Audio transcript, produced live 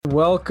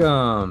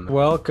Welcome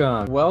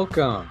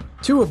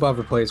to Above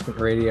Replacement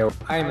Radio.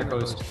 I am your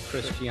host,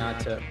 Chris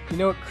Gianta. You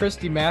know what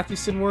Christy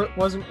Mathewson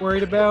wasn't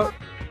worried about?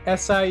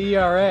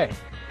 SIERA.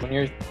 When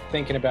you're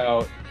thinking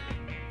about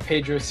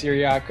Pedro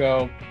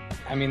Ciriaco,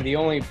 I mean, the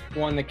only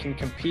one that can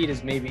compete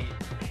is maybe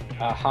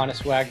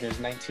Hannes Wagner's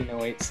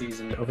 1908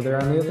 season. Over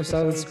there on the other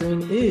side of the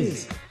screen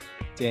is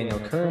Daniel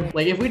Kern.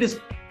 Like, if we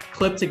just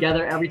clip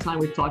together every time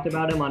we've talked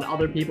about him on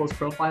other people's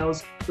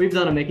profiles, we've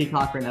done a Mickey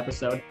Cochran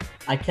episode.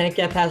 I can't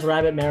get past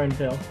Rabbit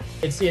Marinville.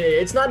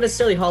 It's not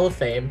necessarily Hall of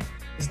Fame.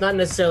 It's not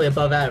necessarily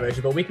above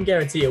average, but we can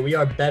guarantee you we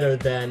are better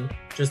than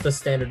just the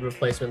standard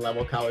replacement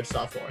level college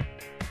sophomore.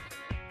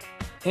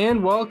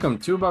 And welcome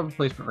to Above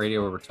Replacement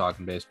Radio, where we're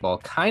talking baseball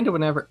kind of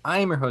whenever. I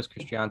am your host,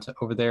 Chris Gianta.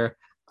 Over there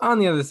on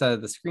the other side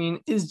of the screen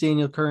is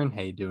Daniel Kern.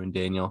 How you doing,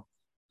 Daniel?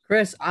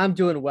 Chris, I'm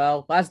doing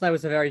well. Last night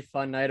was a very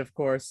fun night, of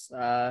course.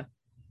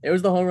 It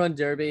was the home run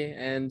derby,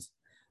 and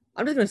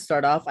I'm just going to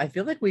start off. I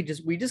feel like we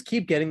just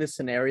keep getting this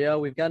scenario.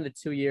 We've gotten to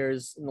 2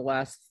 years in the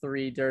last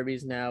 3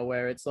 derbies now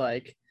where it's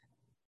like,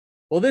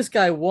 well, this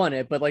guy won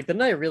it, but like the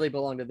night really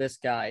belonged to this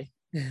guy.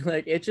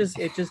 Like it just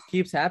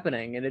keeps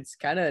happening, and it's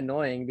kind of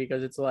annoying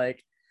because it's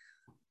like,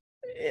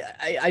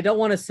 I don't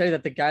want to say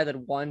that the guy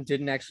that won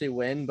didn't actually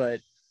win, but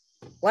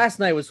last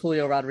night was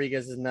Julio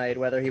Rodriguez's night,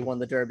 whether he won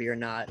the derby or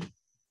not.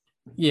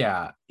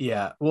 Yeah.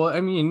 Well,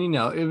 I mean,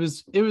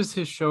 it was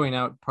his showing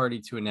out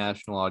party to a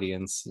national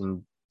audience,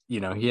 and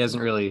he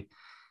hasn't really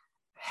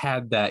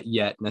had that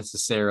yet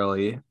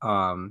necessarily,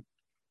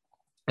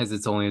 as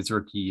it's only his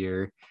rookie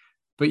year.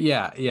 But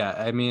yeah.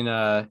 I mean,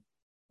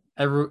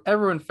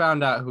 everyone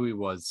found out who he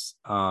was.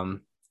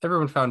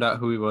 Everyone found out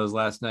who he was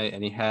last night,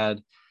 and he had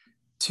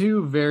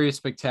 2 very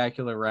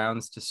spectacular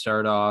rounds to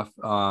start off.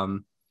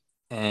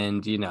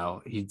 And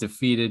he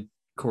defeated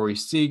Corey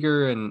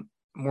Seager, and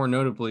more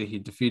notably, he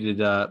defeated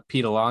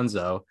Pete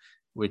Alonso,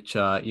 which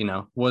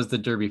was the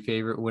Derby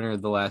favorite, winner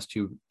of the last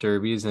 2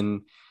 derbies,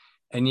 and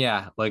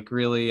yeah, like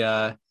really,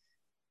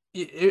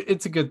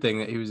 it's a good thing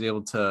that he was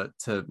able to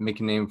make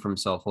a name for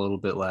himself a little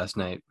bit last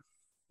night.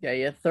 Yeah, he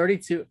had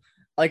 32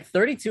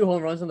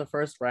 home runs in the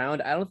first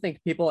round. I don't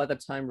think people at the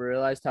time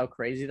realized how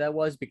crazy that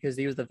was because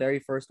he was the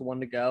very first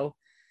one to go,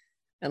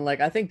 and like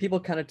I think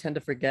people kind of tend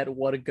to forget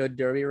what a good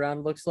Derby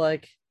round looks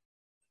like.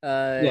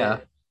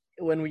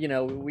 When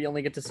we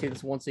only get to see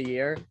this once a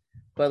year,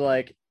 but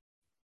like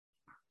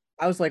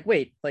I was like,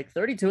 wait, like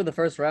 32 in the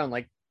first round,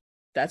 like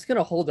that's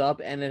gonna hold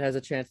up, and it has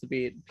a chance to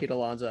beat Pete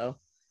Alonso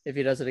if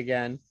he does it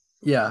again.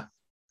 Yeah.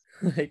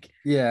 Like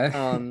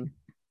yeah.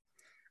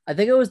 I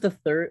think it was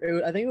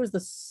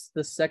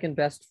the second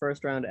best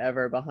first round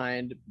ever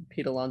behind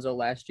Pete Alonso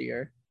last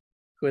year,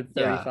 who had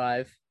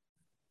 35. Yeah.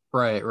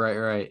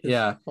 Right.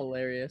 Yeah.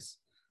 Hilarious.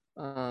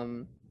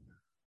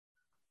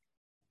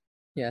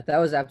 Yeah, that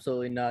was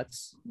absolutely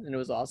nuts, and it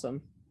was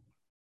awesome.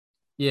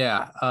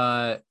 Yeah,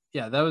 that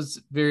was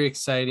very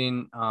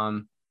exciting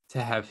to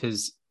have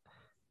his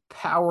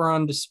power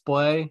on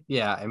display.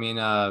 Yeah, I mean,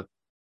 one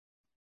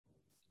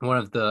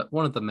of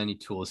the many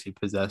tools he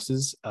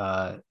possesses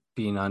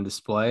being on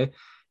display,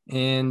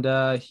 and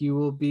he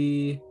will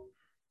be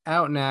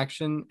out in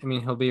action. I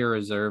mean, he'll be a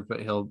reserve,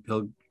 but he'll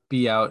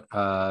be out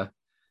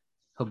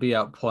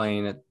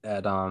playing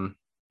at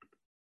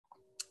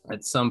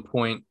some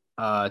point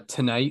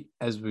tonight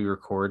as we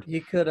record. He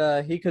could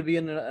be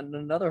in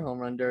another home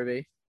run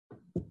derby.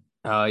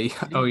 Did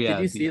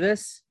you see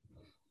this?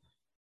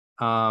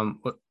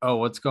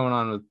 What's going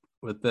on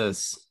with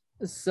this?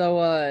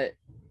 So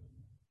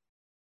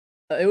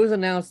it was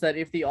announced that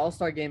if the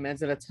All-Star game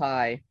ends in a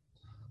tie,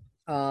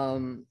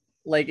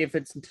 like if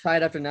it's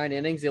tied after 9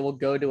 innings, it will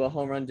go to a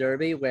home run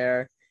derby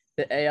where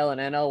the AL and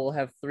NL will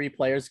have 3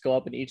 players go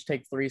up and each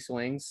take 3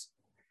 swings,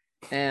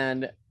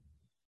 and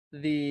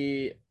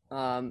the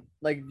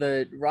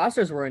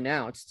rosters were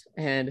announced,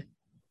 and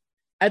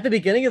at the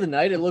beginning of the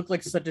night, it looked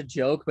like such a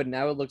joke, but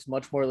now it looks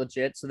much more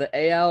legit. So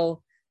the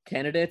AL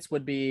candidates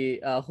would be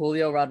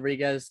Julio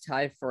Rodriguez,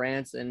 Ty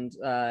France, and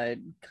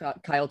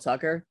Kyle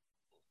Tucker.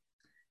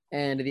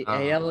 And the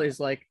AL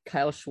is like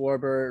Kyle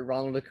Schwarber,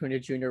 Ronald Acuna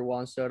Jr.,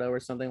 Juan Soto, or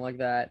something like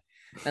that.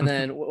 And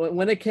then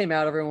when it came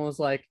out, everyone was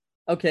like,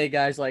 okay,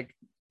 guys, like,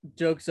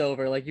 joke's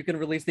over. Like, you can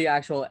release the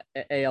actual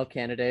AL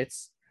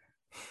candidates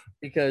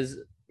because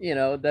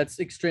that's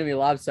extremely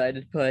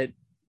lopsided. But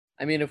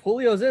I mean, if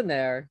Julio's in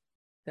there,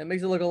 that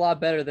makes it look a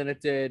lot better than it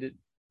did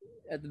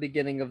at the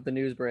beginning of the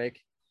news break.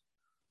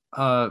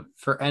 For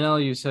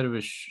NL, you said it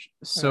was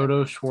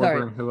Soto,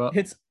 Schwarber, and who else?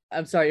 It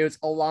was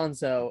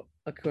Alonso,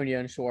 Acuna,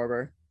 and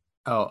Schwarber.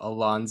 Oh,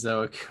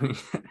 Alonso, Acuna.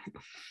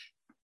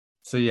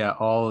 So yeah,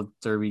 all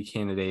Derby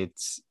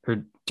candidates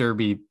or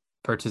Derby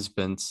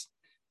participants,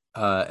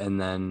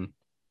 and then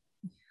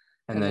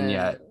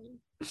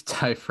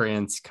Ty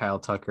France, Kyle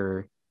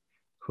Tucker,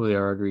 Julio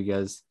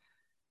Rodriguez.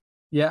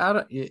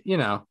 Yeah,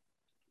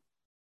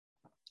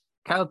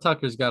 Kyle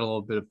Tucker's got a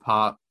little bit of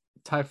pop.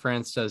 Ty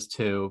France does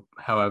too.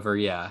 However,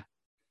 yeah.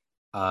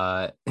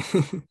 Yeah.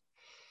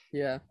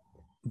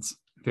 It's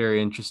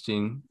very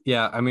interesting.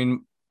 Yeah, I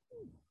mean,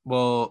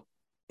 well,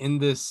 in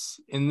this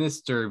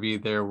derby,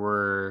 there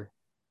were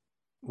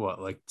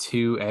what, like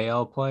two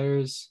AL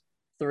players?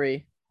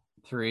 Three.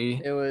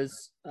 Three? It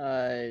was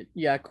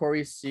yeah,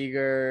 Corey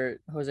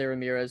Seager, Jose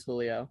Ramirez,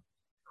 Julio.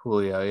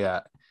 Julio,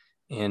 yeah.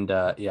 And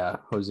yeah,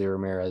 Jose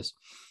Ramirez.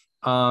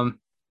 Um,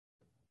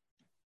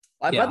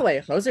 By the yeah, way,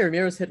 Jose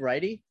Ramirez hit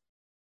righty.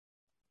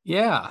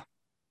 yeah,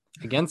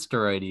 against a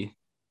righty.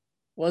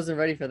 Wasn't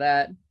ready for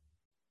that.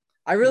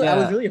 I was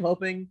Yeah, really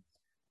hoping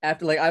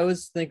after like I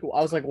was like,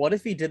 what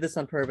if he did this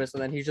on purpose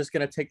and then he's just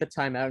gonna take the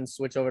time out and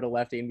switch over to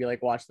lefty and be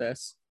like, watch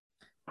this.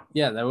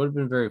 yeah, that would have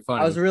been very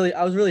funny. I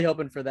was really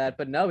hoping for that,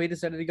 but no, he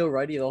decided to go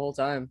righty the whole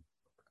time.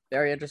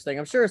 Very interesting.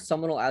 I'm sure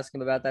someone will ask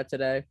him about that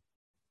today.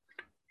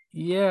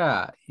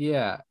 Yeah,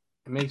 yeah.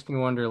 It makes me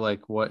wonder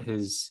like what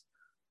his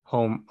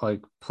home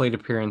like plate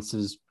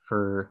appearances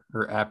per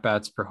or at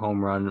bats per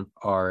home run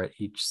are at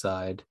each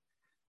side.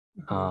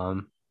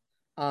 Mhm.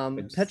 Um,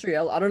 it's,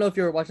 Petriello, I don't know if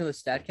you were watching the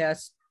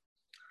Statcast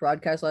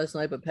broadcast last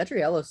night, but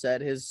Petriello said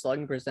his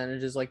slugging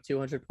percentage is like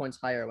 200 points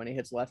higher when he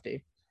hits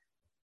lefty.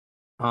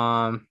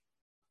 um,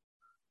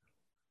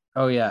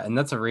 oh yeah, and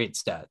that's a rate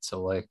stat.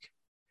 So like,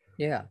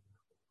 Yeah,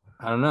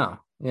 I don't know.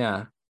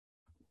 Yeah,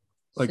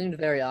 like seemed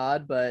very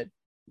odd, but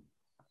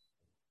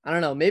I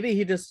don't know. Maybe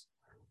he just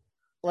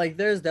like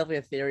there's definitely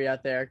a theory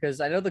out there because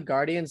I know the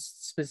Guardians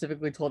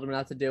specifically told him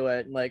not to do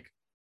it like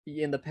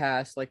in the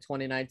past, like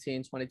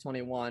 2019,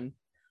 2021.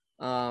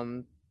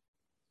 Um,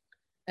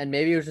 and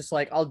maybe he was just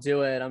like, I'll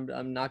do it. I'm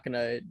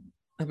gonna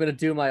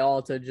do my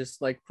all to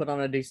just like put on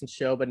a decent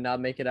show, but not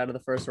make it out of the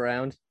first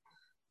round.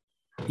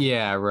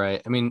 yeah,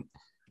 right. I mean,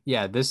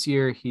 yeah, this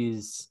year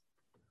he's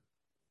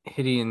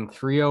hitting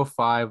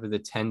 305 with a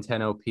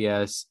 1010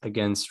 OPS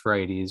against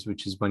righties,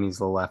 which is when he's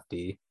the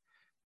lefty,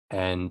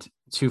 and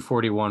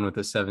 241 with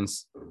a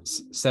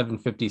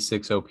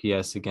 756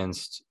 OPS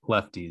against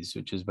lefties,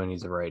 which is when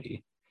he's a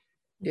righty.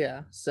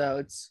 Yeah, so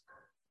it's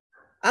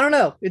I don't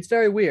know. It's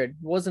very weird.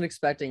 Wasn't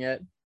expecting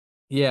it.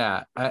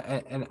 Yeah,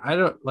 and I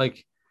don't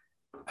like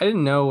I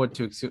didn't know what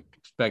to expect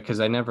because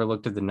I never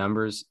looked at the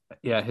numbers.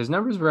 Yeah, his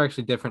numbers were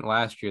actually different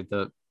last year.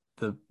 The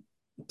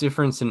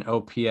difference in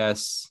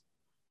OPS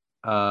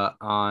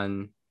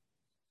on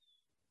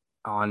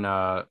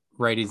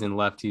righties and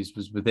lefties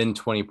was within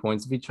 20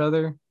 points of each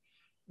other.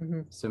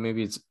 Mm-hmm. So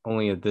maybe it's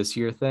only a this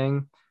year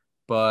thing,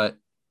 but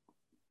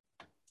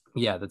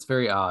yeah, that's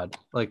very odd.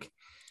 Like,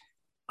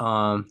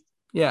 um,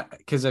 yeah,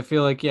 because I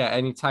feel like yeah,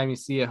 anytime you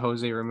see a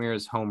Jose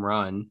Ramirez home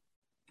run,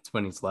 it's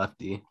when he's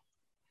lefty.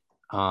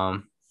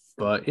 Um,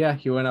 but yeah,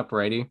 he went up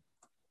righty.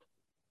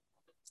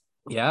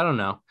 Yeah, I don't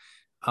know.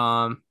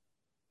 Um,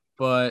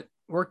 but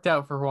worked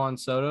out for Juan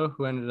Soto,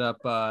 who ended up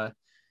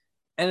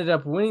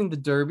winning the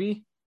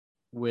Derby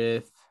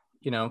with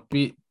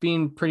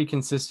being pretty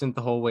consistent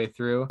the whole way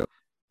through.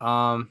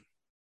 How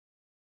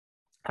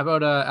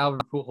about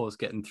Albert Pujols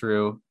getting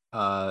through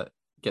the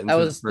That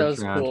first was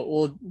round? cool.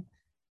 Well,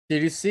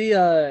 did you see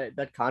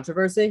that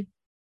controversy?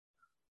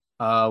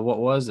 What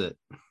was it?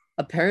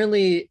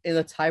 Apparently, in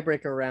the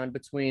tiebreaker round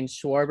between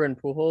Schwarber and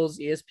Pujols,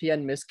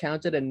 ESPN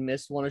miscounted and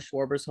missed one of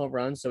Schwarber's home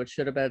runs, so it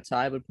should have been a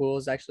tie, but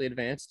Pujols actually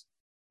advanced.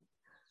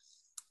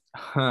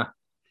 Huh.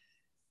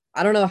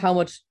 I don't know how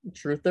much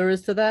truth there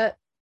is to that,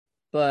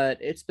 but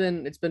it's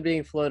been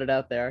being floated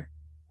out there.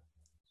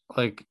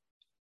 Like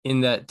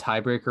in that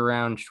tiebreaker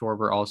round,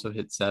 Schwarber also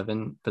hit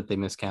 7, but they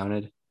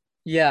miscounted.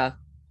 Yeah,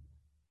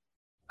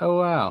 Oh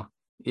wow.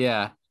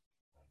 Yeah.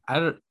 I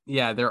don't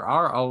yeah, there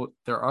are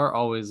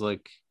always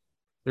like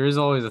there is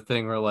always a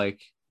thing where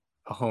like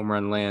a home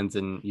run lands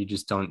and you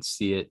just don't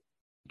see it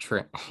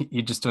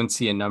you just don't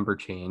see a number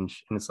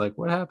change and it's like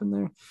what happened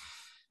there?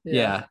 yeah,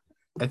 Yeah.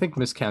 I think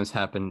miscounts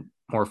happen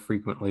more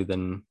frequently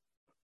than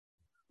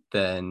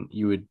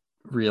you would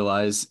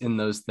realize in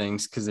those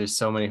things because there's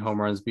so many home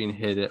runs being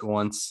hit at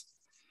once,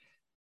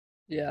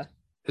 yeah.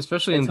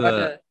 especially It's hard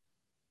to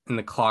in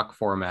the clock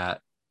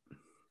format.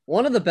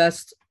 one of the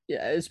best,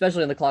 yeah,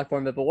 especially in the clock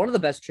format, but one of the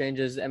best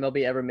changes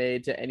MLB ever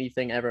made to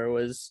anything ever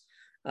was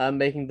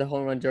making the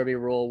home run derby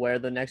rule where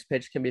the next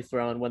pitch can be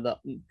thrown when the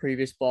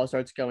previous ball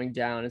starts going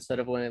down instead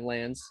of when it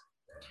lands.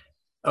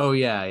 Oh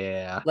yeah,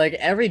 yeah, Like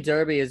every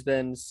derby has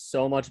been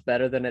so much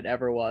better than it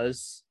ever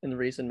was in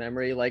recent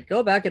memory. Like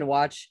go back and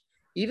watch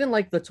even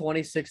like the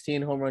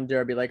 2016 home run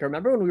derby. Like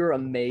remember when we were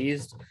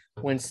amazed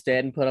when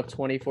Stanton put up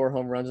 24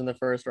 home runs in the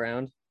first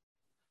round?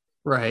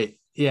 right.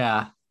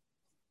 Yeah.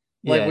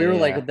 Like Yeah, we were yeah.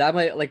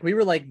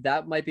 like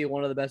that might be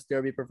one of the best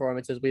derby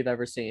performances we've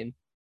ever seen.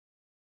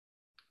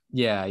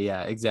 Yeah,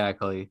 yeah,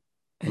 exactly.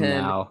 And And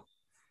yeah,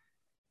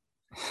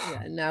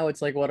 now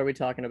it's like, what are we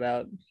talking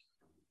about?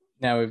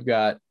 now we've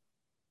got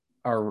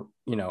our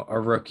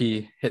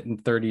rookie hitting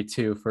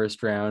 32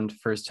 first round,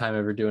 first time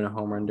ever doing a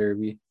home run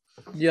derby.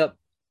 Yep.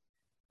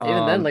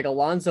 Even then, Um, like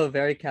Alonso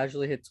very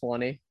casually hit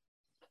 20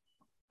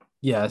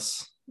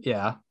 yes,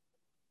 yeah.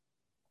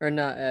 or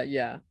not.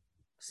 Yeah.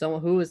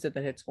 Someone who was it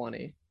that hit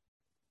 20?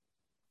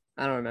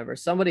 I don't remember.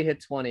 Somebody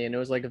hit 20 and it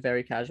was like a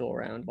very casual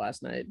round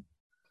last night,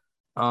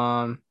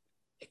 Um,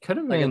 it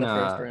like in the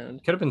first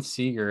round. could have been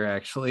Seager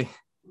actually.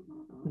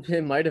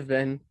 It might have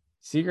been.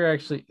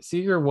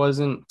 Seager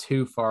wasn't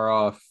too far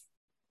off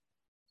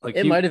Like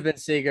It might have been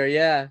Seager,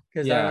 yeah,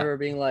 because I yeah, remember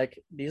being like,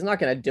 he's not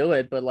gonna do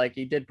it, but like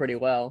he did pretty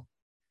well.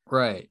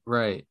 right.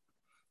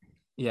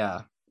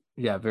 Yeah.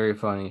 Yeah, very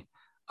funny.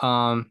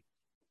 Um,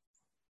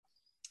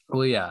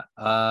 well, yeah.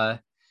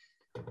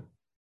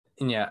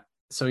 And yeah,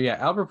 so yeah,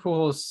 Albert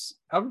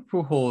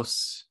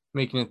Pujols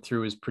making it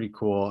through is pretty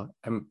cool.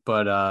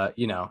 But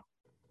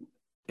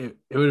it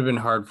would have been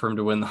hard for him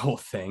to win the whole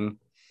thing.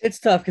 It's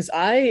tough because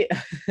I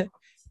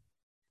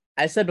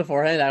said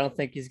beforehand I don't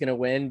think he's gonna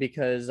win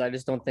because I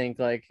just don't think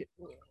like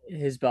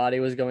his body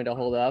was going to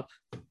hold up,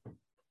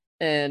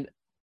 and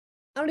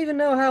I don't even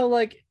know how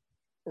like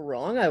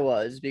wrong I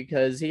was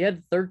because he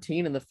had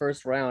 13 in the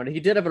first round. He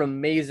did have an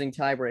amazing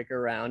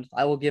tiebreaker round.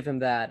 I will give him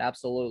that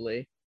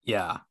absolutely.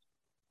 Yeah.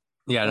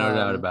 Yeah, no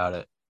doubt Um, about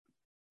it.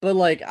 but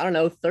like I don't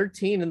know,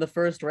 13 in the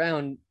first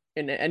round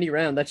in any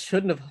round that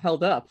shouldn't have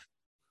held up.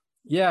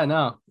 Yeah,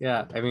 no.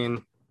 Yeah. I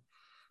mean,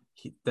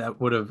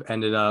 that would have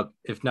ended up,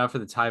 if not for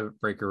the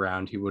tiebreaker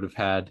round, he would have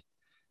had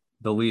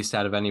the least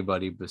out of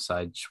anybody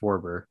besides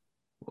Schwarber.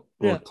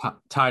 Well, Yeah.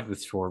 tied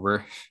with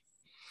Schwarber.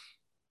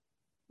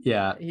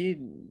 Yeah, Yeah.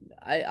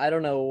 I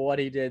don't know what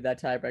he did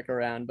that tiebreaker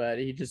round, but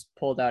he just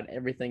pulled out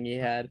everything he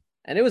had,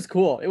 and it was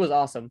cool. It was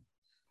awesome.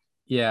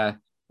 Yeah.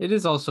 It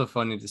is also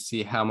funny to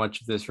see how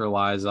much of this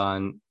relies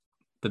on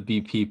the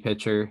BP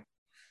pitcher.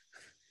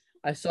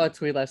 I saw a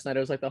tweet last night. It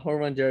was like the home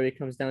run derby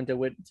comes down to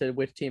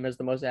which team has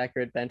the most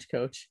accurate bench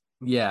coach.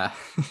 Yeah.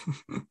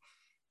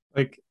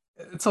 Like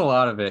it's a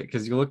lot of it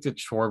because you looked at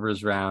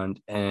Schwarber's round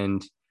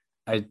and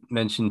I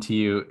mentioned to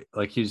you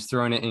like he was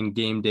throwing it in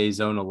game day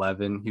zone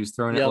 11. He was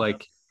throwing it Yep.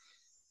 like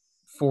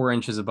 4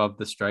 inches above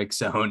the strike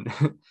zone.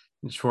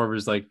 And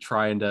Schwarber's like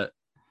trying to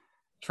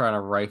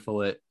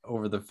rifle it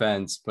over the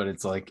fence, but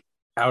it's like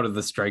out of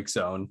the strike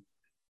zone.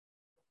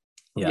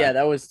 Yeah, Yeah.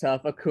 that was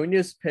tough.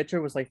 Acuna's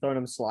pitcher was like throwing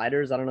him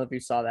sliders. I don't know if you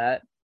saw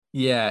that.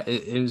 Yeah,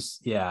 it was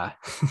yeah.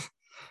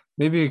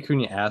 Maybe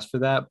Acuna asked for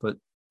that, but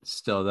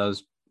still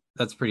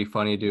that's pretty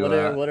funny What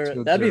are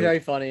to that'd be observe. very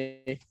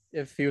funny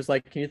if he was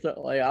like, can you throw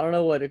like I don't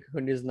know what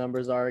Acuna's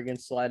numbers are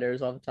against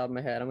sliders off the top of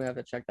my head. I'm gonna have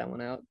to check that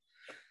one out.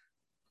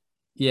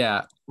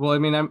 Yeah. Well, I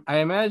mean, I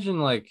imagine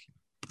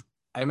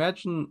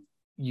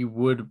you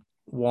would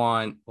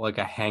want like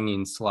a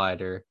hanging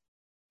slider.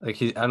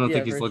 Like I don't Yeah,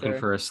 think he's for looking sure.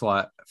 for a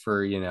slot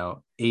for 88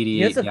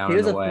 He down and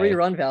has a three away.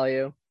 run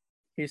value.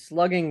 He's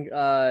slugging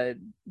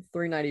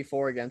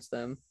 394 against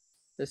them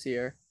this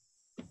year,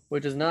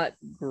 which is not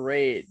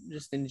great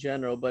just in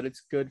general, but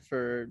it's good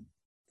for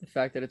the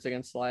fact that it's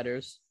against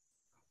sliders.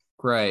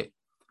 Right.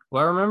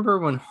 Well, I remember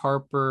when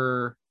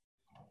Harper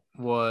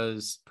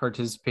was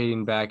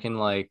participating back in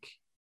like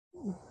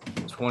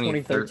 2013,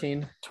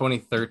 2013.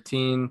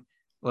 2013,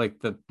 like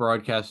the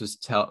broadcast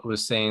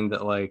was saying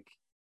that like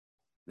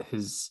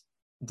his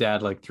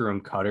dad like threw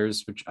him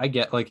cutters, which I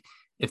get. Like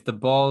if the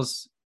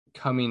ball's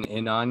coming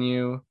in on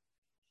you,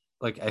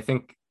 like I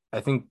think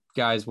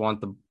guys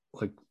want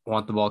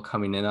the ball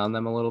coming in on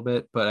them a little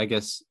bit, but I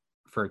guess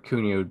for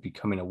Acuna it would be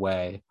coming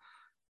away.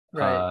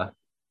 Right. Uh,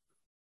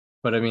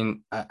 but I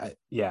mean,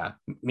 yeah,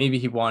 maybe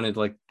he wanted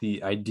like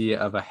the idea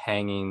of a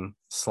hanging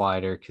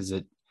slider because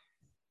it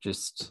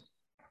just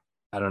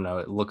I don't know,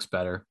 it looks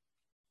better.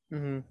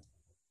 Mm-hmm.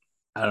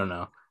 I don't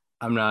know.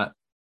 I'm not,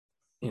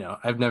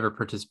 I've never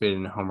participated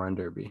in a home run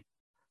derby,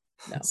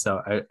 No.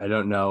 so I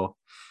don't know.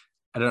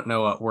 I don't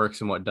know what works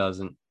and what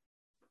doesn't.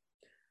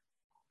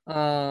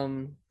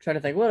 Trying to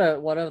think what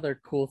other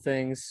cool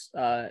things.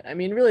 I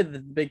mean, really the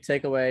big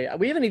takeaway.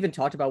 We haven't even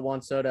talked about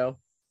Juan Soto.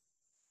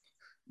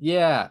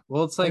 Yeah,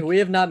 well, it's Like like, we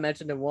have not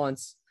mentioned him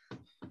once.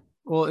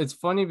 well, it's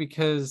funny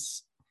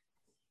because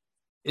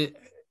it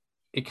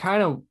it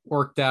kind of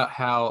worked out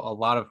how a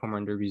lot of home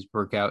run derbies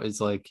work out. Is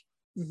like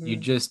you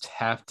Mm-hmm. just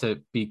have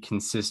to be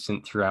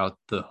consistent throughout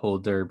the whole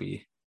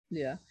derby.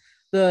 Yeah.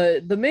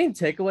 The main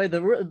takeaway,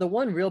 the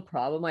one real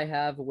problem I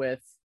have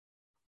with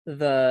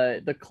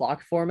the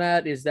clock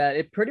format is that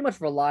it pretty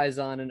much relies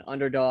on an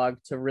underdog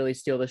to really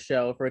steal the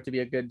show for it to be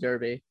a good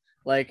derby.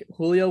 Like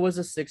Julio was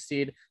a 6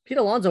 seed, Pete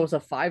Alonso was a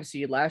 5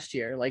 seed last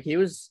year. Like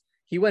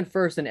he went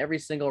first in every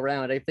single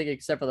round, I think,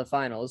 except for the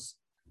finals.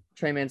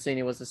 Trey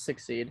Mancini was a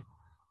 6 seed.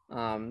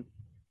 Um,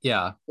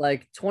 Yeah,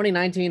 like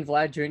 2019,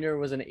 Vlad Jr.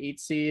 was an 8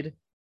 seed.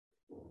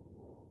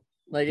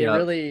 Like it yeah,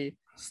 really,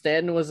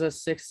 Stanton was a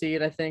 6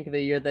 seed, I think, the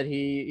year that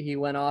he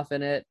went off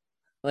in it.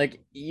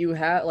 Like you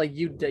have like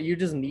you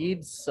just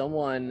need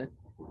someone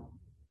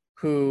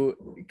who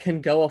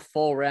can go a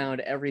full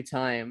round every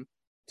time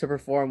to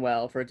perform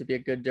well for it to be a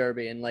good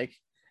derby. And like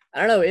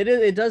I don't know,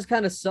 it does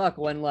kind of suck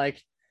when like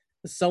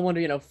someone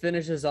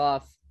finishes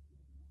off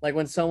like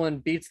when someone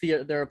beats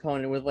their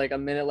opponent with like a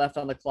minute left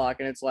on the clock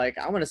and it's like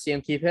I want to see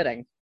him keep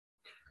hitting.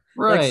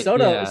 Like right,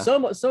 yeah,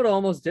 Soto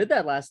almost did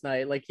that last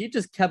night. Like he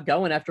just kept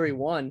going after he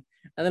won,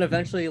 and then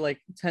eventually, like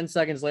 10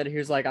 seconds later, he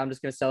was like, "I'm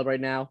just gonna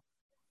celebrate now."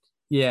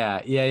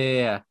 yeah.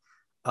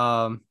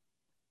 Um,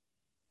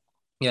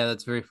 yeah,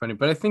 that's very funny.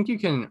 But I think you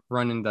can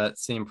run into that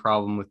same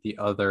problem with the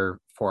other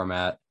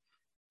format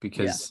Yeah,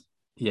 because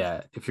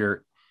yeah, if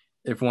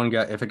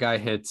a guy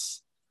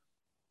hits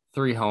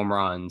 3 home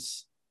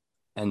runs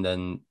and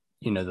then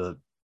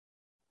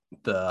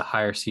the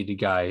higher seeded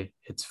guy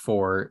hits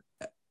four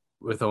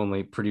with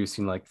only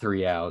producing like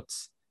three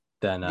outs,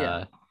 then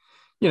Yeah.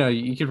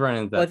 you could run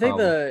into Well, I that think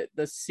problem.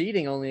 the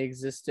seating only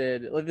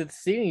existed. Like the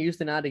seating used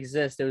to not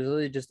exist. It was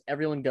really just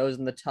everyone goes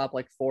in the top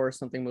like four or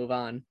something, move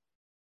on.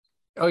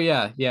 Oh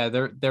yeah.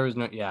 There was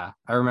no, yeah.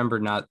 I remember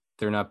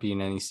there not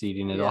being any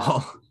seeding at Yeah.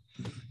 all.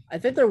 I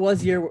think there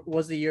was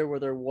the year where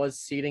there was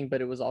seating, but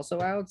it was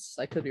also outs.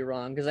 I could be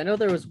wrong because I know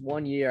there was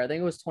one year. I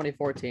think it was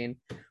 2014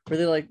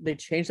 where they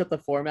changed up the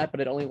format, but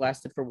it only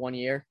lasted for 1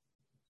 year.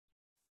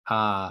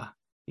 Yeah.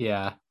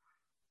 Yeah.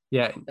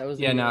 That was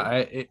the Yeah, no,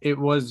 year. it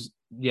was,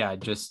 yeah,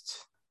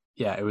 just,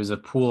 yeah, it was a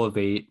pool of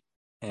eight,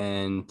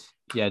 and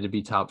yeah, to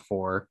be top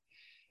four.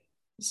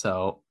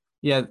 So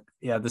yeah,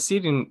 the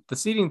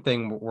seeding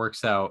thing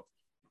works out.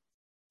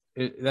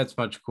 That's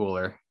much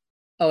cooler.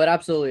 Oh, it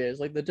absolutely is.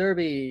 Like the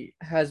Derby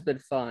has been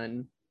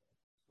fun.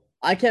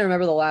 I can't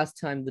remember the last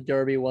time the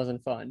Derby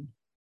wasn't fun.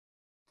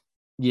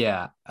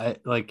 Yeah, I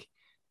like,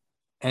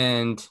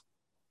 and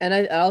And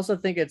I also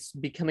think it's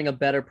becoming a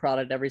better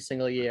product every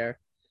single year.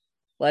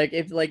 Like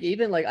if like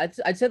even like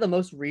I'd say the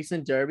most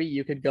recent Derby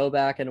you could go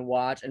back and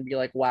watch and be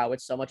like, wow,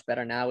 it's so much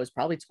better now is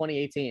probably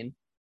 2018.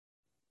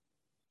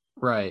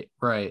 right.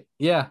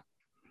 Yeah.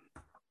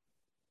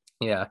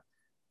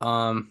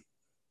 Um,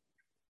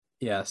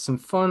 yeah, some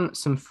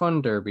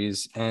fun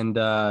derbies, and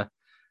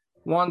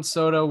Juan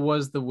Soto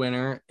was the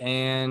winner,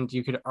 and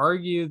you could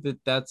argue that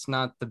that's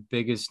not the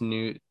biggest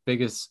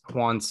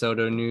Juan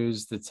Soto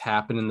news that's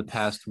happened in the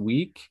past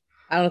week.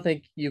 I don't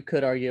think you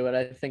could argue it.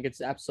 I think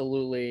it's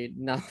absolutely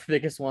not the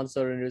biggest Juan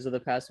Soto news of the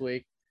past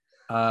week.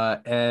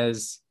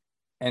 As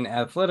an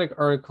athletic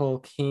article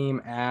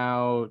came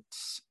out,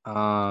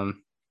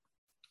 um,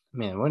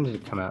 man, when did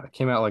it come out? It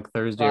came out like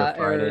Thursday or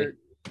Friday. Or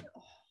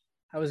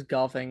I was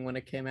golfing when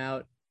it came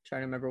out.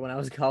 Trying to remember when I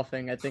was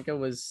golfing. I think it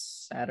was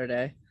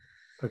Saturday.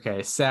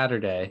 Okay,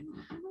 Saturday,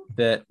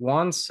 that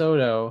Juan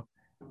Soto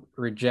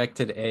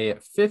rejected a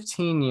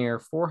 15-year,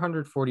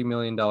 $440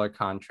 million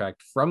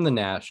contract from the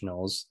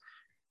Nationals,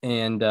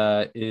 and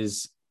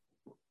is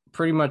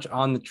pretty much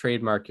on the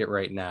trade market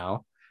right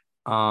now.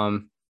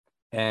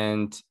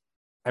 And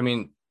I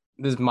mean,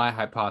 this is my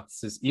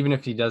hypothesis. Even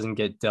if he doesn't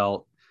get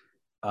dealt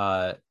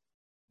uh,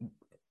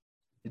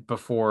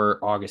 before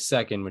August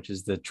 2nd, which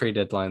is the trade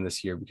deadline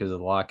this year because of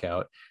the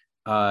lockout,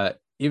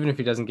 even if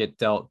he doesn't get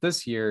dealt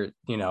this year,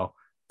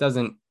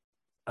 doesn't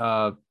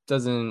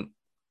doesn't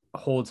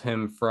hold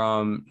him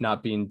from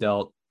not being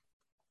dealt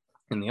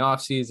in the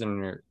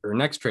offseason or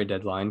next trade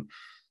deadline.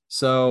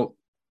 So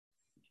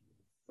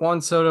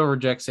Juan Soto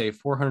rejects a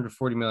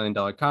 $440 million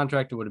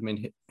contract. It would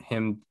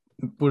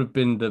have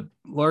been the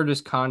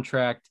largest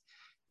contract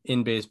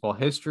in baseball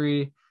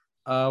history.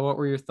 What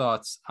were your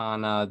thoughts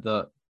on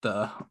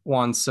the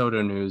Juan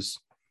Soto news?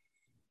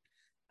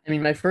 I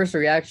mean, my first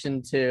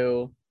reaction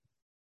to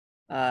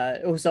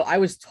so I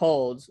was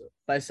told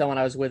by someone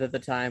I was with at the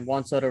time,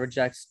 Juan Soto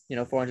rejects,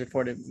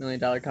 $440 million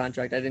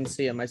contract. I didn't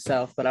see it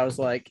myself, but I was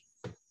like,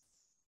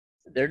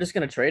 they're just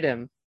gonna trade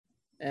him.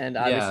 And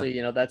Yeah, obviously,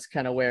 that's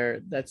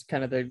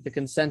kind of the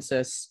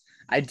consensus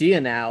idea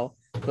now.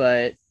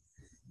 But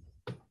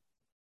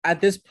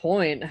at this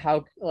point,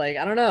 how like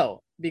I don't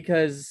know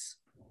because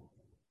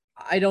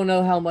I don't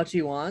know how much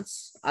he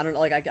wants. I don't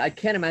like I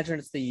can't imagine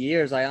it's the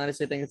years. I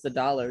honestly think it's the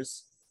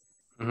dollars.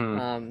 mm-hmm.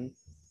 Um,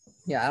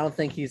 yeah, I don't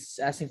think he's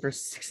asking for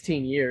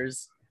 16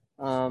 years.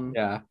 Um,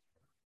 Yeah,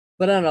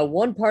 but I don't know.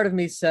 One part of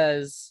me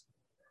says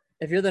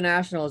if you're the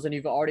Nationals and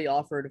you've already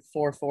offered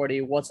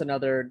 440, what's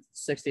another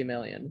 60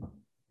 million?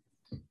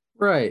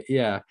 right.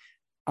 Yeah,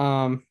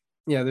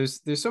 yeah.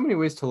 There's so many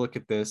ways to look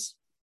at this,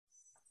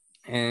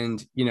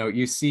 and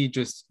you see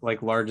just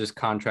like largest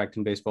contract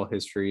in baseball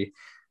history.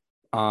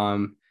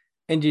 Um,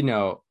 and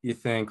you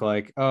think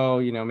like, oh,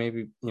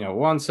 maybe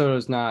Juan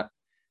Soto's not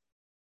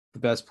the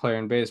best player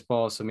in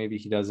baseball, so maybe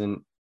he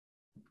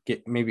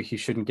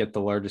shouldn't get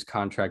the largest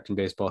contract in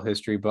baseball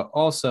history. But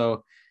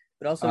also,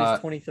 But also he's uh,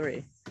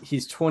 23.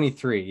 he's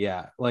 23.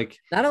 Yeah, like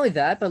Not only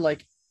that, but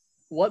like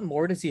what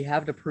more does he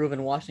have to prove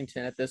in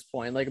Washington at this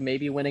point? Like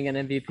maybe winning an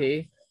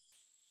MVP?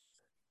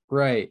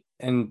 right,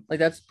 and Like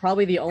that's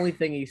probably the only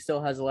thing he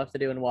still has left to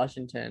do in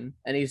Washington,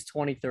 and he's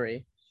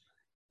 23.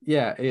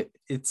 yeah,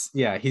 it's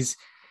yeah, he's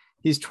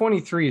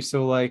 23.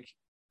 So like,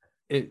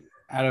 it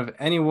out of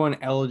anyone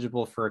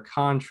eligible for a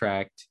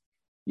contract,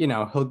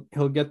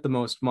 he'll get the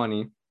most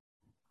money.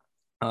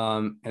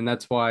 And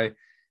that's why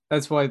a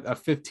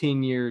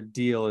 15-year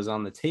deal is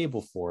on the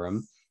table for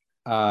him.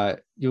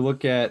 You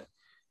look at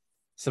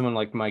someone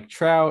like Mike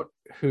Trout,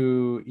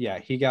 who, yeah,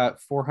 he got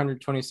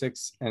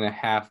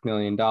 $426.5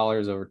 million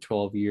over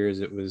 12 years.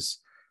 It was,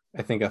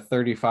 I think, a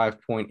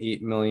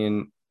 $35.8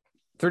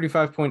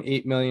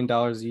 million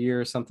a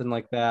year, something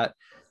like that.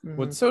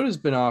 What Mm-hmm. Soda's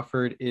been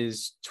offered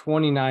is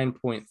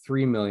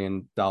 $29.3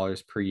 million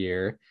per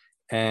year.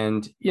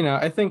 And,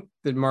 I think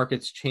the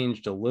market's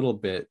changed a little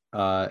bit.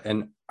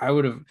 And I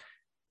would have,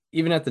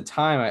 even at the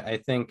time, I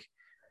think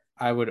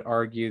I would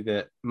argue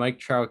that Mike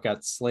Trout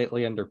got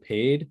slightly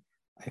underpaid.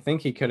 I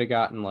think he could have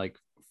gotten like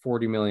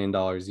 $40 million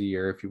a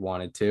year if he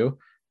wanted to.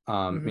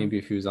 Maybe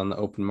if he was on the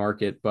open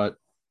market. But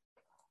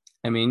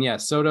I mean, yeah,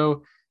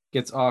 Soto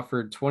gets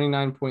offered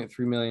 $29.3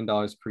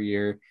 million per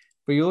year.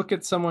 But you look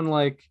at someone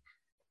like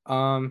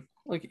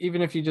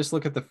even if you just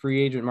look at the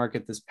free agent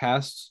market this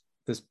past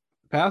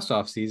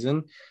off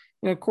season,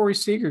 Corey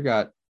Seager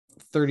got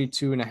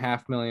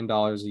 $32.5 million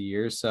a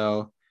year.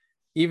 So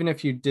even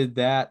if you did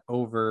that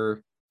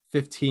over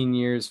 15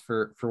 years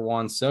for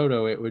Juan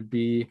Soto, it would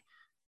be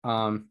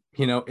it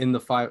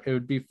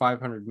would be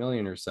 500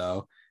 million or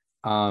so.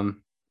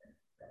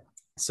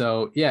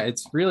 So yeah,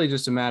 it's really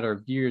just a matter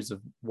of years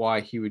of why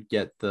he would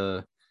get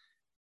the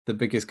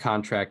biggest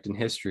contract in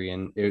history.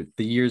 And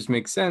the years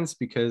make sense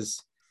because,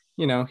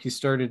 he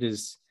started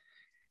his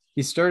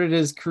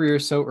career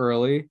so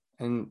early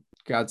and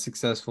got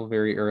successful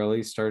very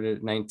early, started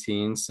at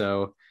 19.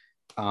 So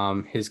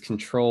his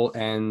control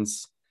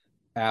ends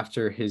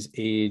after his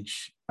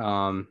age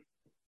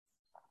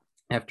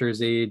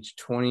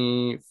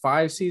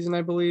 25 season,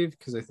 I believe,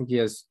 because I think he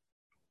has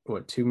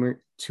two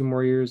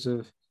more years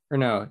of, or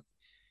no,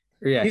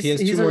 or yeah, he has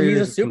two more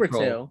years of super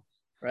control. 2,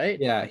 right?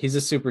 Yeah, he's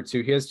a super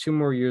 2. He has 2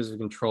 more years of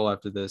control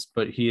after this,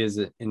 but he is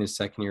in his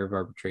second year of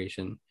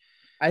arbitration.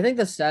 I think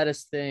the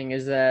saddest thing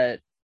is that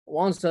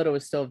Juan Soto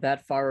is still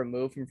that far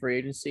removed from free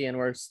agency, and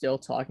we're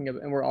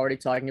already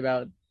talking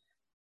about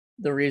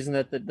the reason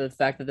that the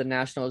fact that the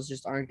Nationals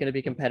just aren't going to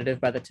be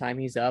competitive by the time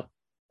he's up.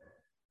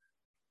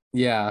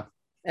 Yeah.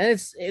 And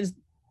it's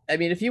I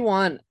mean, if you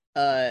want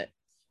a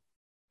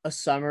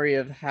summary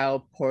of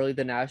how poorly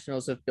the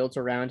Nationals have built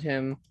around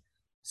him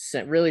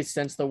really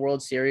since the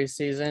World Series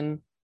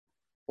season,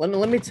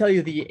 let me tell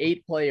you the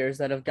 8 players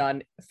that have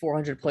gotten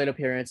 400 plate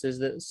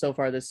appearances so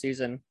far this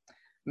season.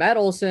 Matt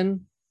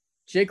Olson,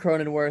 Jake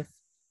Cronenworth,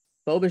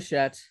 Bo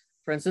Bichette,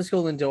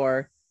 Francisco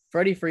Lindor,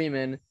 Freddie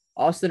Freeman,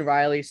 Austin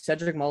Riley,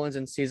 Cedric Mullins,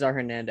 and Cesar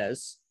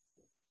Hernandez.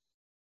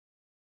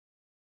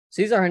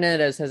 Cesar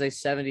Hernandez has a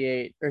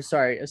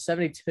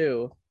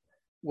 72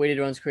 weighted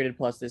runs created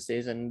plus this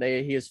season.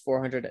 He has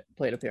 400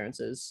 plate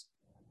appearances.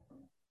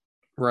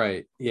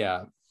 Right.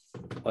 Yeah.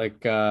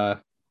 Like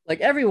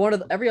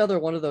every other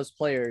one of those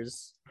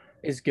players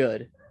is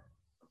good.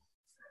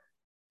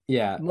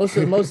 Yeah. Most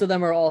of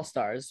them are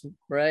all-stars,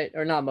 right?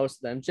 Or not most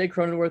of them. Jake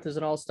Cronenworth is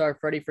an all-star.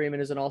 Freddie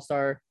Freeman is an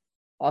all-star.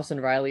 Austin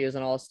Riley is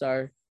an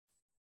all-star.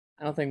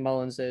 I don't think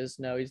Mullins is.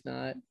 No, he's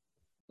not.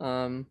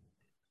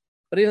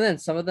 But even then,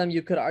 some of them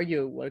you could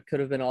argue what could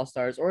have been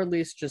all-stars, or at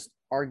least just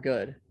are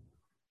good.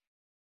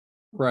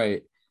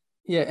 Right.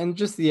 Yeah, and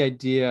just the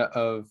idea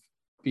of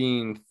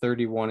being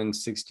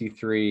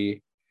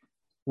 31-63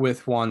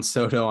 with Juan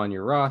Soto on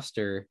your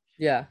roster.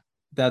 Yeah.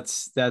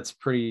 That's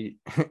pretty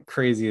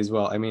crazy as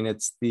well. I mean,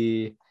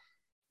 they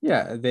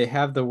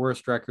have the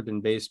worst record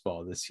in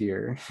baseball this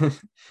year.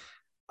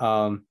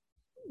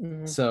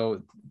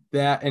 So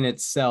that in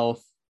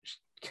itself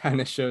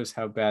kind of shows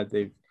how bad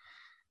they've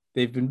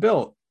been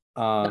built.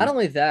 Not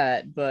only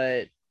that,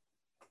 but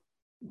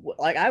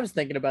like I was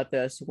thinking about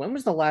this. When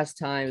was the last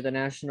time the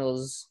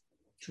Nationals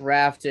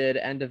drafted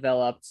and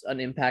developed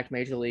an impact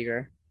major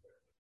leaguer?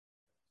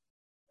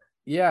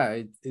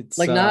 Yeah, it's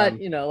like not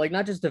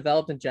just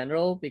developed in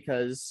general,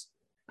 because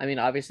I mean,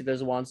 obviously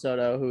there's Juan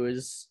Soto who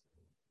is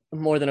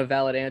more than a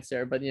valid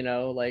answer, but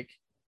like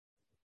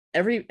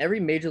every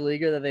major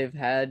leaguer that they've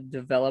had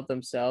develop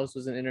themselves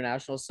was an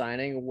international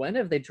signing. When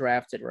have they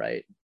drafted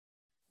right?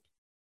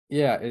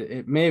 Yeah,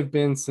 it may have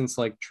been since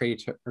like Trey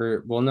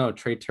Turner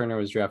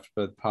was drafted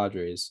by the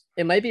Padres.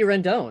 It might be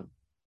Rendon.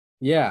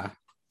 Yeah.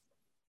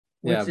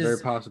 Yeah, very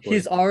possibly.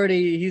 He's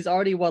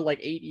already what, like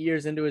 8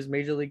 years into his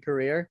major league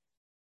career?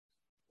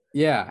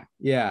 Yeah.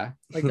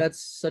 Like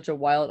that's such a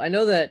wild. I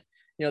know that,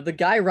 the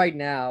guy right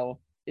now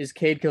is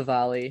Cade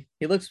Cavalli.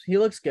 He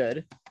looks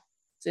good.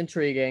 It's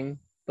intriguing,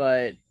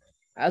 but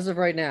as of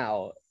right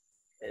now,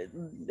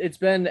 it's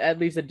been at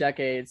least a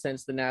decade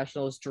since the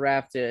Nationals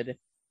drafted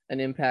an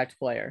impact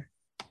player.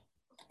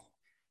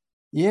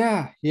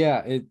 Yeah.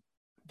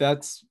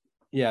 That's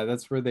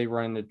where they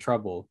run into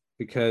trouble,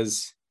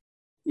 because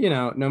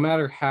no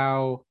matter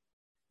how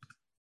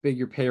big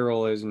your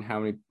payroll is and how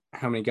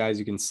many guys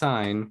you can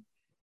sign,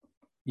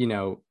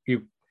 you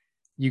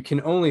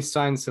can only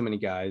sign so many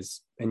guys,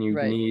 and you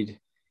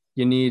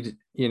need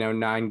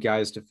 9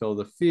 guys to fill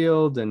the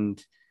field,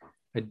 and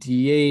a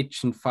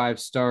DH and 5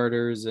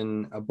 starters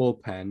and a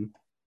bullpen.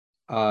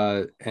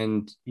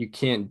 And you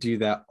can't do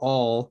that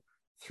all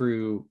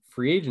through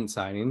free agent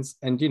signings.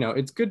 And,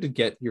 it's good to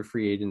get your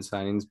free agent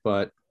signings,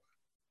 but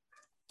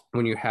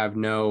when you have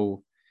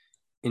no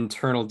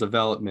internal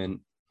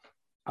development,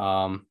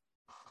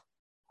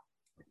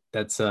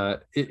 it's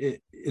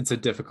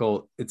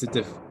difficult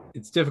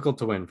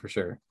to win for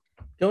sure.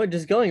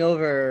 Going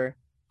over,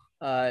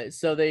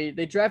 so they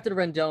drafted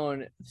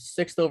Rendon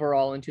 6th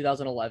overall in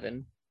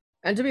 2011.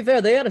 And to be fair,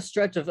 they had a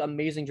stretch of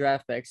amazing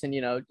draft picks, and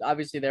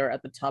obviously they were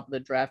at the top of the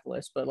draft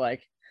list. But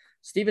like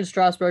Steven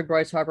Strasburg,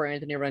 Bryce Harper,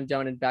 Anthony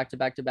Rendon in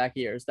back-to-back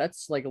years,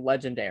 that's like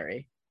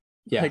legendary.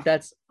 Yeah, like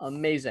that's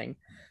amazing.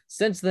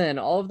 Since then,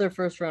 all of their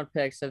first round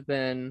picks have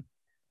been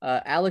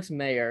Alex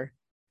Mayer,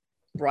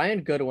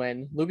 Brian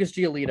Goodwin, Lucas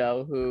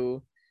Giolito,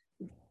 who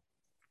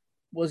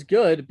was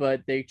good,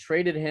 but they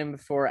traded him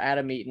for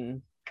Adam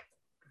Eaton,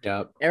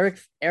 Yep. Eric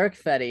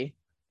Fetty,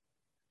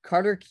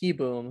 Carter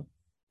Keyboom,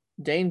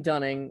 Dane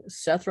Dunning,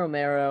 Seth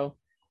Romero,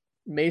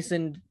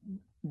 Mason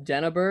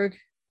Denneberg,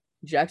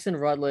 Jackson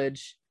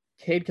Rutledge,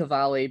 Cade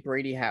Cavalli,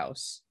 Brady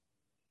House.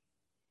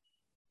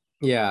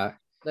 Yeah.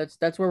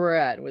 That's where we're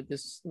at with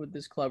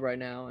this club right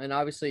now. And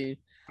obviously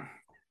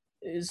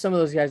some of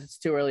those guys it's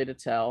too early to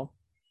tell.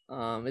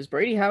 Is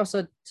Brady House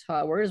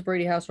where is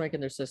Brady House rank in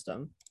their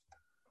system?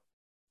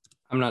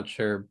 I'm not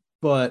sure,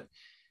 but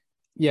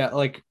yeah,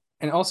 like,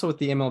 and also with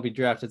the MLB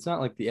draft, it's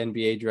not like the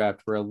NBA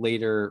draft where a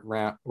later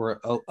round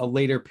or a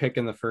later pick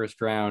in the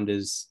first round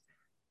is,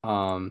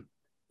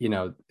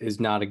 is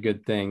not a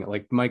good thing.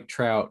 Like Mike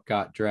Trout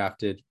got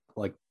drafted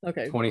like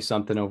Okay. 20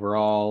 something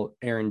overall.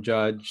 Aaron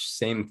Judge,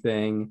 same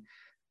thing.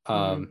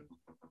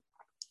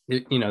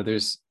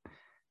 There's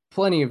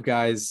plenty of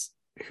guys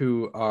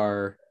who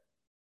are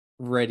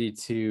ready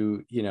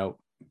to,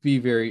 be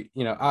very,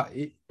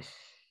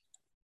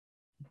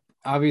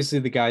 obviously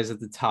the guys at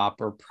the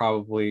top are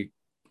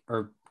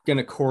going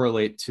to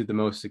correlate to the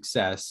most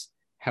success.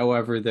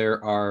 However,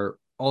 there are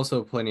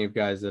also plenty of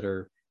guys that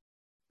are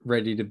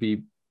ready to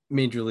be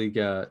major league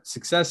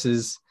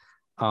successes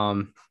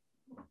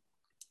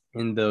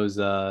in those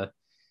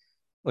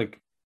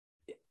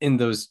in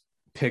those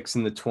picks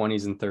in the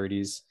 20s and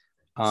 30s.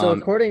 So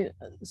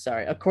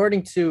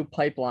according to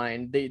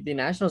Pipeline, the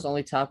Nationals'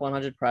 only top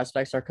 100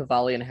 prospects are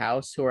Cavalli and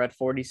House, who are at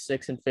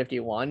 46 and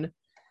 51.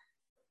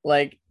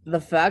 Like the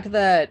fact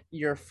that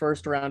your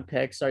first round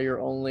picks are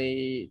your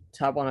only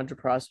top 100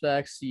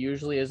 prospects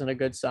usually isn't a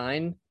good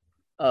sign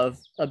of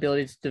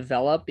ability to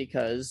develop,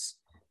 because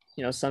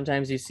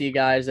sometimes you see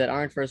guys that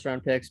aren't first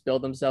round picks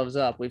build themselves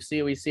up. We see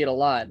it a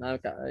lot,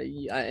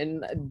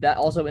 and that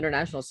also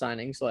international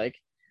signings. Like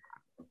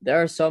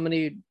there are so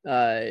many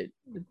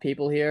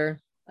people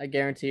here, I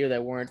guarantee you,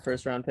 that weren't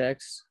first round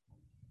picks.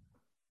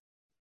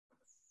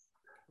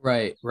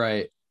 Right.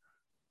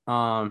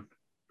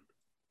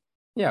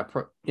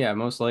 Yeah,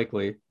 most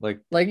likely.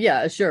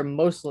 Yeah, sure.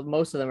 Most of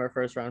them are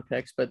first round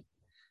picks, but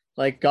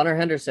like Gunnar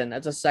Henderson,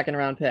 that's a second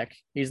round pick.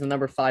 He's the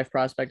number 5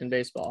 prospect in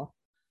baseball.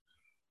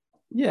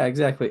 Yeah,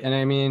 exactly. And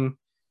I mean,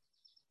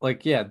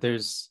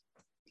 there's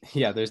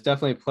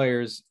definitely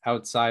players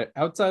outside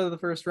of the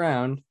first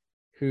round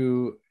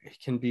who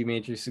can be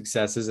major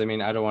successes. I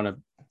mean, I don't want to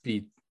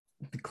be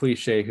the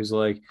cliche who's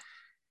like,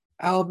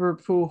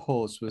 Albert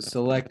Pujols was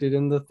selected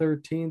in the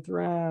 13th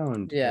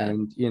round. Yeah.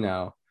 And,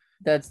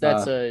 that's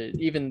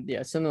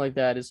something like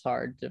that is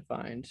hard to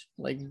find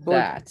like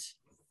that.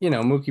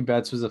 Mookie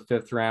Betts was a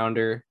 5th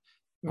rounder.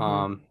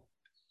 Mm-hmm.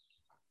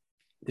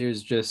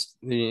 There's just,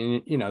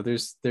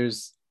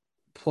 there's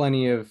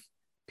plenty of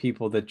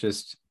people that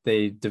just,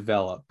 they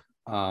develop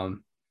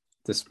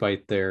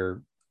despite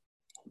their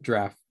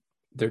draft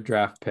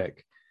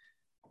pick.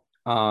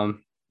 But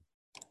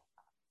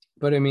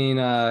I mean,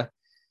 but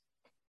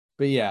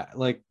yeah,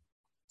 like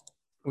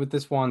with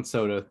this Juan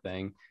Soto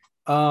thing,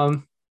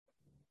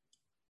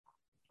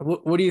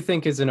 what do you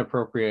think is an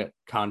appropriate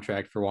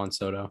contract for Juan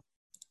Soto?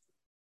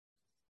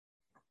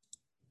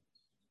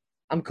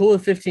 I'm cool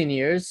with 15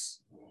 years.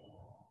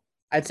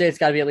 I'd say it's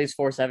got to be at least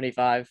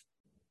 475.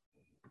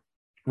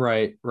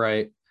 Right.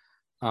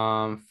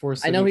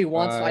 475. I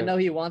know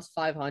he wants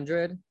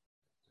 500.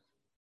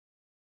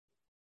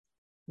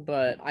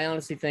 But I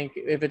honestly think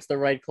if it's the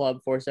right club,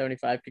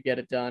 475 could get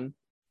it done.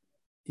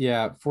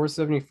 Yeah,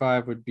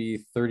 475 would be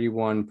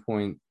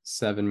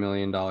 $31.7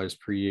 million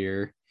per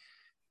year.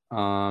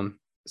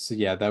 So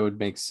yeah, that would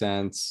make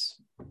sense.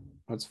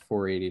 What's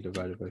 480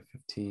 divided by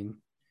 15?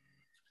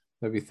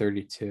 That'd be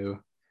 32.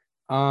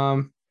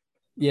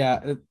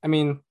 Yeah, I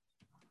mean,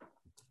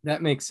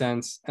 that makes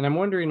sense. And I'm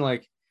wondering,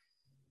 like,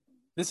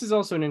 this is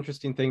also an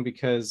interesting thing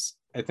because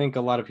I think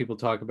a lot of people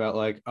talk about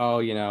like, oh,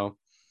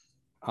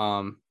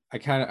 I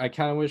kind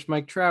of wish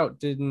Mike Trout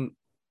didn't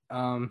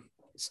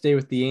stay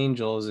with the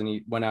Angels and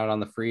he went out on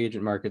the free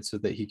agent market so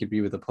that he could be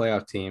with a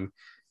playoff team.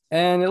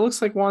 And it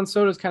looks like Juan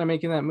Soto is kind of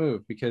making that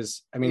move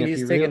because, I mean,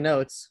 he's taking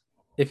notes.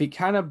 If he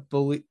kind of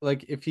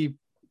if he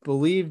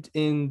believed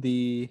in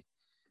the,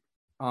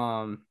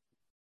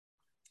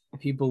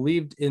 if he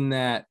believed in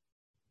that,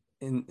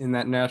 in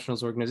that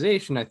Nationals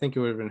organization, I think it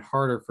would have been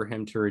harder for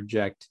him to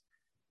reject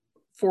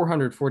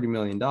 $440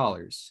 million.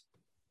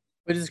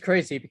 Which is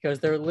crazy because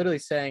they're literally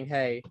saying,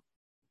 hey,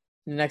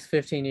 in the next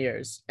 15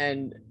 years.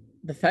 And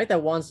the fact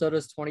that Juan Soto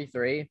is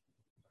 23,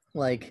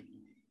 like,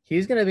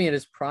 he's going to be in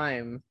his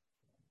prime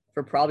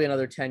for probably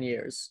another 10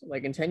 years.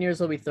 Like, in 10 years,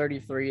 he'll be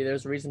 33.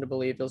 There's reason to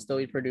believe he'll still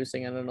be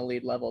producing at an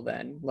elite level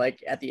then.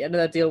 Like, at the end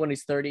of that deal when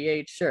he's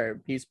 38, sure,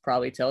 he's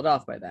probably tailed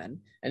off by then.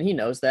 And he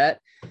knows that.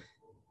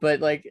 But,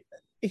 like,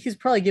 he's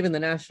probably given the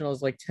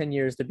Nationals, like, 10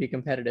 years to be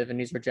competitive, and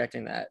he's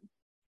rejecting that.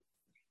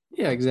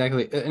 Yeah,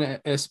 exactly. And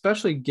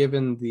especially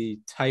given the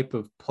type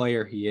of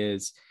player he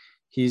is,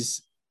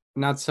 he's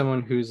not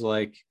someone who's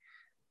like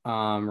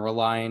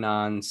relying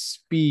on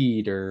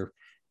speed or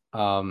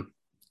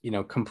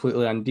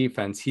completely on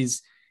defense.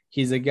 He's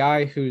he's a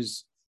guy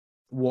who's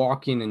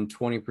walking in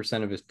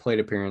 20% of his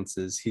plate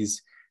appearances.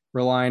 He's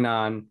relying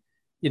on,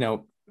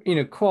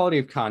 quality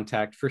of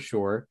contact for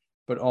sure,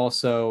 but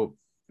also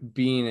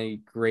being a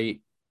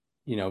great,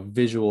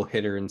 visual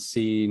hitter and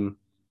seeing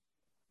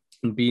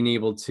and being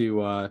able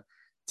to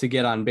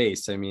get on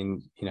base. I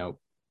mean,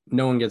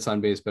 no one gets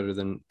on base better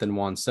than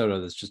Juan Soto.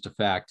 That's just a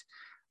fact.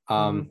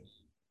 So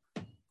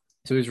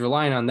he's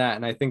relying on that,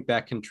 and I think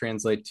that can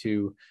translate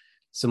to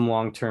some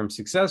long-term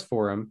success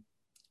for him,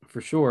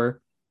 for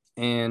sure.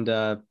 And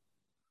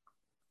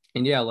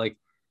yeah, like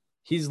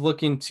he's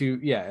looking to,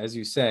 yeah, as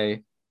you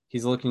say,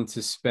 he's looking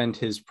to spend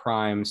his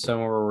prime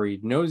somewhere where he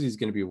knows he's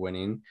going to be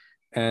winning.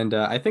 And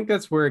I think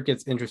that's where it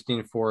gets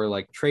interesting for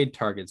like trade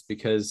targets,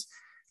 because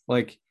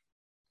like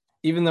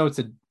even though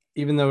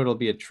it'll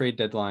be a trade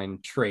deadline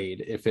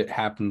trade if it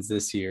happens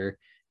this year,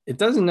 it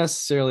doesn't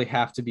necessarily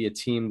have to be a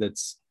team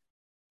that's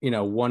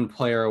one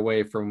player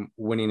away from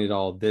winning it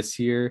all this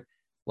year.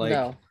 Like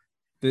No.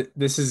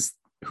 This is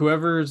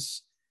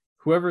whoever's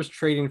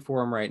trading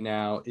for him right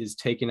now is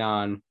taking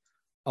on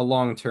a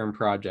long-term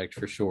project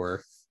for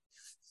sure.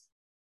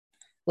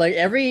 Like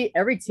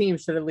every team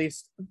should at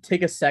least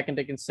take a second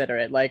to consider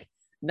it. Like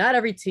not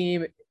every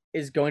team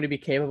is going to be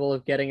capable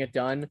of getting it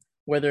done,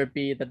 whether it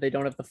be that they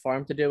don't have the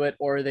farm to do it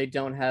or they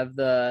don't have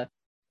the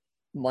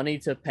money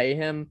to pay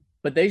him.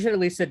 But they should at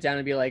least sit down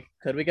and be like,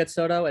 could we get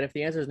Soto? And if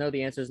the answer is no,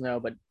 the answer is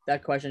no. But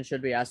that question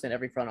should be asked in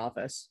every front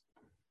office.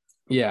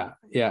 Yeah.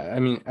 I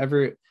mean,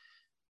 every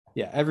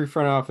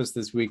front office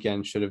this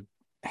weekend should have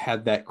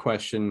had that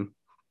question,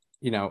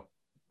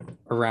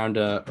 around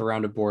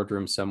a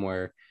boardroom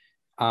somewhere.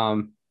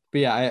 But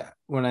yeah,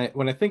 when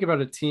I think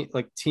about a team,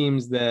 like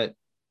teams that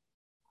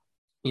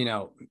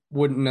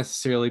wouldn't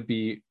necessarily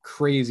be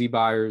crazy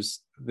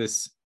buyers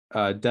this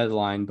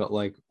deadline, but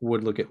like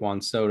would look at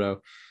Juan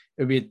Soto,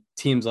 it would be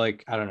teams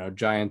like, I don't know,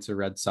 Giants or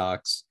Red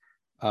Sox,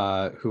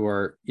 who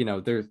are,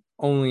 they're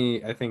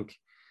only, I think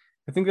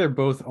they're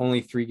both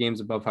only 3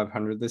 games above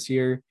 500 this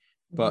year,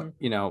 but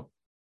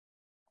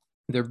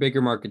they're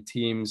bigger market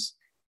teams,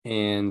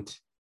 and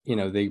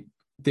they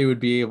would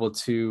be able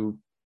to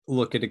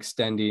look at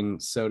extending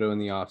Soto in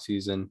the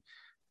offseason.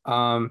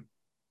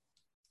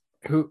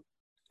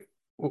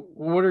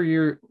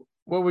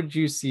 What would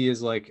you see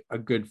as like a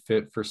good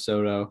fit for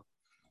Soto?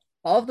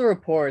 All of the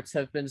reports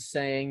have been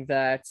saying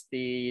that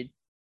the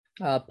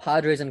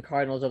Padres and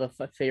Cardinals are the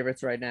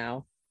favorites right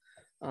now.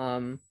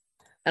 And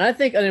I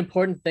think an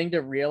important thing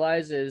to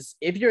realize is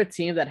if you're a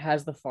team that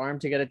has the farm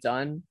to get it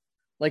done,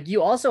 like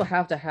you also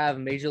have to have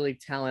major league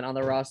talent on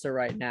the roster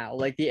right now.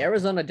 Like the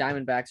Arizona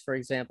Diamondbacks, for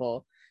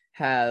example,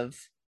 have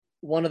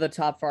one of the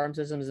top farm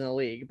systems in the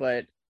league,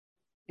 but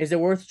is it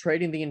worth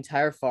trading the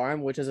entire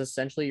farm, which is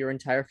essentially your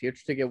entire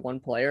future, to get one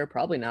player?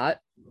 Probably not.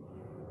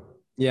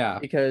 Yeah.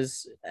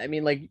 Because, I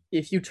mean, like,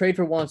 if you trade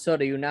for Juan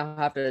Soto, you now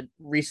have to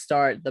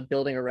restart the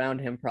building around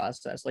him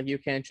process. Like, you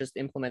can't just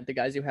implement the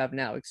guys you have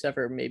now, except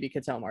for maybe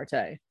Ketel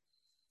Marte.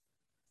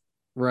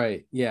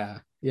 Right. Yeah.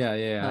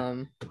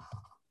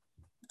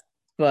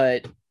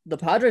 But the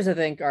Padres, I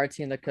think, are a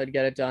team that could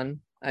get it done.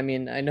 I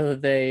mean, I know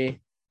that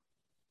they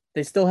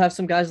still have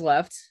some guys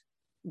left.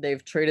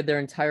 They've traded their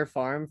entire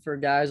farm for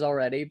guys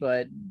already,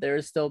 but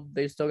they've still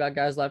got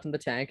guys left in the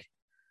tank.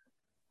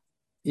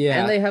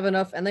 Yeah. And they have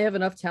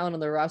enough talent on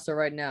their roster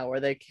right now where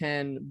they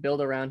can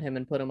build around him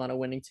and put him on a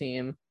winning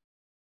team.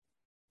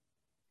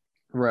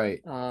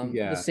 Right.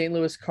 The St.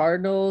 Louis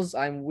Cardinals,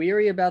 I'm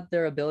weary about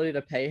their ability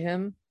to pay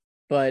him,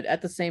 but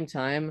at the same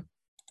time,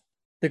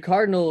 the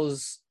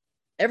Cardinals,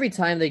 every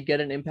time they get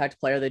an impact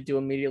player, they do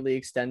immediately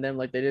extend them.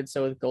 Like they did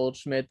so with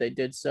Goldschmidt, they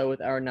did so with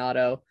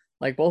Arenado.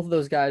 Like both of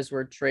those guys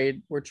were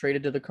traded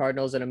to the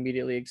Cardinals and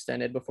immediately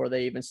extended before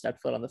they even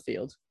stepped foot on the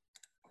field.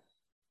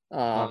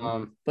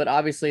 But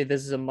obviously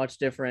this is a much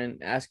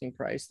different asking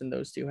price than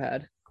those two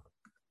had.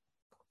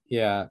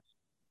 Yeah.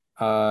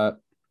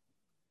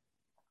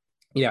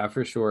 Yeah,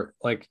 for sure.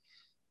 Like,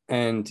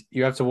 and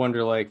you have to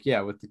wonder, like, yeah,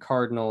 with the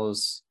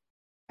Cardinals,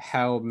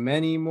 how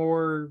many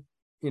more,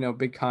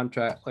 big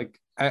contract, like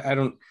I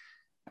don't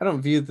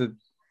view the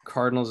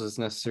Cardinals as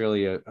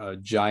necessarily a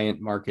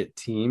giant market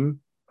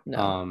team.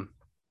 No.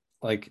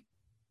 Like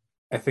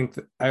I think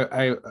that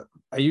I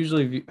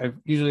usually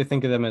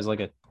think of them as like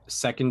a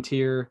second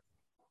tier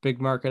big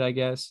market, I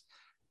guess.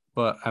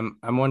 But I'm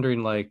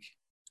wondering, like,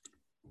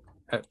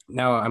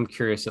 now I'm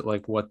curious at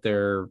like what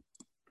their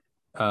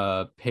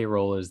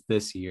payroll is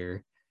this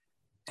year,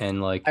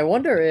 and like I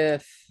wonder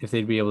if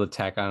they'd be able to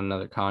tack on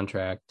another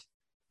contract.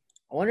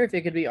 I wonder if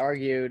it could be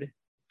argued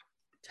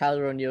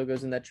Tyler O'Neill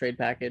goes in that trade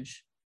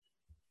package.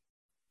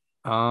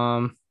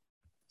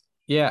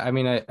 Yeah, I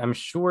mean, I'm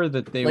sure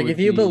that they like would if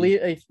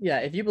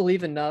you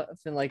believe enough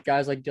in like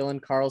guys like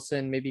Dylan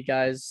Carlson, maybe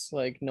guys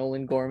like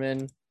Nolan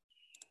Gorman,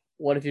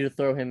 what if you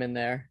throw him in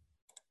there?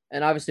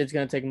 And obviously it's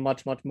going to take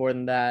much, much more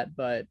than that,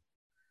 but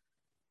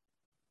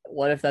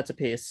what if that's a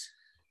piece?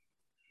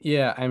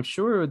 Yeah, I'm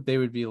sure they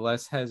would be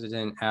less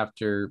hesitant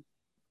after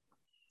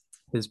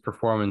his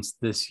performance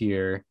this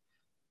year.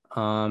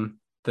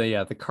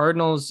 The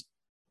Cardinals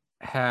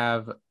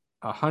have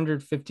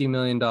 $150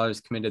 million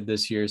committed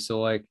this year. So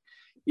like,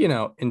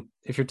 and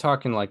if you're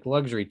talking like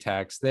luxury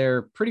tax,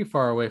 they're pretty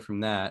far away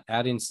from that.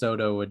 Adding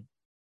Soto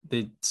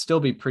they'd still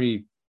be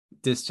pretty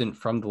distant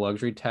from the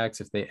luxury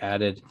tax if they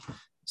added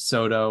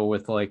Soto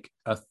with like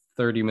a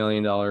 $30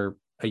 million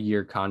a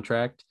year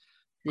contract.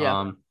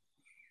 Yeah.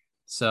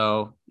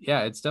 So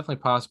yeah, it's definitely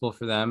possible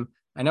for them.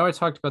 I know I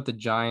talked about the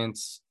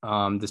Giants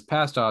this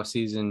past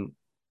offseason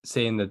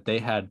saying that they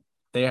had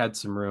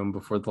some room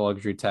before the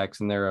luxury tax,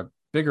 and they're a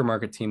bigger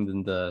market team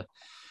than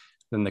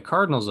the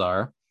Cardinals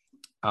are.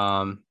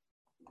 And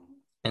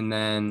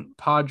then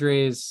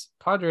Padres,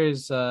 they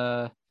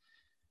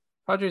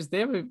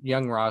have a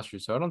young roster,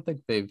 so I don't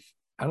think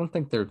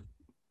they're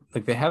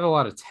like, they have a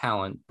lot of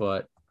talent,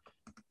 but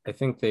I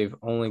think they've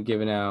only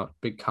given out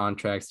big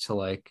contracts to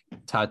like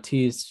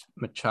Tatis,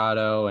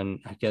 Machado, and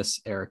I guess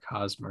Eric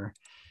Hosmer.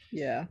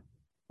 Yeah.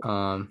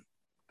 But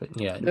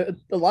yeah,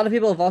 A lot of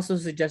people have also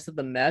suggested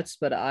the Mets,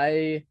 but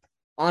I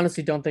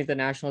honestly don't think the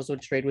Nationals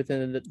would trade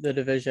within the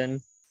division.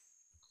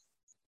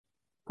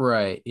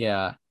 right,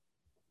 yeah.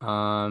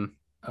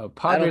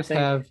 Padres think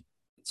have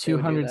they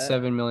would do that.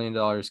 $207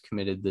 million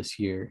committed this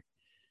year.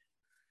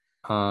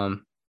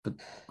 But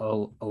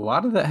a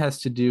lot of that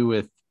has to do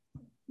with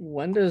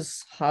When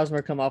does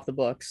Hosmer come off the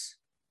books?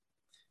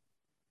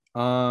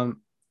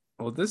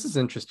 well, this is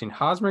interesting.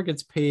 Hosmer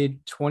gets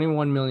paid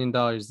 $21 million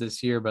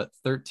this year, but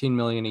 $13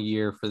 million a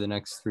year for the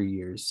next 3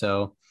 years.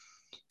 So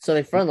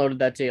they front loaded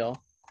that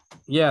deal.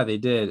 yeah, they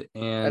did,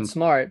 and That's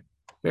smart.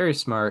 very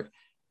smart.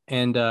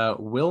 And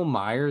Will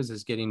Myers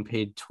is getting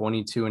paid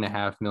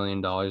 $22.5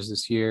 million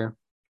this year.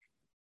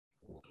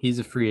 He's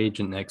a free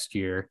agent next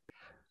year.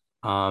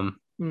 So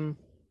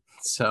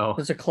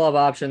There's a club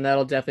option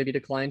that'll definitely be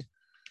declined.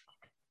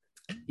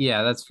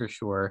 yeah, that's for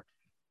sure.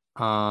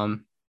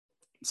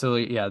 So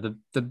yeah,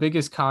 the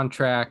biggest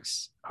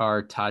contracts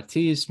are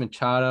Tatis,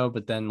 Machado,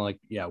 but then like,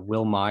 yeah,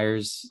 Will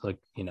Myers, like,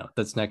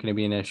 that's not going to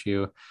be an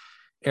issue.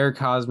 Eric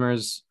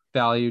Hosmer's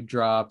value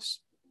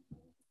drops.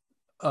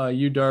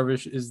 Yu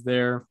Darvish is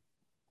there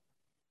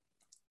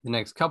the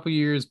next couple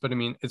years, but I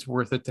mean, it's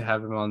worth it to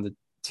have him on the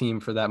team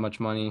for that much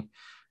money.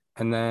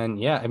 And then,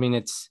 yeah, I mean,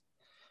 it's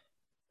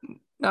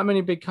not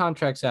many big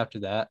contracts after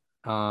that.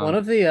 One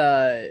of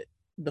the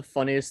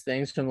funniest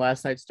things from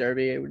last night's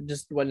derby,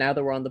 now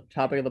that we're on the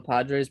topic of the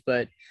Padres,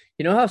 but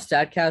you know how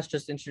StatCast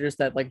just introduced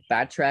that like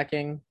bat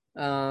tracking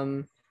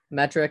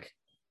metric?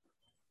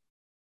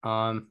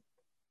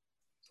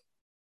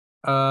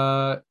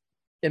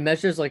 It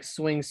measures like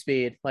swing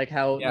speed, like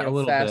how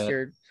fast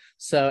you're.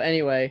 So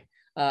anyway,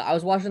 I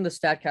was watching the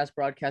StatCast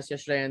broadcast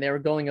yesterday, and they were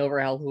going over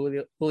how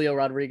Julio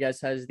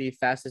Rodriguez has the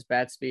fastest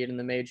bat speed in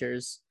the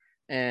majors,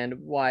 and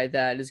why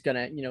that is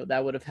gonna,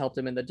 that would have helped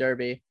him in the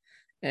derby.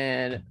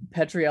 And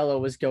Petriello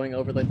was going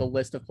over like the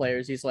list of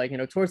players. He's like,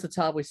 towards the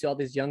top, we see all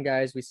these young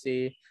guys. We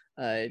see,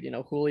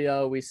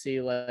 Julio. We see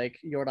like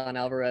Yordan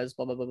Alvarez,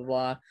 blah, blah, blah, blah,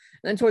 blah. And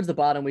then towards the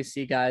bottom, we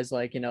see guys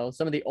like,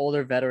 some of the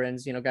older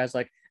veterans, guys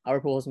like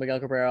Albert Pujols,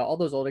 Miguel Cabrera, all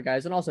those older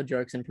guys, and also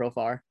Jurickson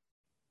Profar.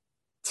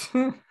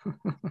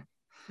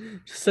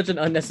 Such an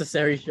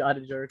unnecessary shot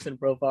at Jurickson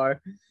Profar.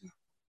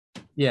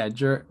 Yeah,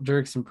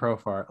 Jurickson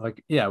Profar.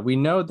 Like, yeah, we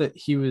know that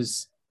he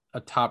was a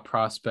top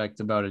prospect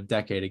about a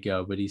decade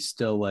ago, but he's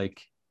still like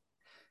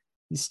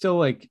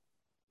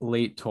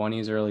late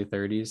 20s, early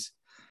 30s.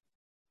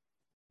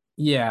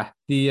 Yeah,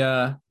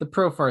 the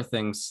Profar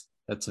things,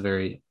 that's a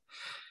very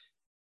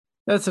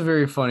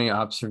funny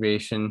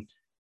observation.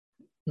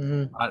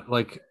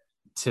 Like,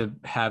 to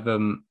have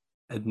him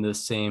in the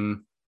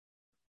same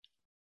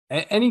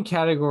any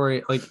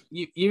category, like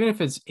even if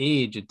it's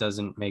age, it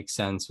doesn't make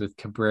sense with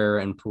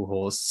Cabrera and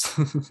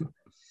Pujols.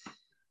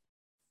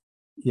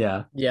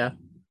 Yeah.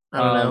 I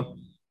don't know.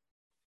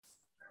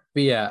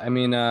 But yeah, I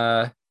mean,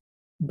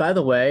 by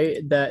the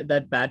way,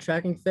 that bat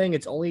tracking thing,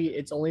 it's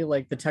only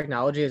like the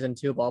technology is in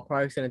 2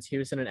 ballparks, and it's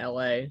Houston and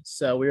LA.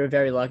 So we were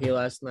very lucky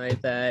last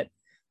night that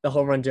the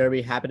home run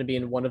derby happened to be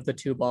in one of the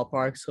 2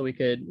 ballparks, so they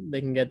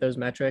can get those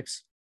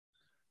metrics.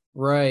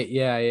 Right.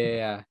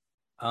 Yeah.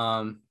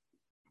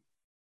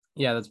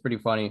 Yeah, that's pretty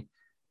funny.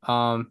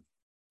 So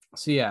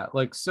yeah,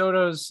 like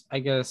Soto's, I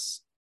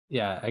guess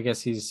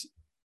it's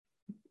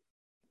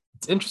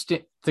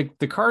interesting.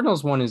 The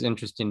Cardinals one is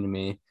interesting to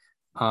me.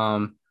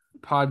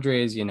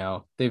 Padres,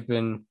 they've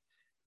been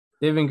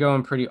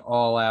going pretty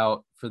all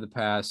out for the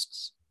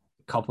past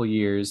couple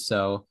years,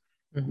 so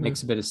it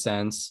makes a bit of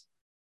sense.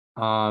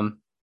 In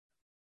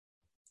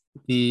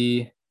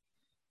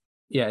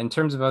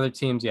terms of other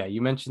teams, yeah,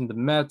 you mentioned the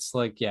Mets.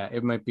 Like, yeah,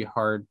 it might be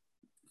hard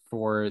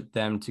for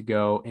them to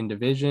go in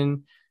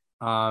division.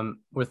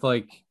 With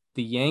like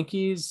the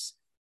Yankees,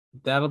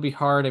 that'll be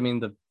hard. I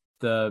mean,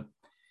 the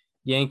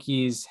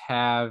Yankees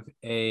have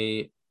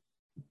they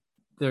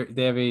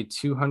have a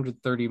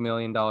 $230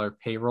 million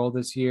payroll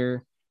this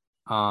year.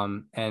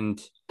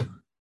 And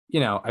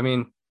I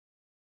mean,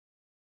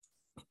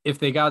 if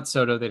they got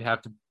Soto, they'd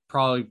have to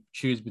probably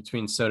choose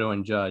between Soto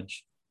and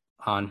Judge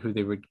on who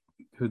they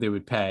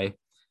would pay.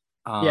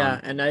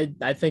 And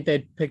I think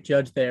they'd pick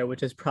Judge there,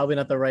 which is probably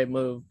not the right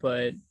move,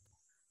 but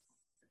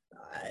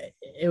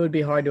it would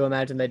be hard to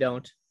imagine they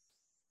don't.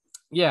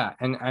 Yeah,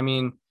 and I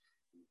mean,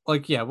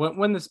 like, yeah,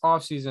 when this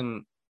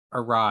offseason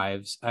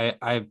arrives,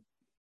 I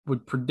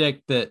would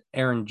predict that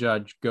Aaron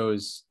Judge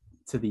goes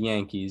to the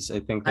Yankees. I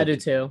think I that do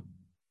too.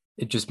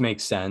 it just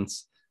makes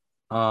sense.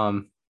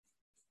 Um,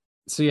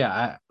 so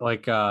yeah,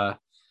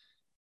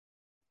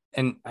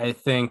 and I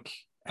think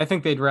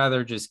they'd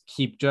rather just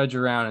keep Judge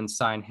around and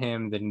sign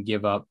him than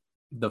give up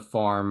the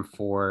farm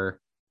for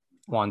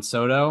Juan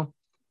Soto.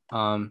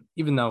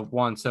 Even though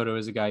Juan Soto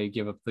is a guy you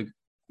give up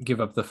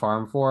the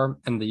farm for,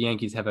 and the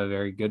Yankees have a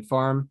very good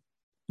farm.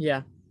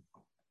 Yeah.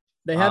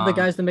 They have the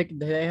guys to make.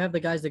 They have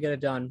the guys to get it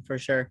done for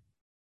sure.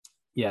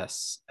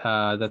 Yes,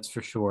 that's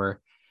for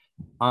sure.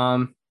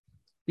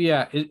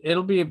 Yeah,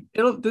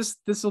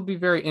 this will be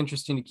very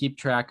interesting to keep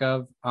track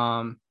of.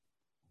 You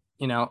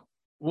know,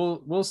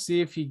 we'll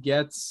see if he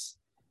gets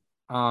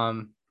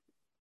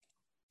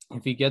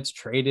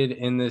traded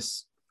in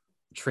this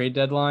trade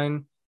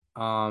deadline.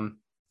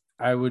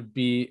 I wouldn't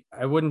be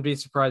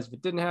surprised if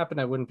it didn't happen.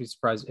 I wouldn't be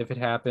surprised if it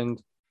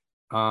happened.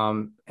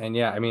 And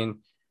yeah, I mean,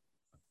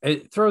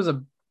 it throws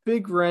a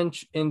big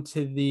wrench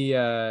into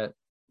the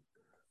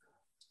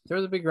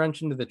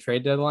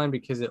trade deadline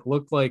because it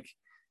looked like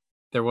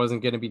there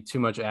wasn't going to be too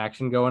much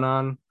action going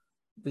on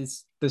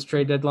this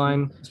trade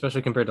deadline,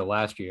 especially compared to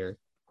last year.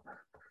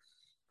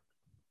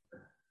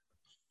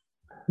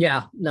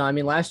 Yeah, no, I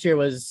mean last year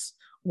was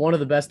one of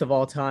the best of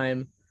all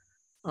time.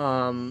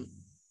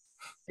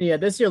 Yeah,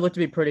 this year looked to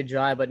be pretty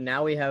dry, but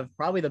now we have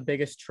probably the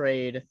biggest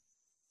trade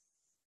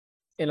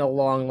in a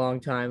long, long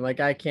time. Like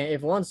I can't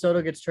if Juan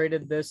Soto gets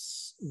traded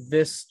this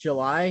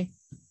July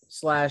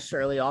 /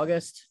 early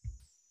August,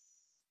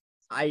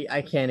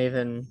 I can't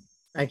even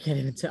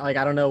tell. Like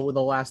I don't know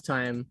the last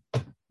time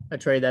a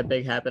trade that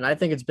big happened. I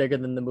think it's bigger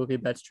than the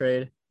Mookie Betts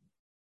trade.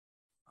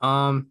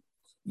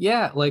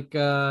 Yeah,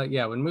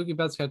 when Mookie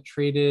Betts got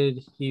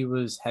traded, he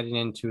was heading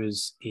into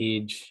his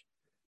age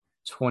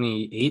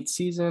 28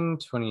 season,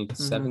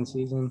 27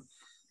 season.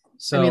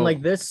 So I mean,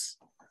 like this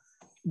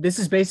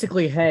is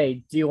basically,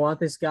 hey, do you want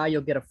this guy?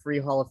 You'll get a free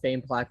Hall of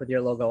Fame plaque with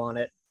your logo on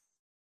it.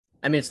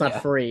 I mean, it's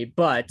not free,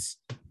 but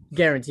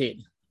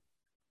guaranteed.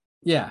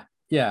 Yeah,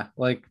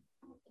 like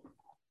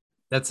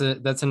that's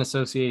an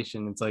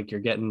association. It's like you're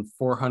getting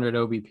 400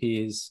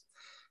 OBPs,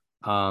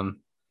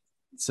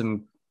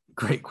 some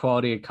great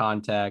quality of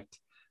contact,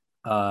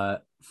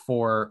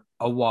 for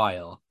a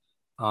while.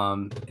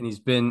 And he's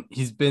been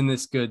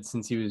this good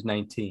since he was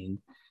 19.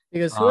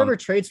 Because whoever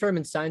trades for him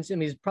and signs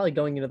him, he's probably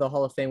going into the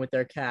Hall of Fame with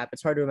their cap.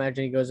 It's hard to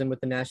imagine he goes in with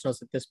the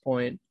Nationals at this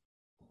point.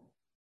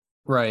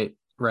 Right.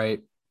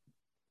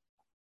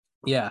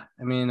 Yeah,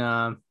 I mean,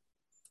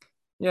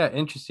 yeah,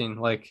 interesting.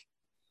 Like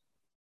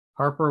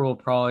Harper will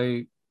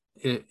probably,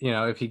 if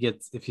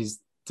he's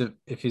a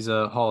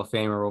Hall of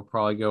Famer, will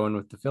probably go in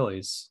with the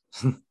Phillies.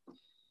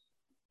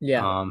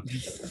 Yeah,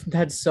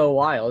 that's so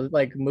wild.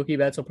 Like Mookie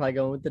Betts will probably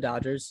go in with the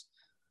Dodgers.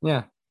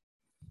 Yeah,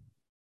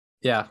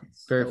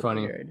 very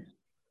funny. Weird.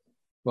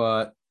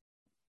 But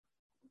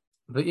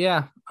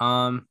yeah,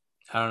 I don't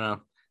know.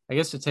 I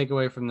guess to take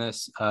away from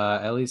this,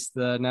 at least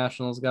the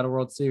Nationals got a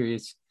World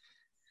Series.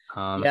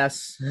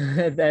 Yes,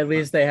 at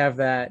least they have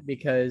that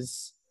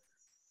because,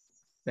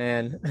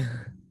 man,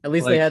 at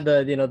least they had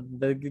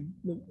the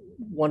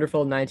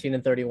wonderful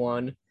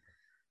 19-31.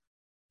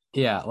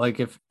 Yeah, like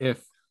if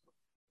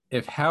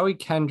Howie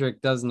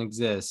Kendrick doesn't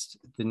exist,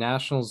 the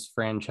Nationals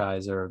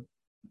franchise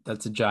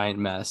that's a giant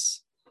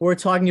mess. We're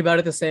talking about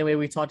it the same way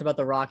we talked about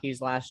the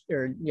Rockies last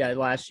year. Yeah,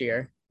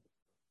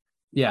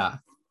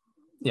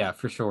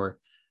 for sure.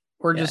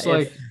 Or just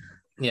if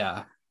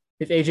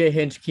AJ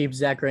Hinch keeps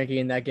Zach Greinke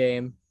in that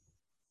game.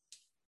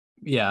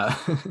 Yeah.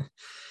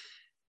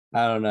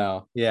 I don't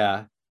know.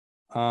 Yeah.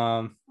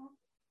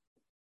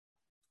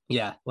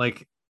 Yeah,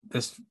 like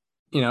this,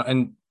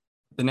 and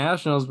the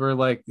Nationals were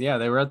like,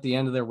 they were at the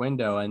end of their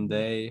window and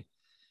they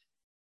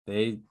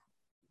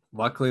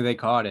luckily they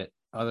caught it.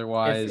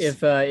 Otherwise,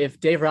 if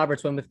Dave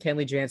Roberts went with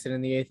Kenley Jansen in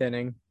the 8th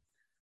inning.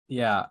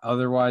 Yeah,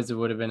 otherwise it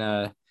would have been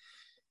a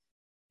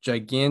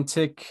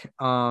gigantic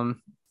failure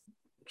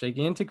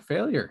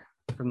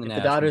from the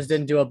Nationals. The Dodgers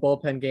didn't do a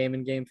bullpen game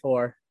in Game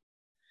 4.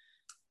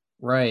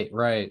 Right.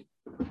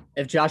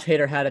 If Josh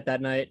Hader had it that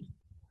night.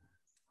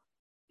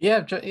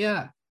 Yeah.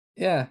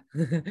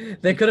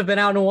 They could have been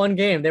out in one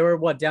game. They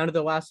were down to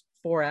the last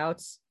 4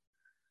 outs?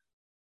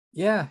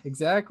 Yeah,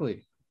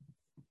 exactly.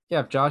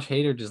 Yeah, if Josh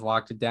Hader just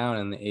locked it down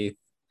in the 8th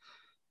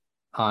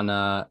on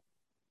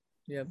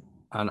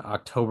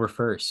October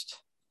 1st.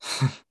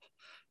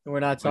 We're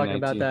not talking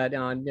about that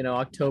on,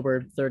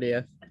 October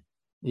 30th.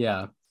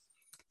 Yeah.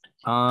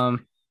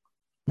 But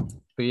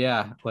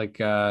yeah,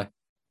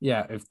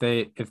 if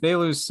they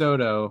lose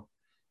Soto,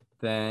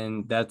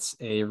 then that's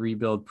a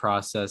rebuild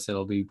process.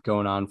 It'll be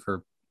going on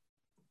for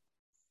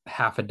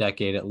half a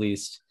decade at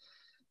least.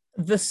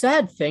 The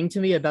sad thing to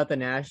me about the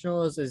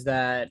Nationals is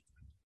that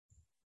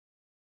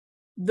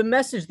the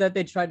message that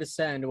they tried to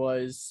send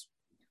was,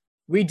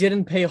 we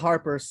didn't pay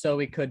Harper, so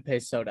we could pay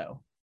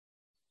Soto.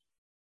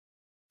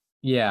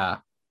 Yeah.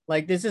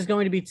 Like this is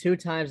going to be 2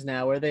 times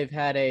now where they've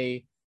had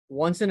a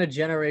once in a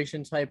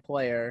generation type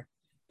player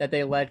that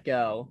they let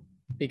go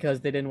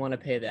because they didn't want to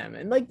pay them.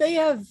 And like they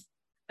have,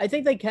 I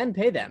think they can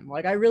pay them.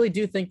 Like I really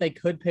do think they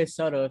could pay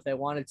Soto if they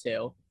wanted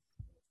to.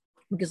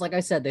 Because like I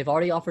said, they've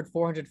already offered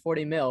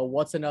 440 mil.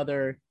 What's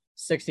another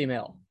 60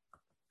 mil?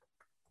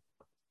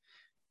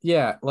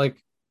 Yeah,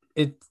 like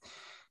it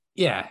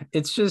yeah,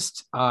 it's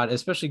just odd,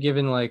 especially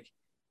given like,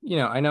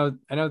 I know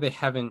they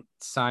haven't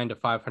signed a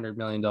 $500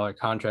 million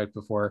contract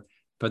before,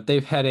 but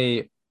they've had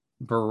a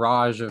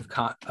barrage of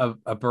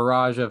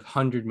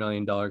 $100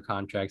 million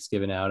contracts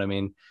given out. I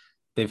mean,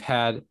 they've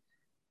had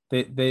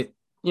they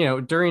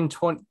during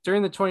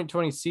the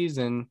 2020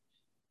 season,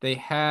 they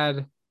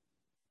had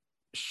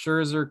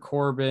Scherzer,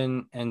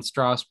 Corbin, and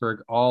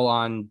Strasburg all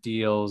on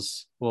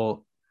deals.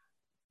 Well,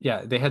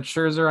 yeah, they had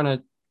Scherzer on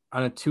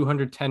a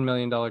 $210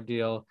 million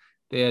deal.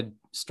 They had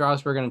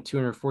Strasburg on a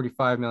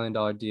 $245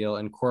 million deal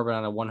and Corbin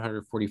on a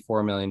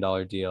 $144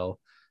 million deal,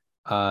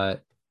 uh,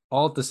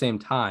 all at the same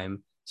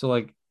time. So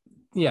like,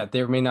 yeah,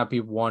 there may not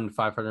be one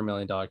 $500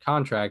 million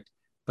contract,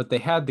 but they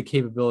had the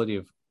capability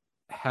of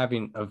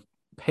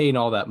paying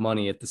all that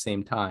money at the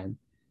same time.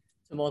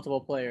 To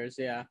multiple players,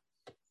 yeah.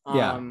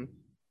 Yeah,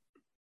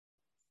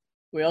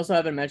 We also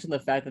haven't mentioned the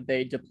fact that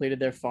they depleted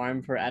their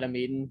farm for Adam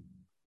Eaton.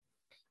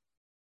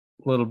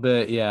 a little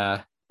bit.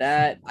 Yeah,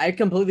 That I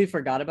completely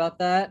forgot about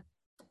that.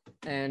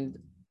 And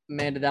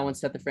man, did that one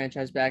set the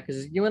franchise back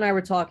because you and I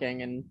were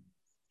talking, and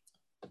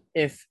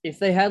if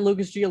they had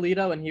Lucas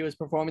Giolito and he was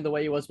performing the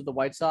way he was with the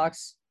White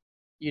Sox,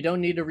 you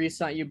don't need to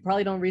resign. You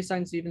probably don't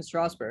resign Steven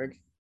Strasburg.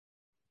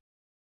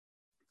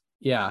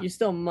 yeah, You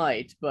still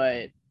might,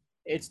 but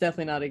it's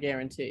definitely not a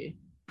guarantee.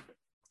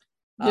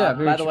 yeah.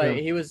 Very By the true.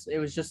 way, it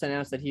was just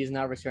announced that he's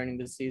now returning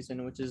this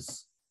season, which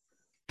is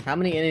how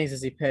many innings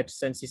has he pitched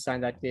since he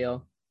signed that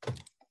deal?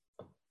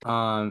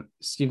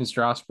 Steven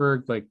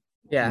Strasburg, like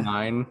Yeah.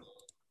 9,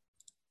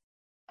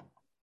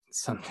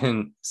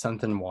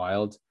 something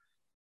wild.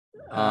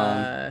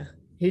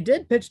 He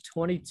did pitch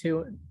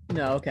 22.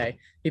 No, okay.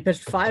 He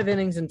pitched 5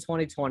 innings in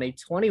 2020,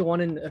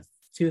 21 and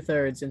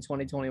 2/3 in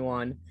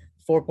 2021,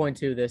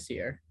 4.2 this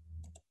year.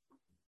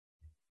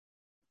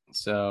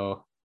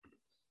 So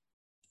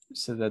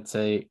that's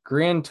a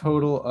grand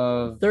total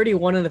of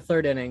 31 and a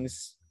third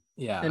innings.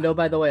 yeah, And oh,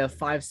 by the way, a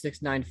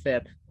 5.69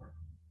 FIP.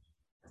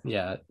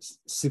 yeah,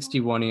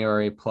 61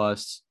 ERA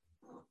plus.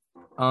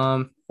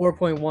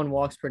 4.1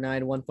 walks per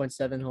nine,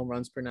 1.7 home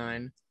runs per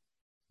nine.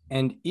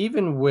 And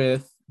even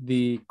with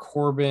the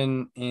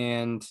Corbin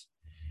and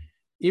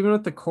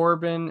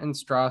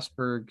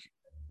Strasburg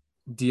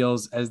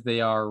deals as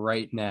they are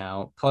right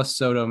now, plus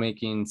Soto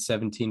making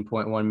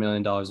 $17.1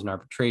 million in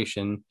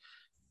arbitration,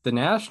 the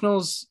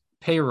Nationals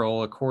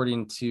payroll,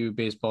 according to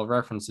Baseball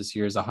Reference this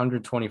year, is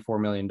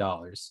 $124 million,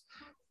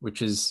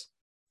 which is,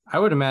 I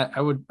would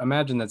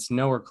imagine that's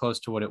nowhere close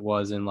to what it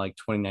was in like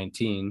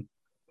 2019.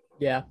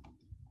 Yeah.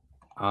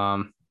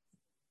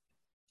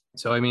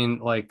 So I mean,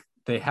 like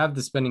they have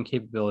the spending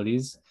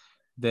capabilities.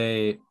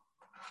 They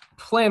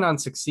plan on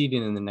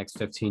succeeding in the next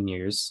 15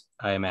 years,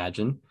 I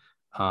imagine.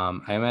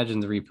 I imagine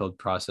the rebuild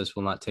process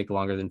will not take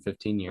longer than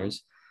 15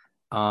 years.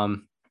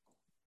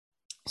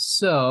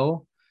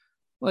 So,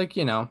 like,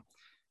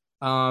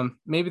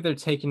 maybe they're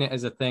taking it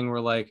as a thing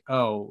where, like,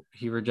 oh,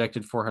 he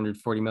rejected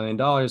 $440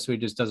 million, so he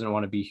just doesn't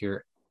want to be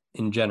here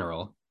in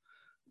general.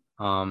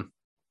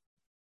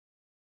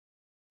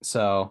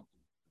 So,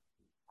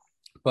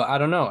 but I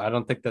don't know. I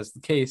don't think that's the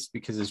case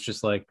because it's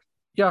just like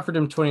you offered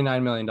him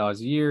 $29 million a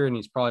year and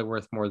he's probably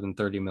worth more than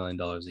 $30 million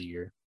a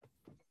year.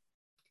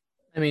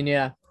 I mean,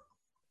 yeah.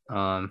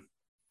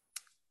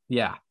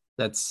 Yeah,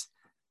 that's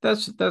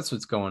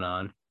what's going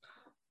on.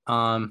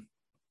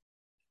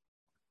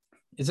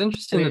 It's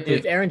interesting that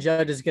if Aaron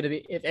Judge is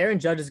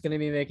going to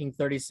be making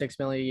 36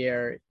 million a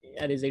year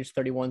at his age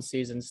 31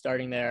 season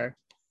starting there,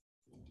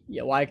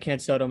 yeah, why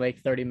can't Soto make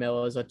 30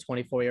 mil as a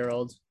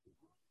 24-year-old?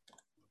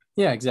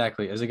 Yeah,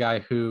 exactly. As a guy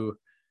who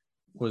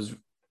was,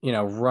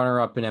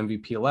 runner up in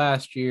MVP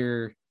last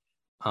year,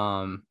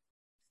 Third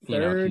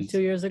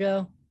 2 years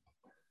ago,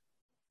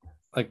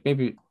 like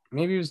maybe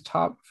he was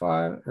top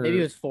 5 or maybe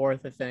he was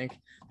 4th, I think.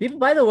 People,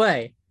 by the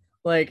way,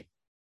 like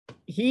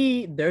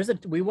we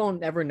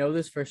won't ever know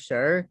this for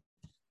sure,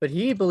 but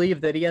he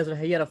believed that he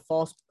had a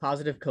false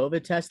positive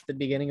COVID test at the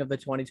beginning of the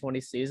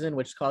 2020 season,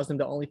 which caused him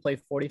to only play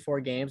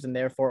 44 games and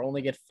therefore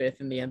only get 5th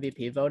in the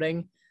MVP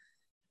voting.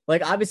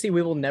 Like, obviously,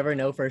 we will never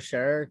know for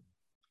sure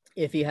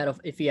if he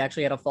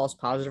actually had a false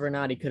positive or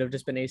not. He could have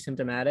just been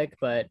asymptomatic,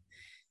 but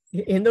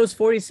in those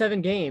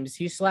 47 games,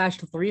 he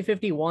slashed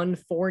 351,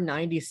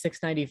 490,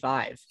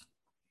 695.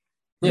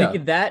 Yeah.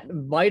 Like, that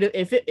might have,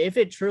 if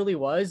it truly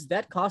was,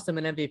 that cost him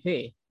an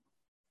MVP.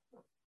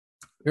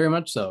 Very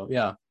much so.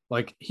 Yeah.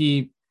 Like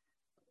he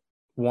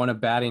won a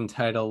batting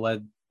title,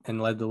 led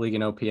the league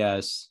in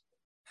OPS.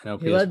 He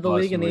led the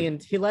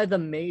league he led the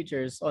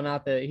majors. Oh,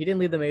 he didn't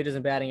lead the majors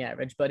in batting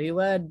average, but he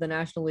led the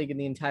National League in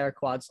the entire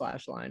quad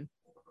slash line.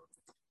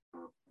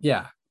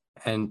 Yeah.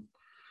 And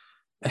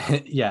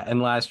yeah.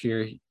 And last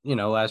year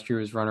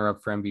was runner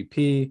up for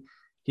MVP.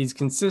 he's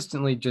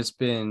consistently just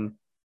been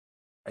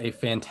a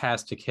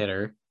fantastic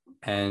hitter.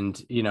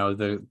 And,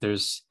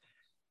 there's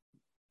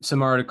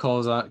some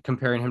articles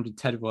comparing him to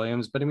Ted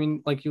Williams, but I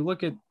mean, like you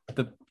look at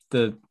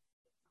the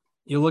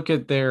you look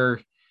at their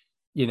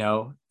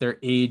their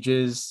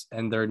ages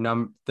and their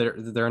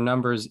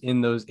numbers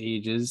in those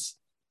ages,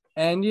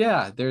 and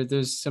yeah,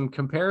 there's some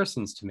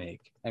comparisons to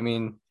make. I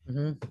mean,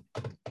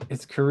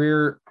 his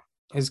career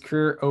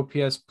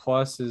OPS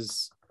plus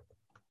is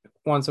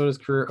Juan Soto's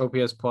career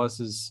OPS plus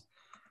is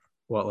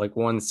what, like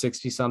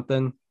 160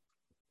 something.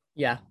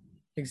 Yeah,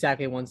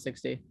 exactly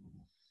 160.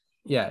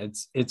 Yeah,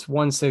 it's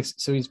 160.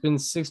 So he's been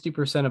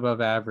 60%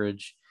 above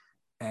average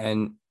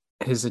and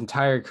his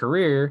entire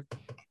career,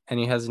 and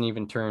he hasn't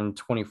even turned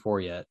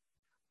 24 yet.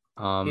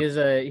 He has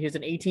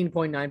an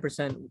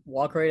 18.9%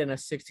 walk rate and a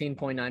 16.9%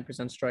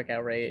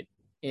 strikeout rate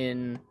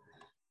in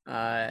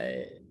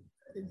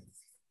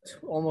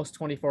almost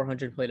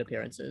 2,400 plate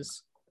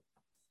appearances.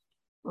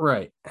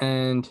 Right.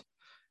 And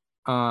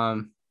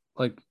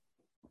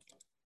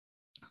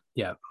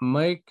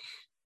Mike,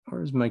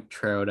 where's Mike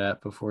Trout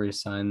at before he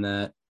signed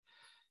that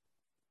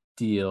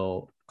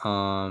deal?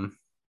 Or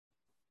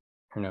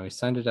no, he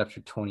signed it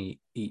after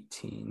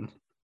 2018.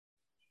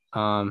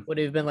 Would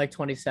he have been like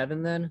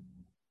 27 then?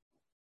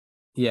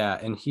 Yeah,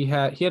 and he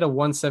had a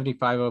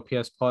 175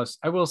 OPS plus.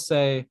 I will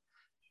say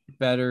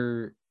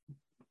better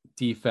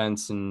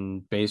defense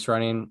and base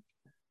running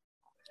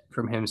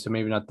from him, so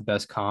maybe not the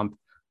best comp,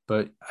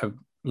 but Soto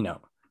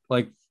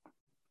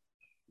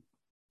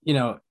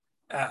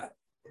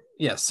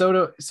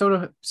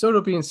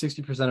being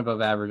 60%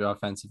 above average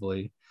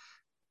offensively,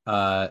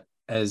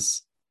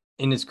 as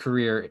in his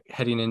career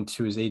heading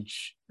into his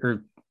age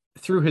or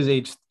through his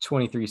age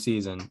 23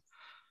 season.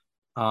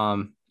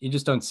 You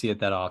just don't see it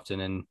that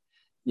often, and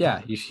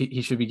yeah,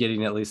 he should be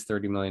getting at least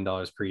 $30 million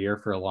per year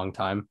for a long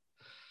time.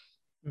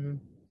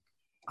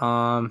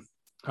 All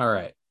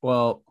right.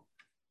 Well,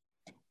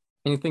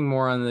 anything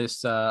more on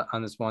this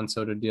Juan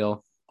Soto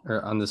deal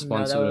or on this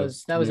Juan Soto?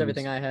 That was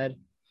everything I had.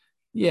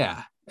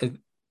 Yeah,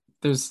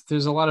 there's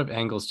a lot of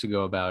angles to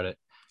go about it.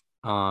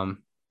 The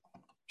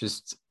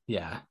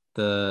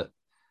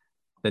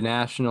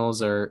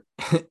Nationals are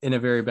in a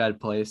very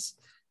bad place,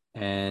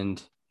 and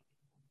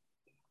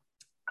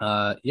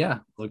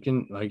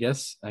looking, I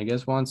guess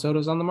Juan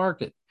Soto's on the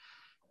market.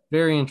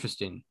 Very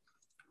interesting.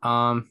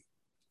 All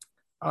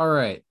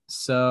right.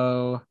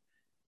 So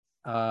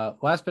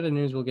last bit of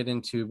news we'll get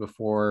into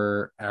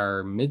before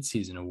our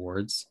midseason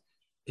awards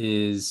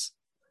is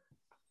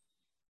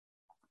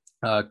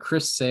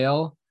Chris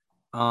Sale.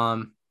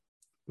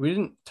 We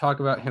didn't talk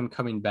about him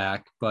coming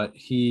back, but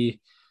he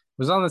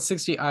was on the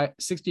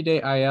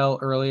 60-day IL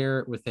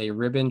earlier with a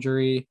rib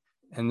injury,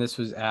 and this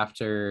was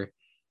after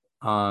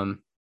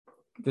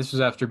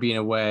being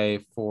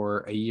away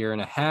for a year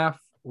and a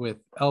half with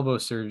elbow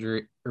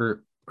surgery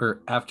or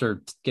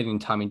after getting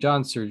Tommy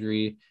John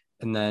surgery.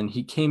 And then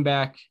he came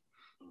back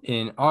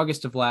in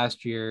August of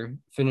last year,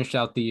 finished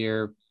out the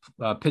year,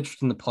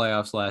 pitched in the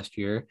playoffs last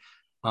year.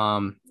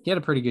 He had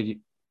a pretty good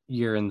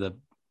year in the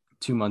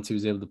 2 months he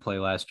was able to play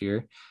last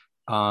year.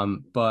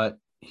 But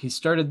he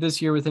started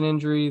this year with an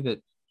injury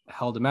that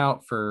held him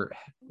out for,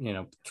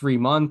 3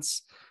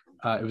 months.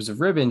 It was a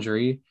rib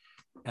injury.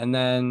 And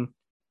then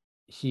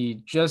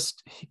he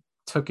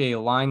took a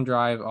line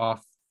drive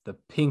off the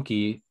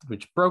pinky,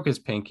 which broke his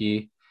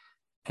pinky,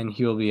 and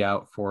he will be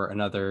out for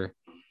another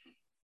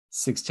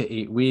 6 to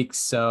 8 weeks.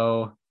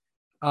 So,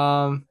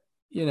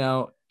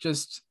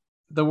 just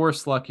the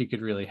worst luck you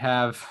could really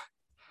have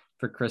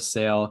for Chris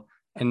Sale.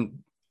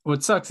 And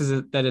what sucks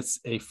is that it's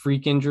a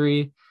freak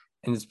injury,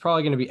 and it's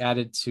probably going to be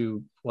added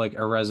to like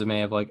a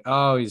resume of like,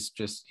 oh,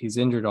 he's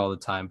injured all the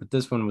time. But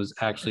this one was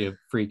actually a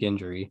freak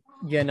injury.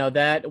 Yeah, no,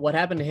 what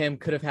happened to him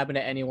could have happened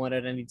to anyone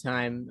at any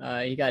time.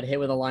 He got hit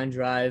with a line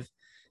drive.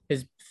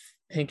 His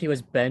pinky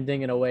was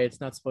bending in a way it's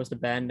not supposed to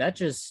bend. That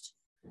just,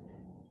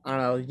 I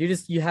don't know.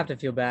 You have to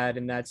feel bad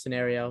in that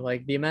scenario.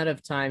 Like the amount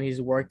of time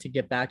he's worked to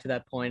get back to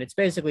that point. It's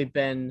basically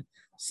been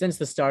since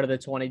the start of the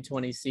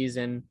 2020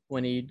 season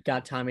when he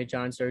got Tommy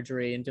John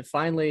surgery, and to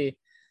finally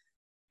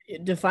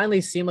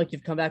seem like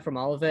you've come back from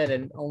all of it,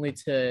 and only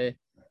to,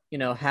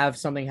 have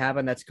something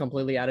happen that's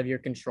completely out of your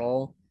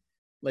control.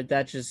 Like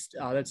that just,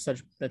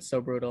 that's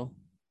so brutal.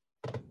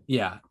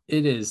 Yeah,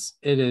 it is.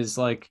 It is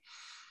like,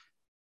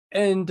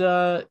 and,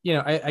 I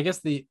guess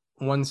the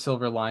one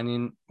silver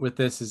lining with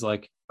this is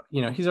like,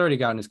 he's already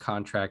gotten his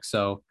contract.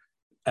 So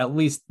at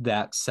least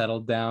that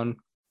settled down.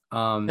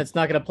 It's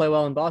not going to play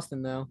well in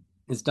Boston though.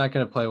 It's not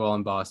going to play well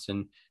in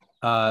Boston.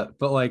 But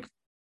like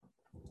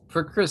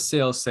for Chris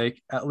Sale's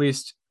sake, at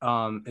least,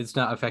 it's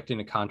not affecting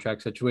a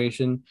contract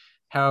situation.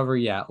 However,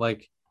 yeah,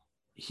 like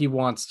he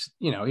wants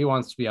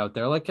to be out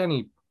there like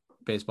any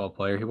baseball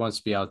player. He wants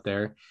to be out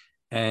there.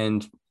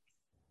 And,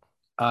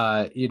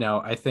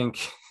 I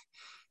think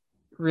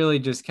really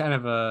just kind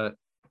of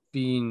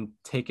being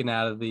taken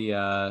out of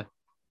the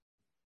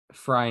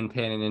frying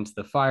pan and into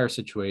the fire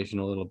situation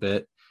a little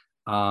bit.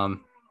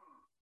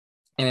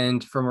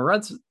 And from a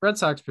Red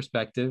Sox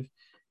perspective,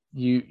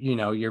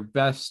 your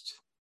best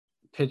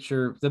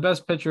pitcher, the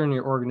best pitcher in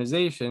your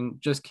organization,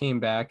 just came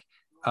back.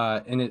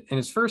 In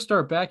his first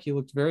start back, he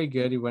looked very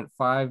good. He went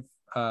 5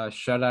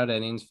 shutout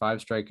innings, 5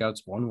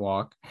 strikeouts, 1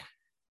 walk.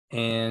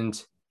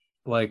 And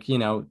like,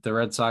 the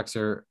Red Sox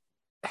are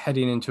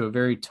heading into a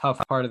very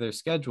tough part of their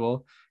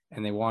schedule,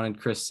 and they wanted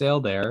Chris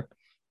Sale there.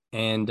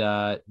 And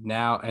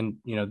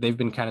they've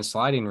been kind of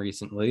sliding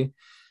recently.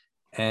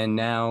 And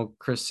now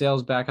Chris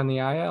Sale's back on the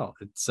IL.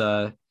 It's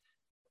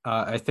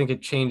I think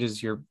it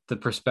changes the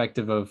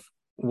perspective of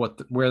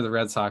where the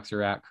Red Sox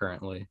are at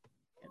currently.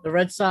 The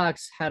Red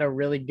Sox had a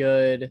really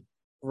good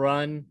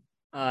run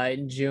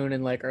in June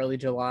and like early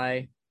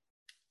July,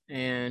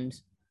 and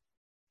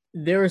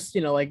there was,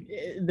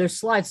 their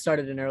slide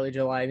started in early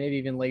July, maybe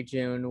even late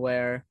June,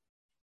 where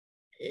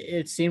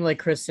it seemed like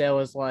Chris Sale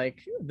was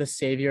like the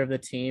savior of the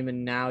team,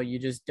 and now you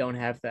just don't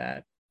have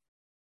that.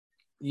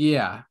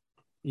 Yeah,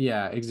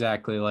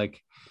 exactly.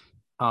 Like,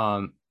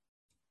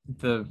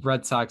 the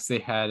Red Sox, they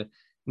had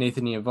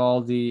Nathan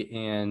Eovaldi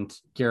and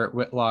Garrett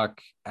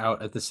Whitlock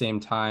out at the same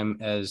time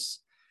as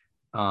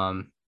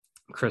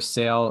Chris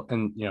Sale,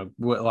 and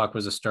Whitlock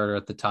was a starter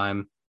at the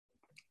time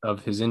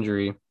of his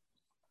injury.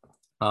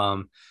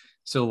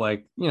 So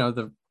like,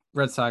 the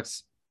Red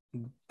Sox,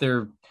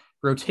 their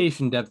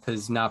rotation depth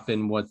has not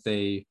been what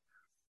they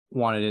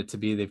wanted it to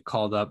be. They've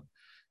called up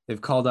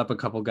a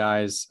couple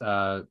guys,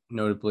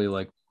 notably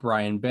like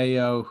Brian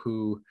Bayo,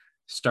 who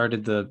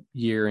started the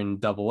year in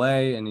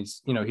Double-A, and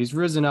he's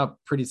risen up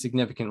pretty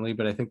significantly,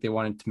 but I think they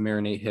wanted to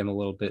marinate him a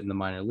little bit in the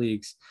minor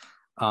leagues,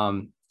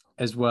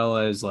 as well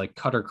as like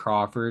Cutter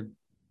Crawford.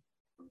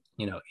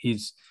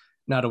 He's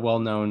not a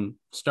well-known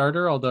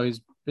starter, although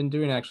he's been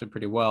doing actually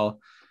pretty well,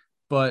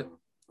 but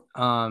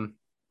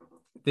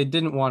they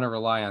didn't want to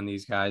rely on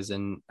these guys,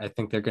 and I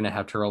think they're going to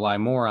have to rely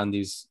more on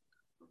these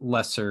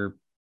lesser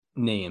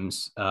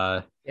names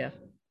as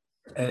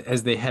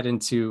they head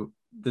into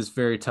this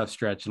very tough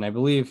stretch. And I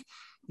believe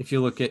if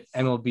you look at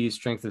MLB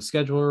strength of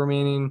schedule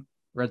remaining,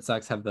 Red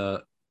Sox have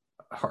the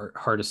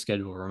hardest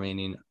schedule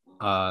remaining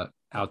out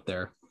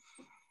there.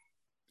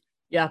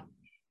 Yeah.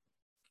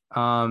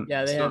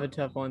 They have a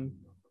tough one.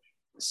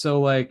 So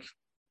like,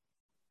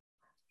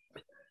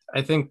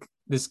 I think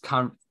this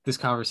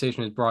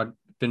conversation has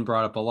been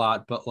brought up a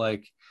lot, but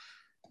like,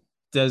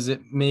 does it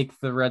make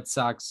the Red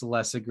Sox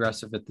less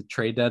aggressive at the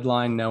trade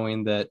deadline,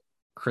 knowing that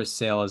Chris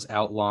Sale is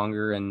out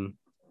longer, and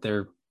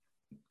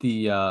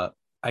the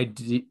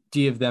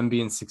idea of them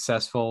being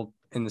successful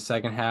in the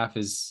second half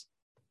is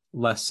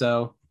less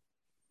so?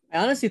 I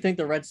honestly think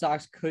the Red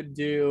Sox could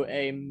do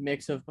a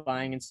mix of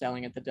buying and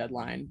selling at the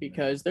deadline,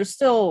 because they're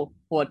still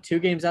 2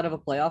 games out of a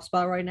playoff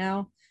spot right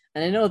now.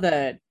 And I know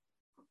that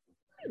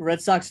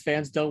Red Sox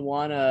fans don't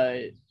want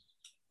a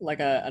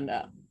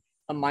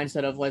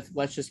mindset of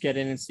let's just get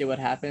in and see what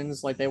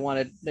happens. Like they want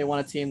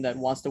a team that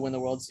wants to win the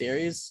World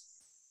Series,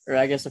 or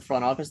I guess a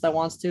front office that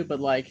wants to. But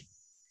like,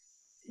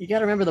 you got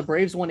to remember the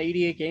Braves won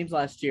 88 games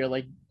last year.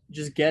 Like,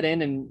 just get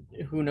in and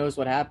who knows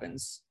what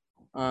happens.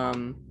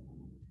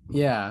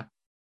 Yeah.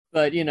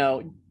 But,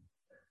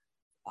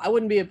 I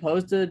wouldn't be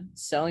opposed to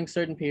selling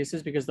certain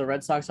pieces, because the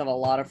Red Sox have a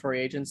lot of free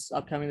agents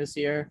upcoming this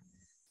year.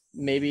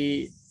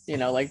 Maybe,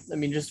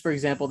 just for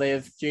example, they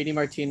have JD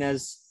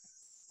Martinez,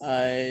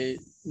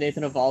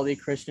 Nathan Eovaldi,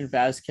 Christian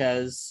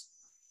Vasquez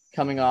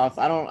coming off.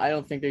 I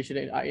don't think they should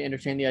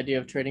entertain the idea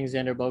of trading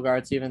Xander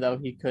Bogaerts, even though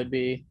he could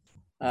be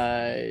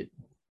a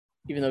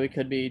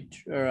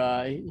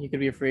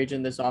free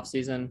agent this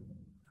offseason.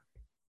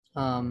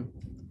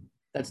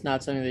 That's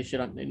not something they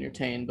should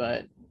entertain,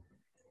 but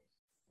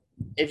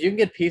if you can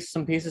get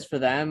some pieces for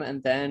them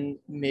and then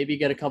maybe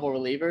get a couple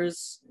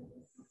relievers,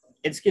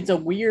 it's a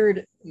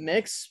weird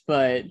mix,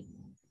 but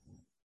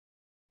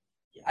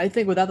I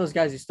think without those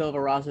guys, you still have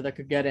a roster that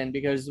could get in,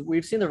 because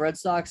we've seen the Red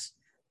Sox.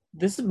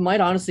 This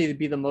might honestly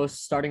be the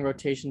most starting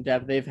rotation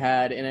depth they've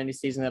had in any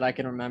season that I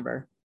can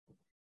remember.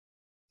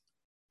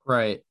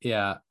 Right.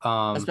 Yeah.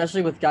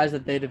 Especially with guys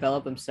that they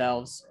develop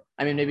themselves.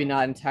 I mean, maybe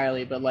not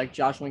entirely, but like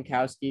Josh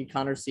Winkowski,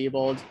 Connor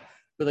Siebold,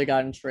 who they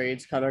got in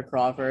trades, Cutter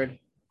Crawford,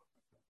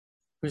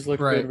 who's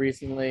looked good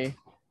recently.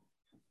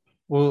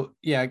 Well,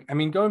 yeah. I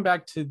mean, going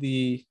back to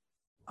the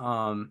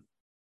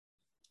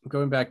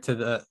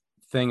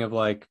thing of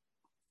like,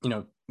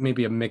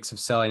 maybe a mix of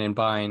selling and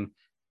buying,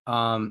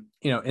 in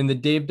the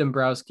Dave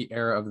Dombrowski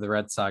era of the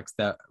Red Sox,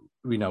 that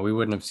we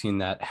wouldn't have seen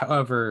that.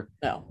 However,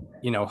 no.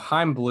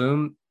 Chaim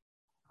Bloom,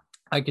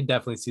 I could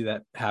definitely see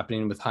that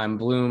happening with Chaim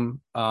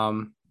Bloom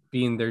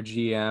being their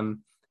GM.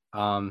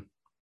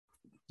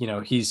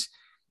 He's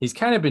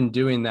kind of been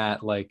doing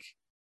that like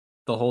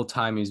the whole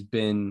time he's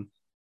been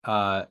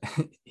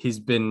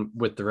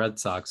with the Red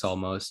Sox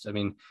almost. I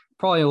mean,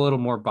 probably a little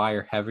more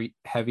buyer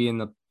heavy in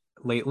the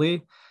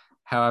lately.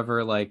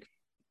 However, like,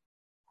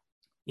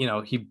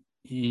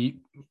 he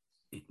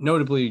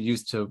notably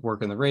used to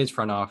work in the Rays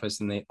front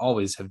office, and they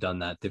always have done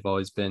that. They've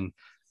always been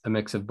a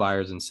mix of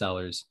buyers and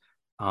sellers,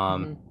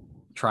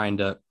 trying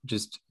to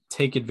just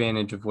take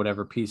advantage of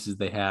whatever pieces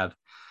they have.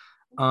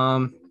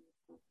 But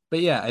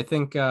yeah, I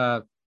think,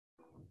 in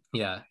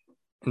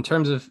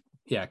terms of,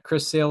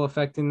 Chris Sale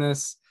affecting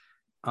this,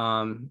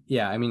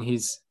 Yeah, I mean he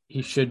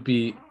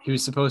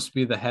was supposed to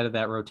be the head of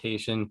that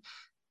rotation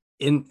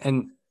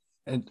in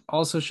and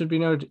also should be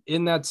noted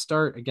in that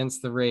start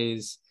against the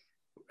Rays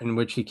in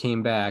which he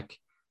came back,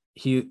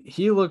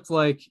 he looked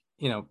like,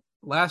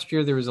 last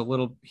year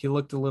he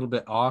looked a little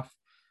bit off.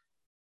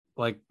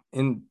 Like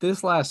in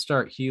this last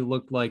start, he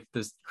looked like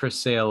this Chris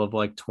Sale of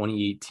like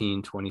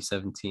 2018,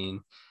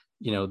 2017,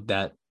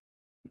 that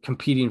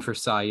competing for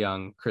Cy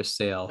Young, Chris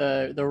Sale.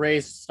 The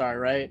Rays start,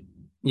 right?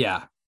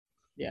 Yeah.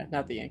 Yeah,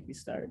 not the Yankees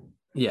start.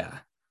 Yeah.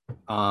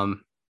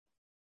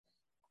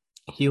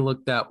 He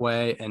looked that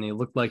way, and he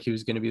looked like he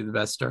was going to be the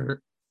best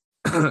starter.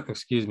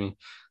 Excuse me.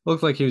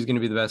 Looked like he was going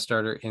to be the best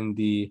starter in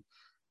the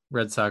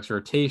Red Sox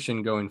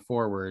rotation going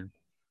forward.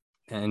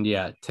 And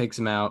yeah, takes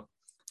him out.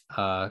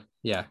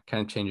 Yeah,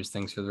 kind of changes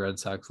things for the Red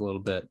Sox a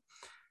little bit.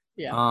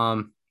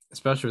 Yeah.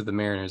 Especially with the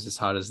Mariners as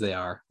hot as they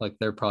are. Like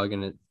they're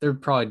probably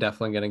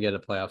definitely gonna get a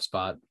playoff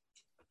spot.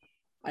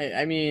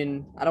 I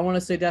mean, I don't want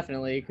to say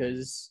definitely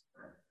because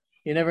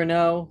you never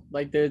know.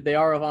 Like they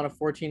are on a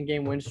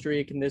 14-game win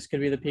streak, and this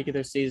could be the peak of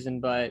their season.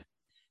 But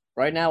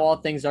right now, all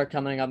things are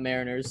coming up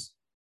Mariners.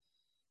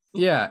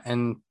 Yeah,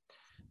 and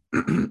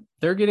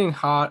they're getting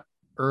hot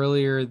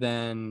earlier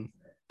than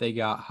they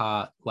got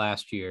hot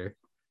last year,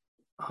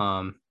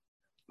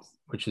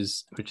 which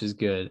is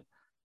good.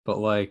 But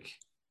like,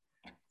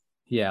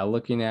 yeah,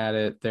 looking at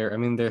it,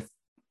 they're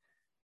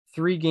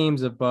 3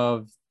 games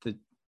above the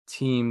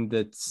team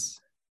that's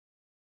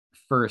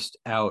first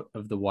out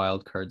of the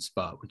wild card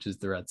spot, which is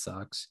the Red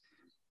Sox.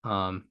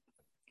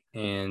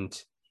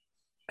 And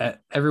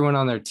everyone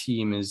on their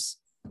team is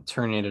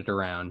turning it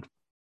around.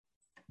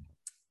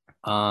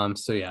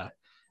 So yeah.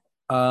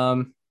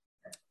 All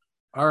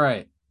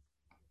right.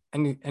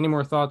 Any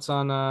more thoughts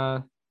on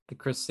the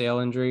Chris Sale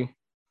injury?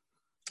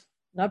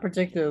 Not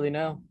particularly,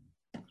 no.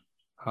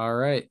 All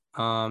right.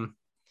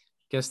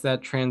 Guess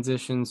that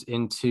transitions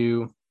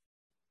into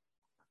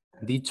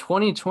the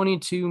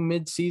 2022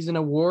 midseason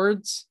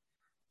awards.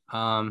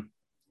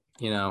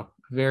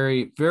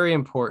 Very, very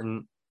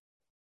important.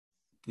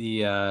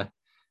 A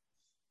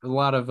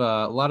lot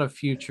of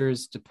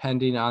futures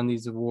depending on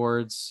these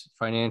awards,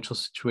 financial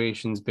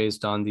situations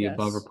based on the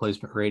above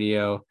replacement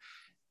radio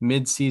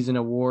midseason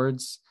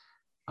awards.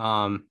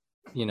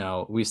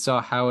 We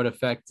saw how it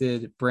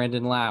affected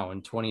Brandon Lowe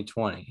in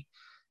 2020.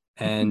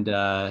 And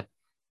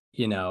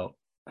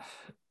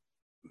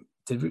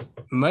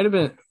might have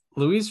been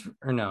Luis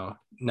or no,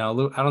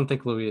 I don't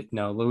think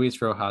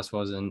Luis Rojas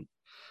wasn't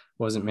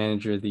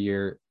manager of the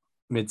year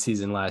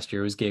midseason last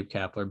year. It was Gabe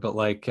Kapler, but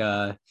like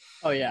oh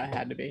yeah, it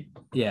had to be.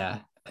 Yeah.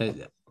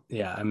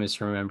 I'm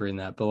misremembering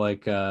that. But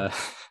like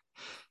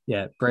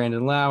yeah,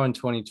 Brandon Lowe in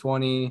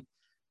 2020.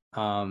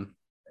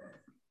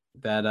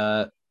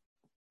 That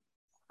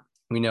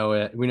we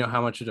know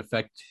how much it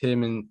affected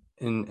him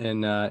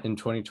in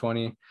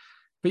 2020.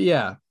 But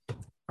yeah,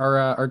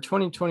 our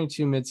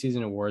 2022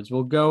 midseason awards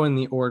will go in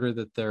the order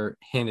that they're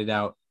handed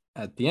out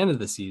at the end of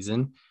the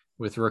season,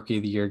 with Rookie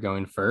of the Year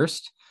going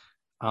first.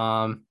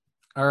 All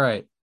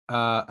right.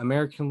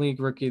 American League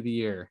Rookie of the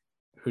Year.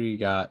 Who do you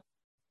got?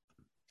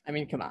 I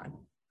mean, come on.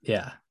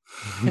 Yeah.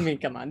 I mean,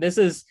 come on. This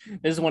is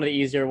one of the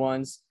easier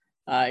ones.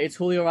 It's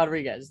Julio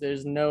Rodriguez.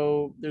 There's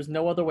no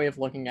other way of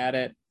looking at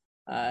it.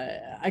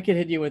 I could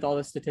hit you with all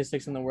the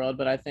statistics in the world,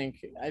 but I think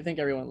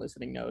everyone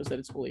listening knows that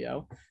it's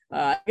Julio.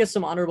 I guess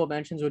some honorable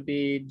mentions would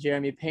be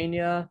Jeremy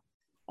Pena,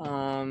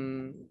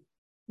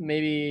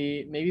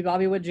 maybe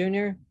Bobby Witt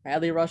Jr.,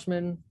 Adley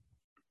Rushman,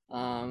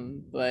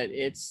 but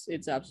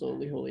it's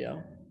absolutely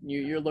Julio.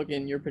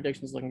 Your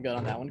prediction's looking good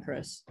on that one,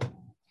 Chris.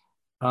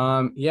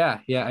 Yeah,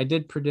 I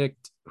did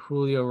predict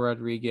Julio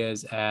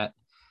Rodriguez at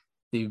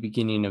the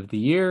beginning of the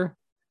year.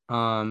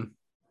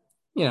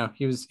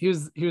 He was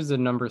the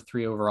number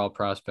 3 overall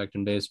prospect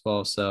in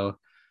baseball, so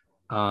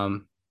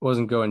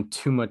wasn't going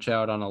too much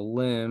out on a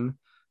limb.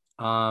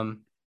 But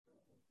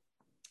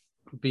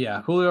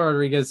yeah, Julio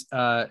Rodriguez,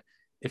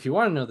 if you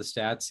want to know the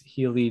stats,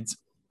 he leads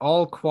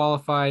all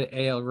qualified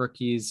AL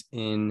rookies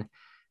in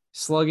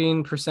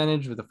slugging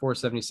percentage with a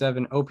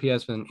 477,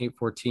 OPS with an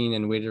 814,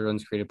 and weighted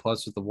runs created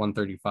plus with a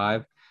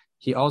 135.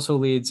 He also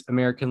leads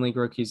American League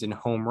rookies in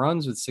home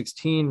runs with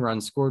 16,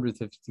 runs scored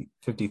with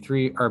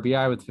 53,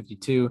 RBI with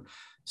 52,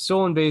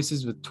 stolen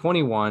bases with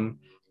 21,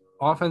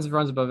 offensive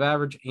runs above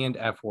average, and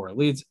F4.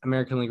 Leads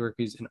American League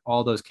rookies in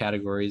all those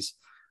categories.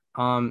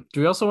 Do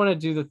we also want to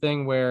do the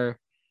thing where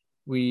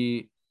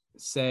we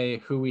say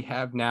who we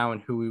have now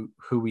and who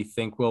we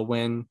think will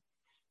win?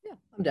 Yeah,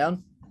 I'm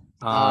down.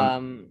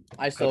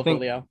 I still think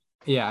Julio.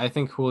 Yeah, I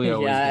think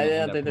Julio.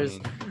 Yeah,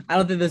 I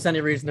don't think there's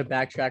any reason to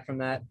backtrack from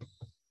that.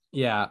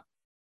 Yeah.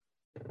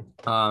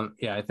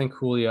 I think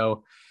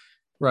Julio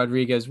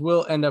Rodriguez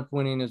will end up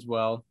winning as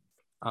well.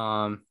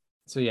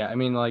 So yeah, I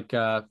mean, like,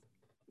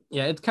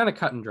 it's kind of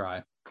cut and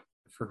dry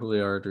for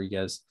Julio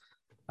Rodriguez.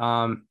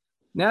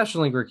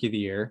 National League Rookie of the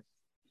Year.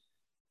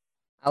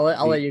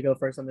 I'll let you go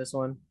first on this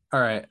one. All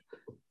right.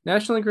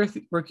 National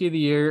League Rookie of the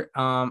Year.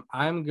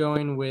 I'm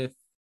going with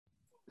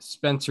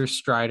Spencer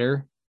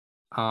Strider.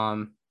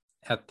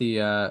 At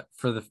the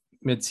for the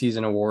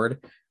midseason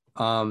award.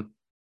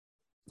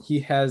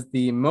 He has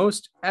the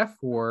most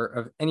F-WAR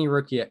of any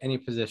rookie at any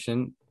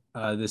position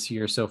this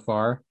year so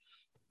far,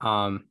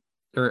 or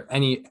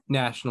any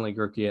National League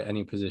rookie at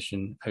any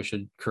position. I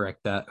should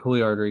correct that.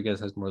 Julio Rodriguez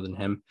has more than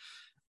him.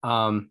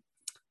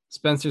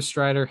 Spencer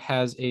Strider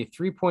has a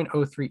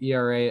 3.03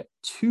 ERA,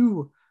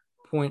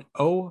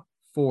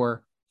 2.04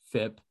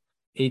 FIP,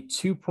 a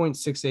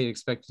 2.68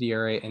 expected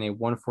ERA, and a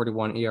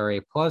 141 ERA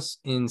plus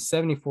in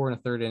 74 and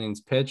a third innings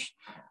pitched.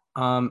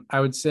 I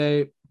would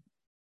say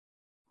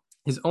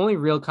his only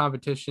real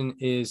competition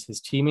is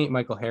his teammate,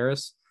 Michael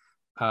Harris,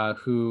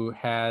 who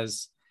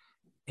has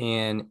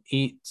an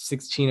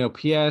 816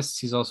 OPS.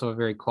 He's also a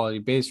very quality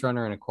base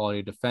runner and a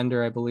quality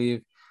defender, I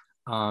believe.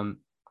 And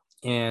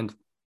I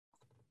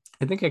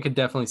think I could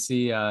definitely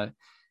see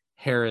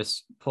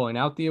Harris pulling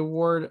out the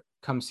award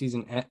come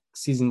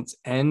season's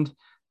end.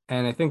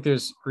 And I think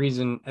there's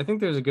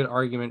a good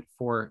argument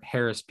for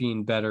Harris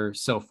being better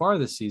so far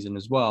this season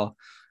as well.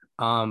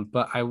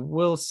 But I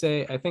will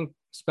say, I think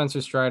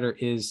Spencer Strider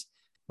is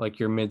like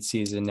your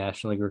midseason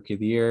National League Rookie of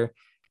the Year.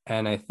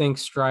 And I think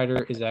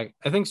Strider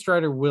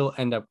will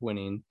end up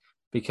winning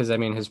because, I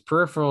mean, his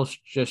peripherals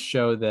just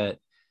show that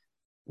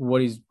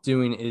what he's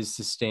doing is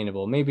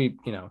sustainable. Maybe,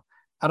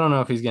 I don't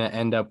know if he's going to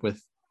end up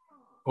with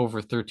over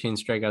 13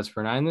 strikeouts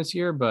per nine this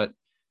year, but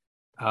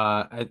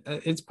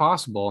it's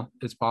possible.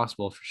 It's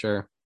possible for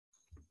sure.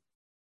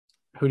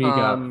 Who do you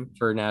got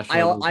for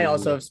National? I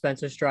also have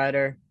Spencer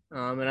Strider.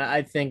 And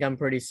I think I'm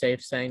pretty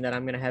safe saying that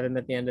I'm going to have him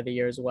at the end of the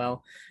year as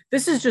well.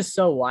 This is just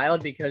so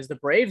wild because the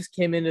Braves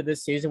came into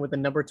this season with the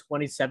number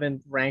 27th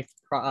ranked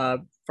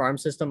farm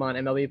system on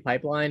MLB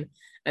Pipeline,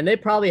 and they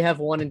probably have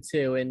 1 and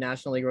 2 in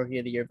National League Rookie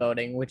of the Year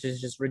voting, which is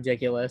just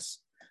ridiculous.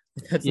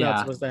 That's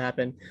not supposed to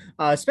happen.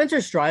 Spencer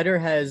Strider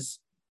has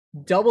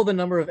double the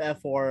number of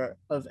F4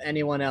 of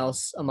anyone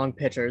else among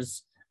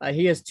pitchers.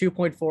 He has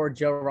 2.4.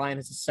 Joe Ryan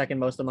has the second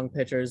most among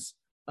pitchers.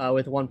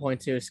 With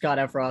 1.2. Scott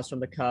Efros from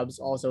the Cubs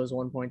also is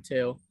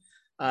 1.2.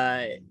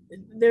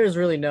 There's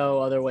really no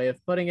other way of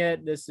putting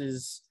it. This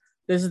is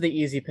the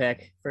easy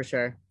pick for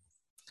sure.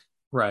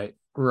 Right.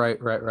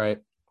 It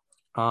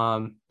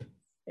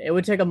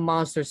would take a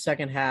monster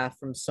second half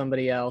from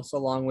somebody else,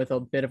 along with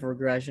a bit of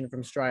regression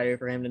from Strider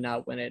for him to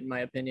not win it, in my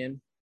opinion.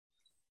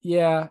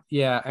 Yeah.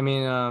 I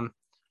mean,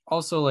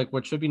 also like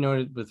what should be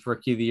noted with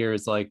Rookie of the Year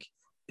is like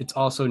it's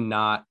also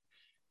not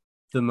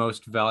the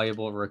most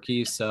valuable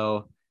rookie.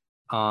 So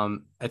I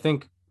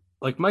think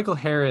like Michael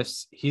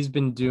Harris, he's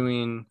been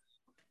doing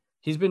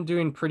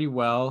pretty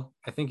well.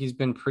 I think he's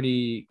been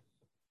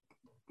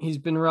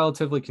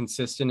relatively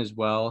consistent as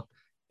well.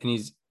 And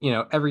he's,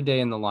 every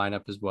day in the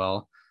lineup as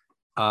well.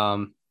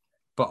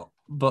 But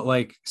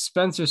like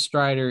Spencer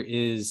Strider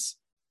is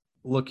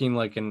looking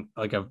like a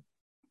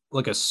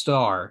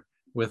star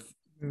with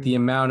the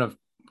amount of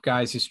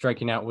guys he's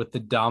striking out with the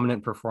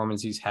dominant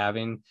performance he's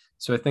having.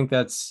 So I think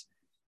that's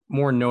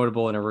more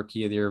notable in a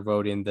Rookie of the Year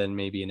voting than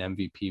maybe an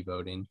MVP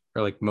voting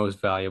or like most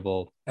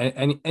valuable,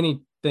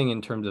 anything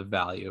in terms of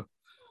value.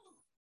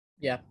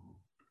 Yeah.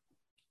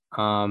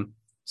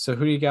 So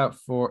who do you got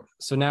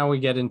so now we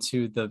get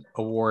into the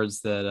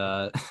awards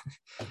that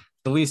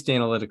the least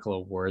analytical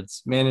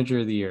awards. Manager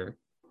of the Year.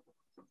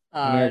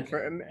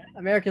 For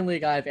American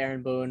League, I have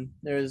Aaron Boone.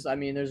 There's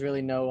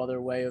really no other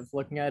way of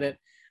looking at it.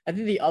 I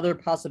think the other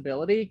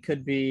possibility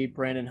could be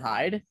Brandon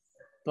Hyde,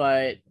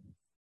 but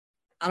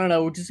I don't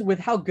know, just with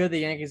how good the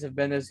Yankees have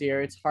been this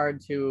year, it's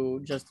hard to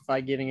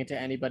justify giving it to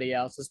anybody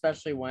else,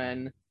 especially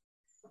when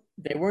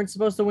they weren't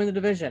supposed to win the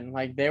division.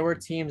 Like, there were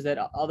teams that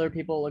other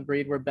people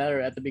agreed were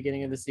better at the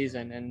beginning of the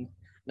season. And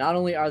not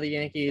only are the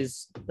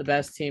Yankees the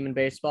best team in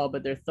baseball,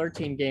 but they're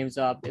 13 games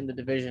up in the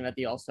division at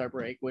the All-Star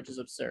break, which is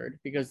absurd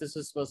because this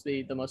is supposed to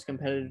be the most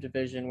competitive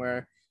division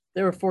where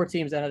there were 4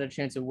 teams that had a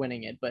chance of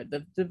winning it, but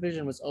the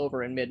division was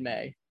over in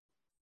mid-May.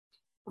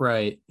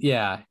 Right.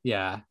 Yeah.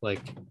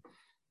 Like,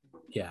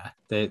 yeah,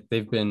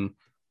 they've been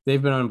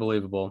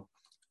unbelievable.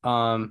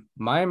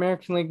 My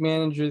American League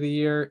Manager of the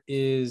Year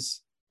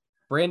is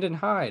Brandon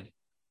Hyde.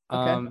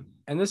 Okay.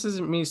 And this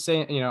isn't me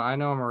saying, I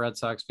know I'm a Red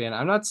Sox fan.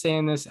 I'm not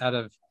saying this out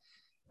of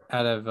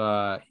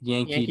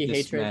Yankee dismay.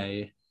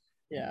 Hatred.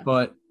 Yeah.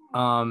 But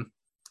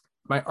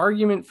my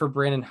argument for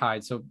Brandon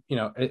Hyde, so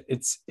Manager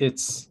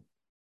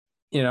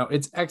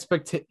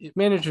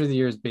of the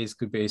Year is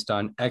basically based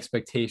on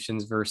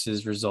expectations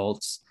versus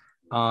results.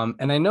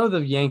 And I know the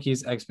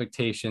Yankees'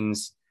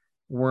 expectations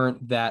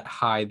weren't that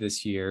high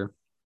this year.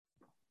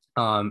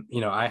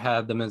 I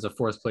had them as a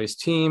 4th place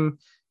team,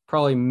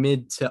 probably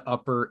mid to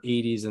upper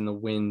 80s in the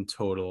win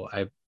total,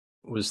 I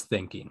was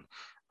thinking.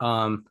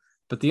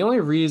 But the only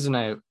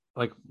reason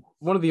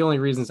one of the only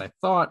reasons I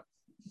thought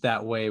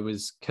that way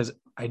was because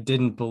I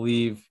didn't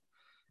believe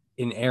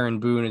in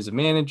Aaron Boone as a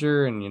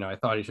manager. And, I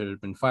thought he should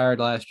have been fired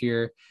last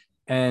year.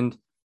 And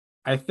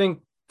I think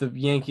the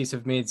Yankees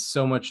have made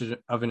so much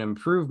of an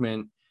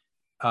improvement.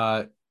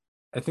 I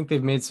think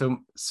they've made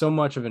so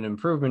much of an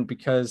improvement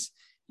because,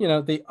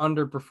 they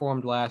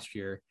underperformed last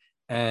year.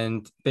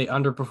 and they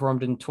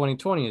underperformed in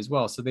 2020 as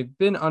well. So they've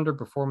been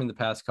underperforming the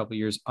past couple of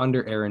years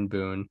under Aaron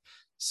Boone.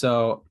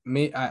 So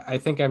I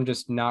think I'm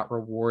just not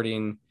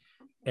rewarding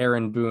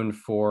Aaron Boone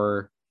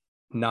for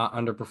not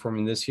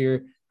underperforming this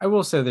year. I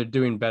will say they're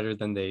doing better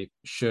than they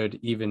should,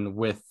 even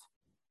with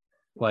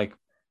like,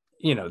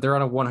 they're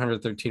on a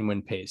 113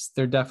 win pace.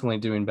 They're definitely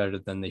doing better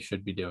than they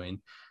should be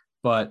doing.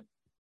 But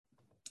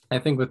I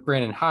think with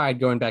Brandon Hyde,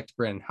 going back to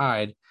Brandon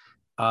Hyde,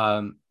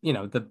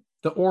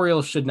 the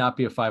Orioles should not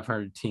be a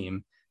 500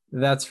 team.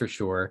 That's for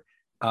sure.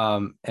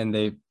 And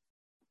they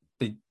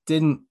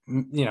didn't,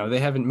 they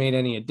haven't made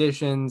any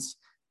additions.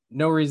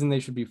 No reason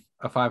they should be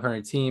a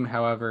 500 team.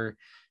 However,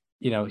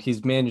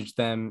 he's managed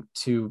them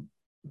to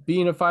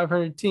being a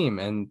 500 team,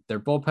 and their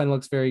bullpen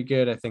looks very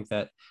good. I think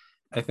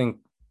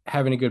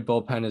having a good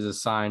bullpen is a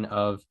sign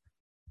of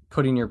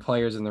putting your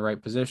players in the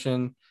right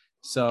position.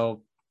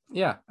 So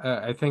yeah,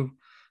 I think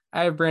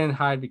I have Brandon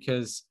Hyde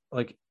because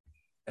like,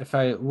 if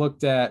I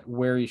looked at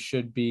where he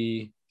should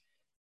be,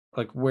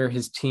 like where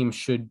his team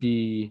should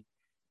be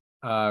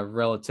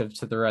relative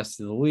to the rest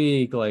of the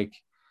league, like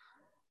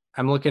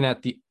I'm looking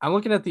at the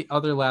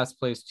other last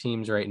place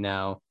teams right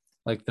now.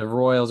 Like the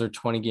Royals are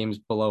 20 games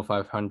below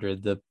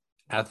 500. The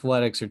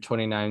Athletics are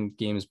 29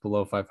 games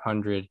below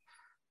 500.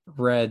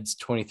 Reds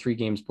 23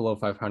 games below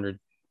 500.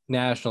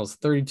 Nationals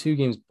 32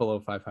 games below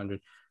 500.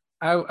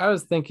 I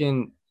was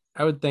thinking,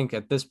 I would think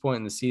at this point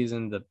in the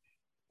season the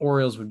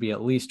Orioles would be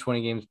at least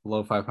 20 games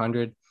below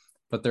 500,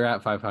 but they're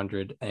at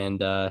 500. And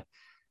like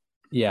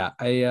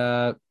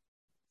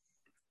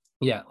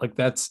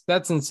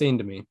that's insane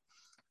to me.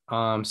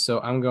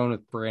 So I'm going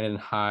with Brandon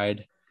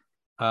Hyde.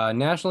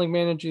 National League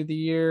Manager of the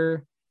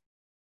Year,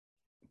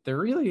 there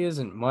really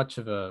isn't much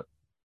of a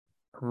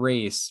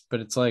race, but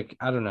it's like,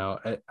 I don't know.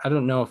 I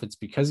don't know if it's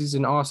because he's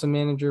an awesome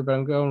manager, but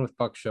I'm going with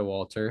Buck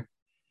Showalter.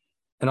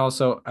 And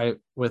also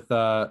with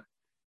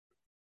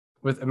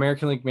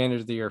American League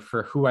Manager of the Year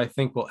for who I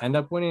think will end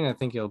up winning, I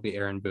think it'll be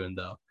Aaron Boone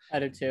though. I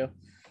do too.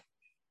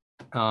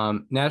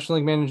 National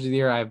League Manager of the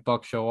Year, I have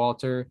Buck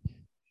Showalter.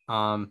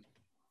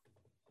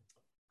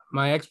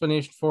 My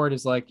explanation for it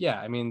is like,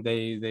 yeah, I mean,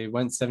 they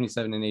went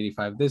 77 and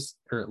 85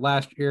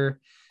 last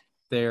year.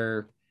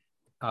 They're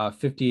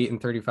 58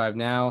 and 35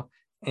 now.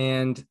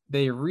 And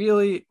they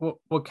really,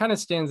 what kind of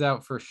stands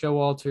out for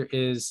Showalter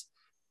is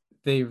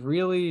they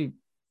were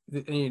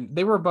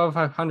above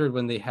 500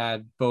 when they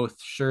had both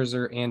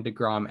Scherzer and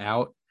DeGrom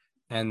out,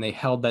 and they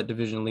held that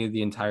division lead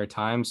the entire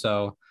time.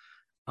 So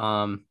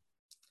I'm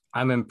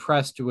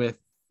impressed with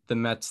the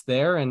Mets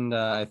there, and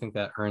I think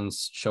that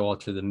earns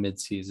Showalter the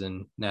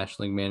midseason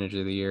National League Manager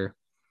of the Year.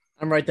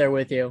 I'm right there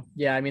with you.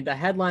 Yeah, I mean, the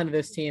headline of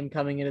this team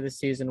coming into the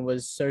season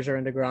was Scherzer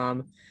and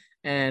DeGrom,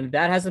 and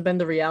that hasn't been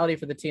the reality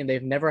for the team.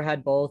 They've never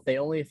had both. They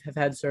only have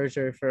had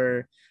Scherzer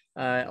for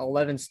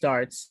 11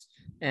 starts.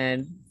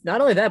 And not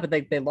only that, but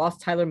they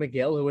lost Tyler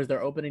McGill, who was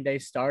their opening day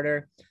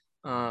starter.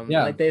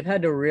 Like they've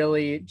had to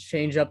really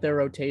change up their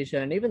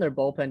rotation and even their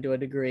bullpen to a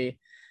degree.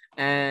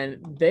 And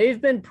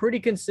they've been pretty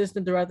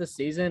consistent throughout the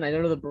season. I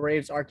know the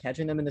Braves are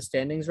catching them in the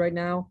standings right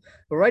now,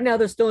 but right now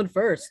they're still in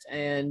first.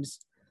 And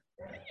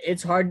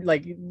it's hard,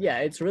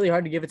 it's really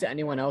hard to give it to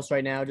anyone else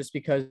right now just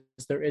because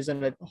there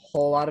isn't a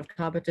whole lot of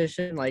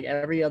competition. Like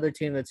every other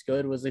team that's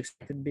good was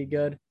expected to be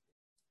good.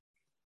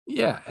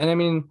 Yeah. And I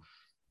mean,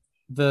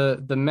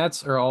 the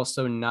Mets are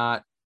also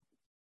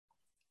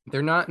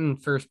they're not in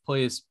first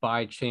place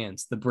by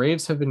chance. The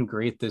Braves have been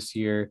great this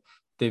year.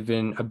 They've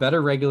been a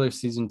better regular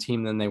season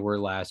team than they were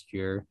last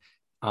year.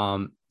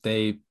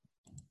 They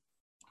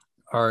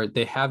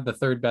have the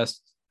third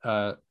best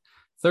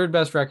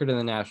record in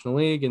the National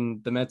League,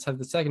 and the Mets have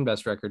the second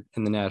best record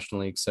in the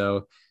National League.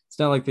 So it's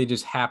not like they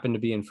just happen to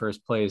be in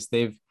first place.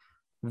 They've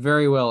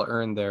very well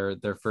earned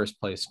their first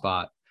place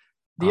spot.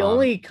 The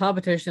only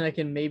competition I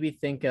can maybe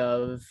think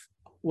of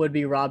would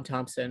be Rob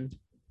Thompson.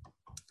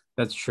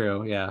 That's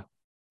true. Yeah.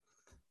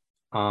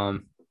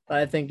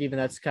 I think even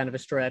that's kind of a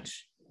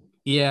stretch.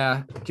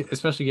 Yeah,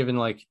 especially given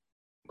like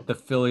the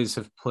Phillies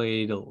have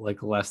played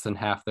like less than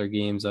half their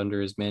games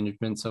under his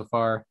management so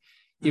far,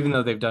 even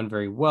though they've done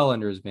very well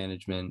under his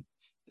management.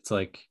 It's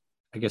like,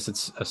 I guess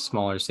it's a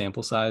smaller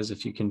sample size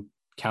if you can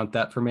count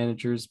that for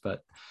managers, but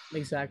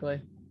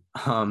exactly.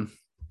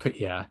 But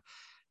yeah.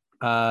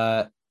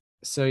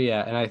 So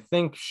yeah, and I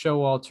think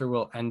Showalter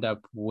will end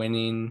up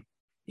winning,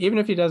 even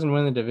if he doesn't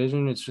win the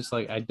division. It's just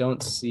like I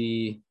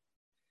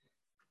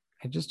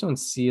just don't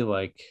see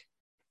like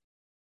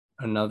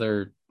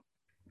another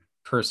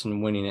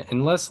person winning it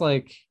unless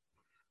like,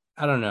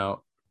 I don't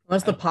know,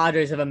 unless the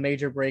Padres have a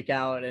major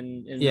breakout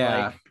and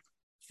like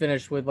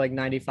finish with like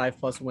 95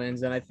 plus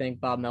wins, then I think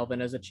Bob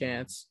Melvin has a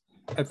chance.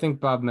 I think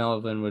Bob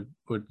Melvin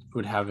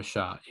would have a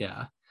shot.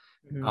 Yeah.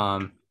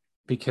 Mm-hmm.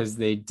 Because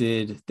they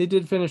did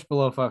finish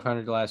below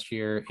 500 last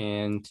year,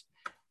 and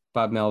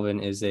Bob Melvin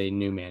is a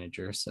new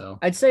manager. So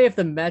I'd say if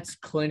the Mets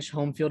clinch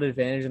home field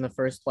advantage in the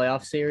first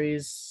playoff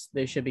series,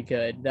 they should be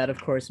good. That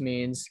of course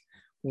means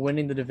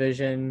winning the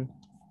division.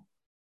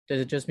 Does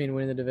it just mean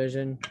winning the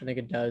division? I think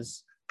it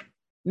does.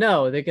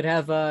 No, they could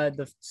have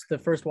the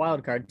first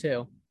wild card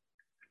too.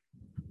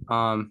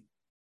 Um,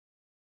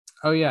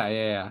 oh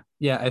yeah.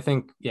 I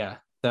think that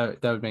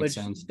would make which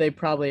sense. they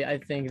probably, I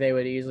think they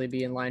would easily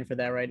be in line for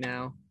that right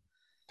now.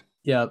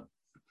 Yep.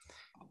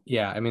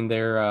 Yeah, I mean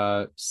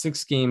they're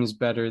 6 games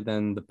better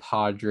than the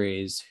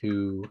Padres,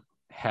 who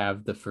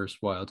have the first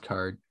wild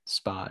card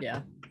spot.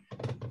 Yeah.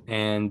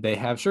 And they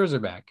have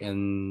Scherzer back,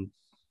 and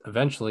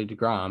eventually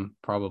DeGrom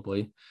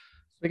probably.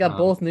 We got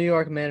both New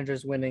York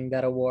managers winning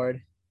that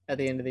award at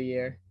the end of the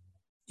year.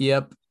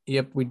 Yep,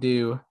 we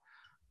do.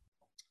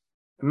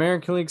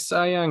 American League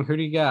Cy Young, who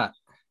do you got?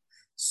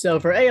 So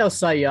for AL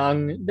Cy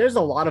Young, there's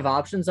a lot of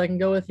options I can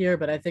go with here,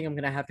 but I think I'm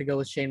going to have to go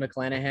with Shane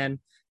McClanahan.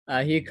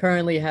 He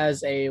currently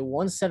has a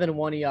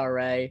 1.71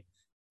 ERA,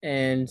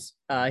 and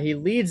he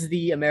leads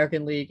the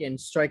American League in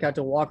strikeout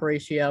to walk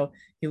ratio.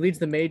 He leads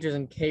the majors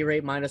in K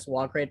rate minus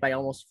walk rate by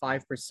almost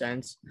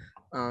 5%.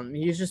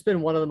 He's just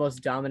been one of the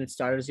most dominant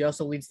starters. He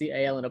also leads the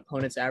AL in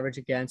opponents average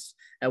against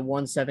at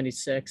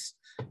 176.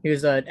 He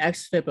was an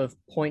xFIP of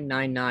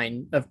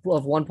 0.99 of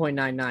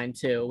 1.99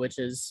 too, which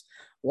is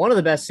one of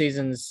the best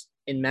seasons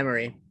in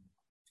memory.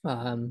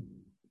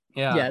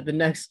 Yeah, the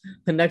next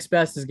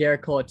best is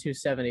Garrett Cole at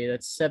 270.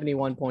 That's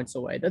 71 points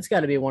away. That's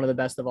got to be one of the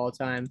best of all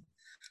time.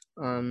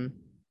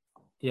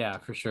 Yeah,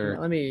 for sure.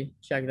 Let me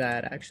check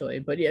that actually.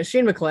 But yeah,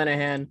 Shane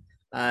McClanahan,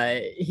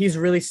 he's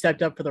really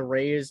stepped up for the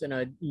Rays in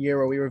a year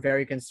where we were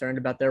very concerned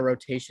about their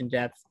rotation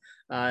depth.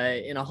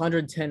 In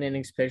 110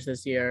 innings pitched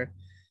this year,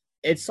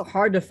 it's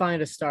hard to find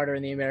a starter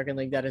in the American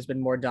League that has been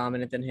more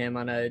dominant than him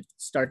on a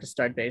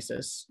start-to-start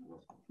basis.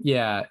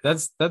 Yeah,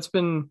 that's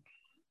been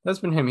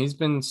him. He's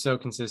been so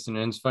consistent,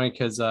 and it's funny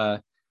because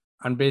on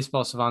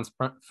Baseball Savant's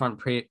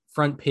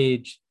front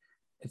page,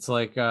 it's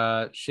like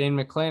Shane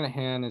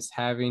McClanahan is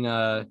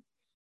having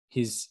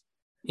he's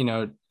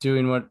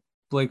doing what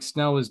Blake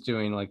Snell was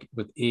doing, like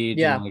with age.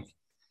 Yeah,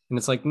 and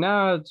it's like,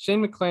 nah,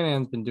 Shane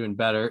McClanahan's been doing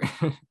better.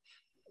 You're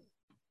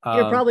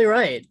probably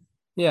right.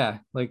 Yeah,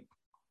 like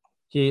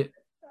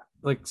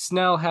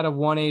Snell had a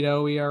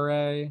 1.80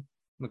 ERA.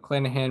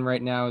 McClanahan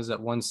right now is at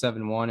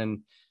 1.71, and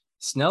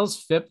Snell's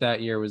FIP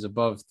that year was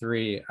above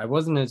 3. I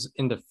wasn't as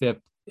into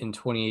FIP in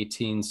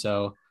 2018,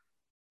 so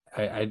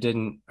I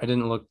didn't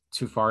look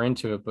too far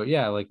into it. But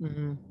yeah,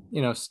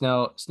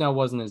 Snell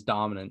wasn't as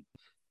dominant.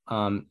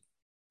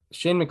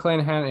 Shane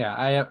McClanahan,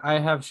 yeah, I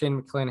have Shane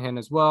McClanahan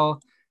as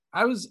well.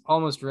 I was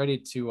almost ready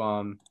to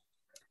have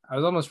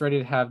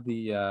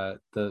the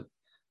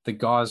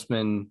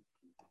Gausman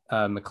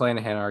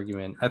McClanahan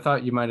argument. I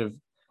thought you might have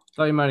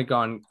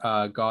gone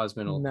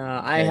Gausman.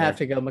 No, I have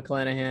to go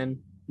McClanahan.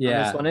 Yeah.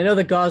 On this one. I know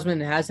that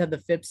Gausman has had the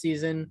FIP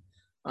season,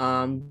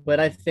 but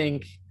I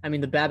think the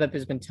BABIP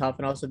has been tough,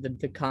 and also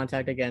the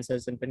contact against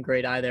hasn't been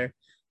great either.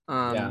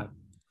 Yeah.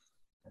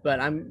 But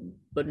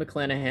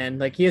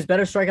McClanahan, he has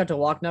better strikeout to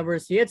walk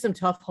numbers. He had some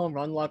tough home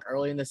run luck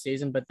early in the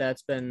season, but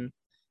that's been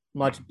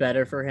much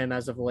better for him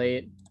as of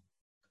late.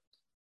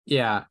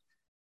 Yeah.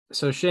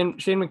 So Shane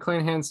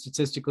McClanahan,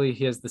 statistically,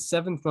 he has the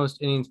 7th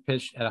most innings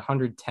pitched at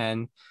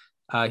 110.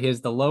 He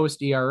has the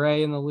lowest ERA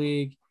in the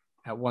league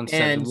at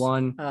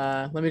 1.71.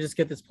 And let me just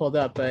get this pulled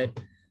up, but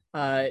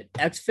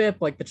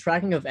xFIP, the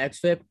tracking of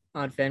xFIP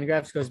on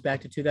Fangraphs goes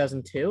back to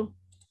 2002.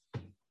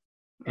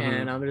 Mm-hmm.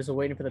 And I'm just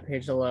waiting for the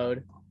page to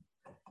load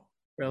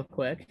real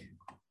quick.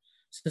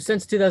 So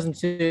since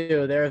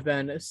 2002, there have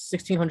been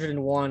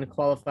 1,601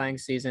 qualifying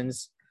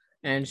seasons,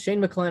 and Shane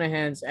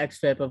McClanahan's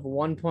xFIP of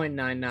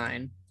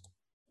 1.99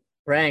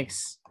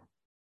 ranks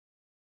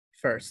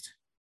first.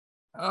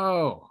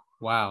 Oh,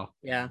 wow.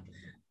 Yeah.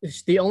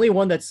 The only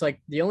one that's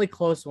the only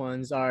close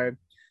ones are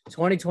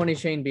 2020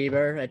 Shane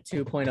Bieber at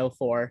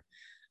 2.04,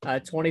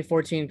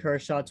 2014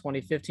 Kershaw,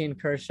 2015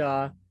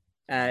 Kershaw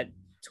at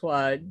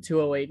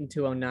 208 and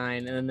 209,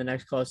 and then the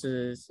next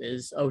closest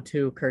is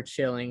 02 Kurt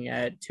Schilling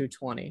at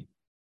 220.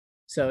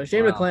 So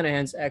Shane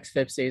McClanahan's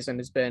xFIP season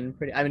has been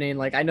pretty. I mean,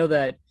 I know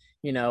that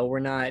we're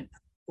not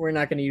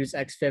going to use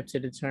xFIP to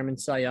determine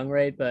Cy Young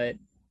rate, but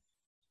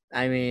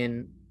I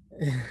mean,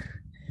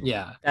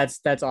 yeah, that's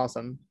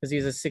awesome because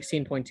he's a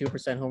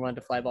 16.2% home run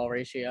to fly ball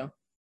ratio.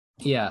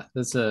 Yeah,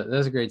 that's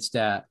a great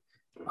stat.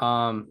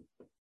 Yeah,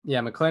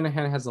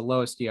 McClanahan has the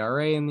lowest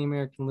ERA in the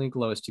American League,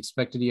 lowest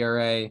expected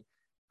ERA,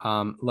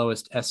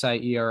 lowest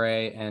SI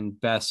ERA, and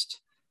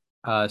best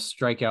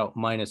strikeout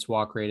minus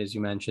walk rate, as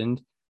you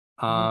mentioned.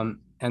 And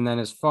then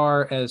as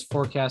far as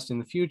forecasting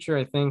the future,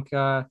 I think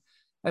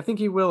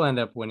he will end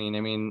up winning.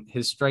 I mean,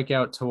 his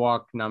strikeout to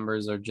walk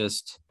numbers are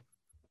just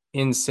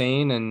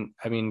insane, and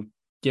I mean,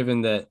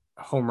 given that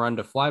home run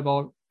to fly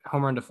ball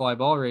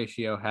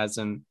ratio has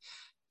him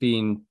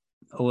being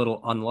a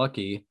little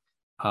unlucky,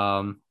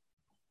 that's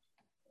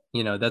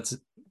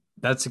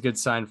a good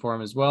sign for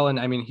him as well. And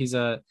I mean, he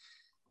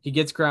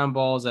gets ground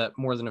balls at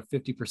more than a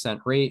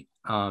 50% rate.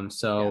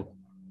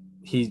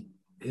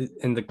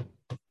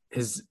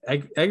 His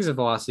exit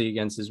velocity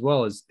against as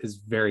well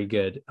is very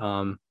good,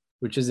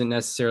 which isn't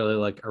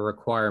necessarily a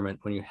requirement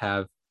when you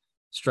have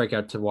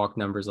strikeout to walk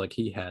numbers like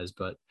he has,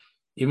 but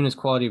even his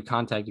quality of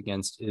contact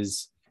against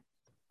is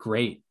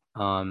great.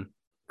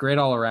 Great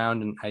all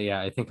around. And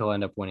I think he'll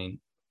end up winning.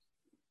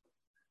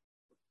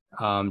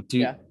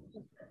 Do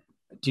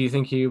Do you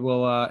think he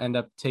will end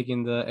up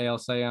taking the AL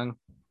Cy Young?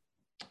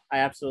 I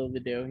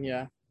absolutely do.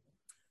 Yeah.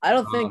 I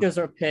don't think Um, there's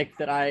a pick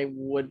that I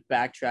would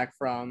backtrack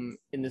from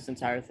in this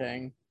entire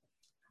thing.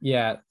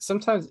 yeah,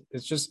 sometimes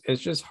it's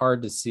just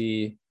hard to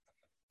see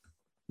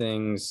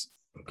things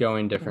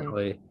going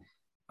differently,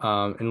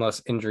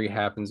 unless injury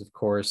happens, of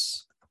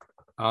course.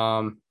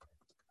 All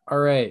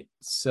right,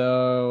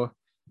 so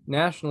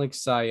National League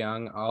Cy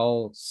Young,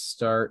 I'll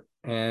start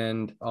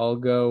and I'll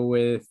go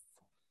with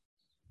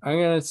I'm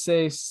gonna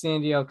say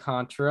Sandy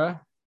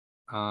Alcantara.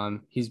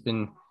 He's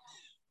been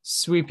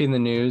sweeping the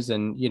news,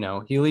 and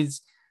he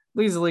leads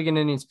the league in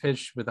innings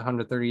pitched with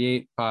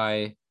 138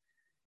 by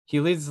he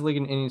leads the league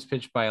in innings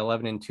pitched by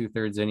 11 and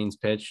 2/3 innings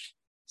pitched.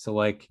 So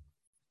like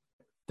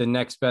the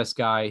next best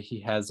guy, he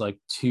has like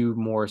two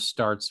more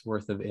starts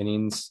worth of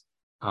innings.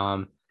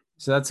 So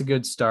that's a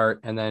good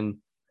start. And then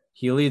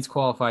he leads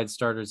qualified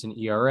starters in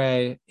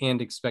ERA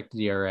and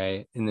expected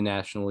ERA in the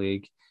National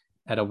League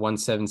at a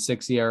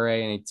 1.76 ERA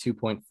and a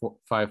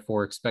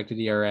 2.54 expected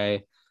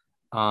ERA.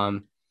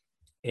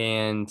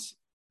 And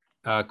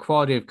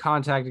quality of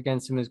contact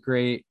against him is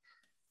great.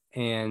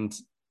 And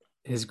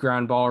his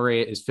ground ball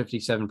rate is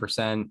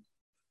 57%.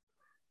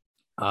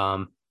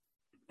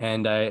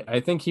 And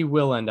I think he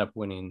will end up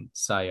winning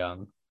Cy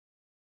Young.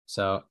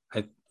 So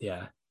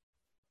yeah.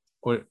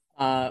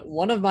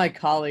 One of my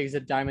colleagues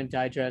at Diamond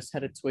Digest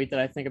had a tweet that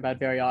I think about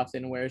very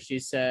often where she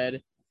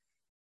said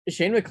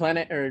Shane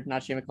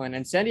McClanahan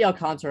and Sandy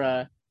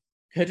Alcantara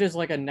pitches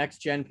like a next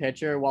gen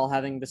pitcher while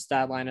having the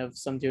stat line of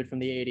some dude from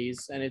the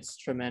 80s, and it's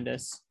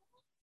tremendous.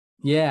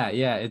 Yeah,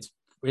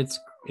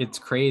 it's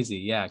crazy.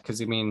 Yeah, because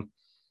I mean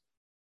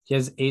he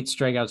has 8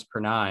 strikeouts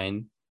per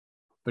 9,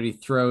 but he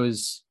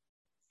throws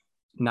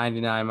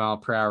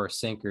 99-mile-per-hour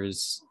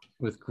sinkers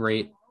with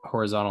great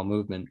horizontal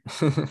movement.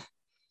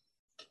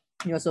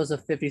 He also has a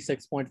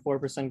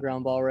 56.4%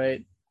 ground ball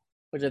rate,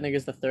 which I think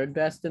is the third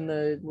best in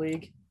the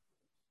league,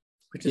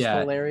 which is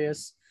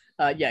hilarious.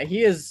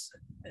 He is.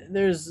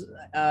 There's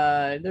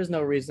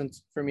no reason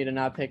for me to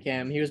not pick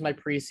him. He was my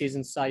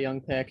preseason Cy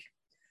Young pick.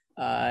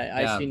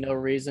 I see no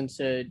reason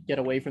to get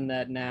away from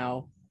that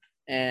now.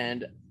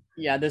 And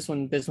yeah, this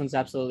one's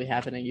absolutely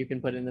happening. You can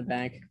put it in the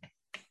bank.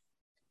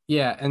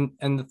 Yeah,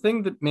 and the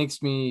thing that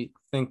makes me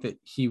think that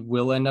he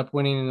will end up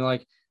winning, and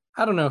like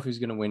I don't know if he's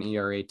going to win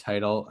ERA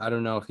title. I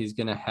don't know if he's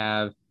going to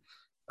have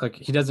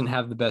he doesn't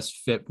have the best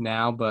FIP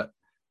now, but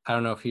I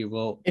don't know if he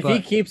will. If he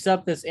keeps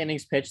up this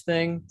innings pitch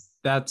thing,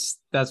 that's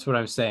what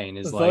I'm saying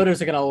is the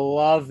voters are going to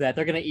love that.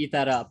 They're going to eat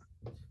that up.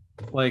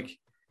 Like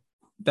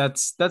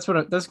that's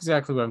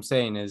exactly what I'm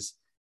saying is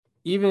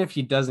even if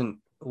he doesn't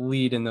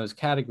lead in those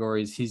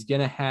categories, he's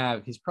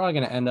probably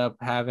going to end up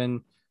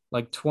having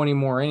like 20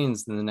 more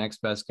innings than the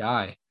next best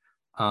guy.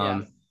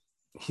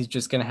 He's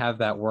just going to have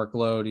that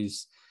workload.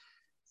 He's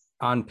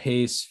on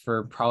pace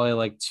for probably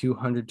like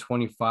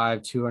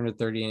 225,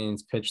 230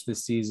 innings pitched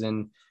this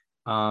season,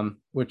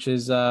 which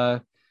is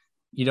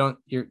you're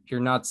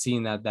not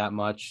seeing that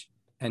much.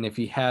 And if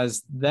he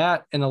has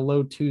that and a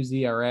low 2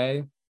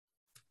 ERA,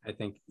 I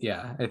think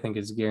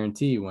it's a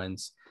guarantee he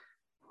wins.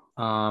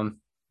 All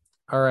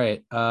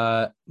right.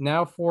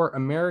 Now for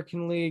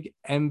American League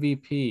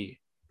MVP,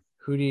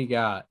 who do you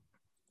got?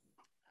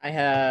 I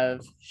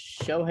have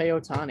Shohei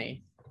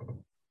Ohtani.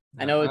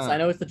 I know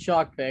it's the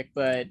chalk pick,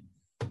 but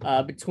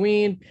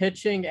between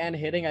pitching and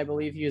hitting, I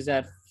believe he was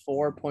at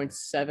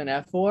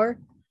 4.7 F4,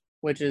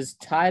 which is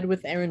tied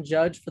with Aaron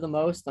Judge for the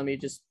most. Let me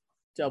just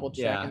double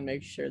check and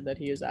make sure that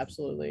he is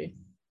absolutely.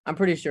 I'm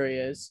pretty sure he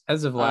is.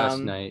 As of last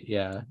night,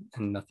 yeah,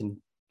 and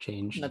nothing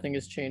changed. Nothing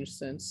has changed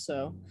since.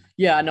 So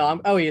yeah,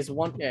 no, he is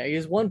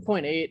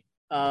 1.8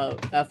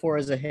 F4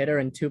 as a hitter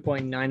and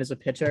 2.9 as a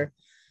pitcher.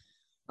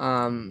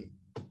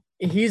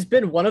 He's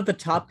been one of the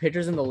top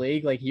pitchers in the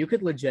league. Like you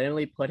could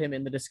legitimately put him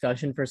in the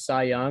discussion for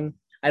Cy Young.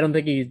 I don't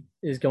think he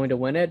is going to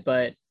win it,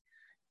 but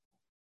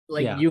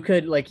he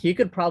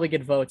could probably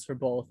get votes for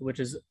both, which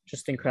is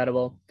just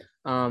incredible.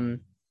 How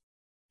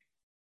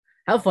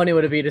funny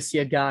would it be to see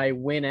a guy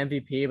win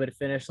MVP but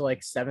finish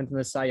like 7th in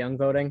the Cy Young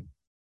voting?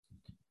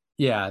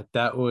 Yeah,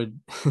 that would.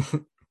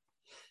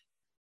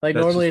 Like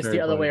normally it's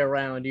the other way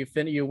around.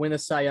 You win the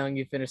Cy Young,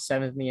 you finish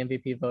 7th in the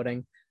MVP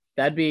voting.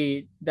 That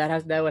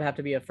would have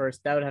to be a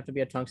first. That would have to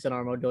be a Tungsten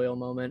Armo Doyle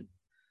moment.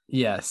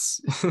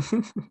 Yes.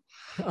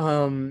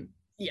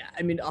 Yeah,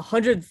 I mean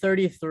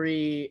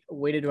 133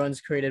 weighted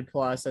runs created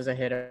plus as a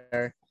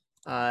hitter,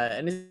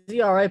 and his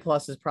ERA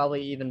plus is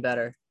probably even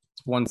better.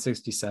 It's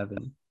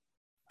 167.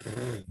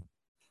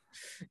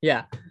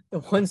 Yeah,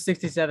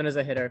 167 as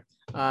a hitter.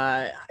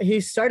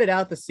 He started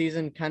out the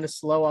season kind of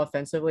slow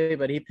offensively,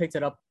 but he picked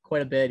it up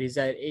quite a bit. He's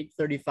at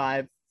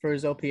 835 for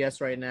his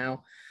OPS right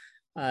now.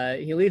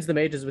 He leads the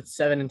majors with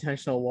 7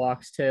 intentional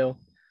walks too.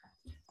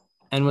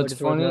 And what's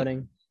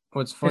funny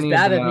he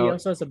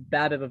also has a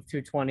BABIP of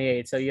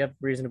 228, so you have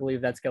reason to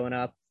believe that's going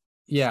up.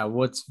 Yeah,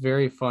 what's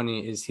very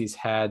funny is he's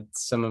had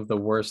some of the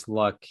worst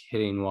luck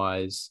hitting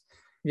wise.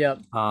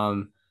 Yep.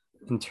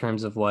 In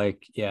terms of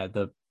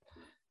the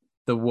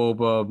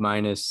WOBA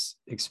minus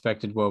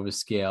expected WOBA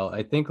scale.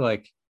 I think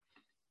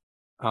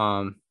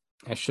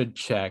I should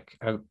check.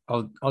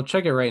 I'll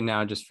check it right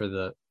now just for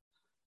the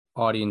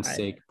audience All right.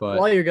 sake. But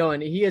While you're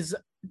going, he is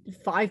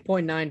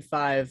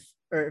 5.95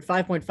 or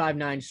 5.59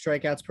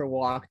 strikeouts per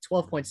walk,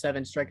 12.7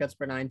 strikeouts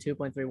per nine,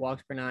 2.3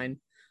 walks per nine.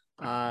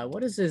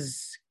 What is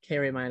his K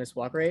rate minus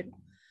walk rate?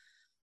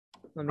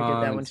 Let me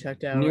get that one it's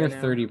checked out near right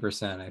now.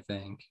 30%, I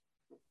think.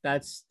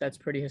 That's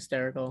pretty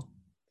hysterical.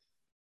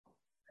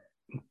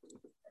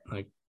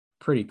 Like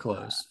pretty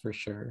close for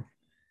sure.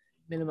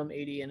 Minimum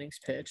 80 innings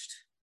pitched.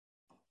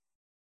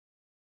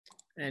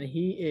 And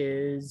he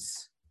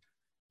is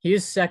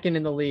second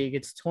in the league.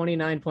 It's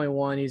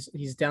 29.1.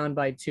 He's down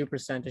by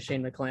 2% to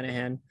Shane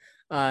McClanahan.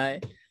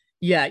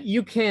 Yeah,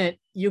 you can't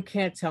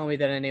tell me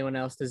that anyone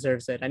else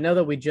deserves it. I know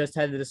that we just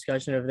had the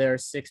discussion of there are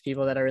 6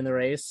 people that are in the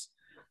race.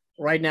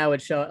 Right now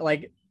it shows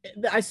like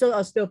I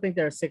still think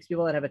there are 6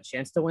 people that have a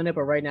chance to win it,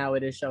 but right now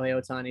it is Shohei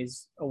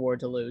Ohtani's award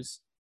to lose.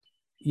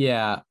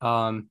 Yeah.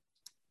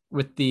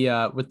 With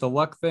the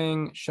luck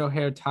thing,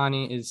 Shohei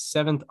Ohtani is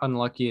 7th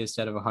unluckiest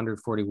out of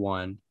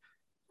 141.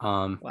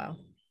 Wow.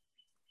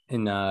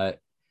 Out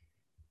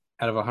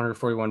of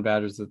 141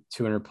 batters with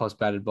 200 plus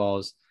batted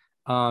balls.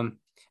 And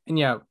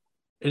yeah,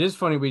 it is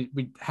funny.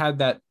 We had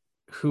that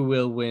who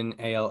will win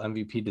AL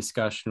MVP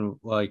discussion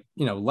like,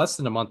 less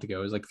than a month ago.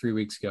 It was like 3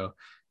 weeks ago.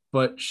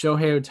 But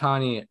Shohei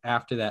Ohtani,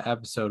 after that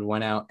episode,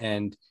 went out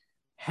and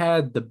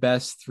had the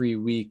best 3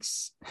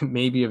 weeks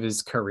maybe of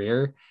his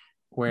career,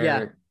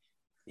 where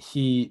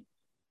he,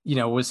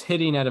 was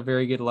hitting at a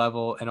very good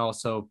level and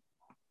also,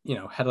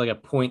 had like a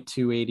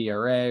 .280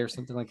 ERA or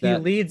something like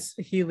that.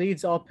 He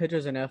leads all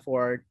pitchers in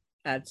F4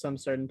 at some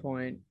certain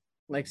point,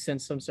 like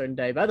since some certain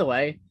day. By the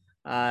way,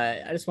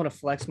 I just want to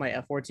flex my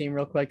F4 team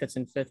real quick. That's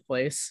in 5th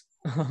place.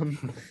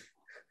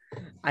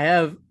 I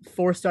have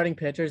 4 starting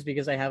pitchers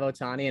because I have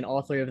Ohtani, and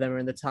all 3 of them are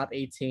in the top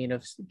 18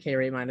 of K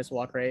rate minus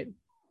walk rate.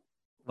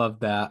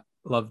 Love that.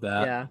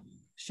 Yeah.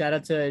 Shout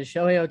out to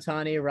Shohei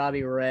Ohtani,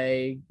 Robbie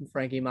Ray,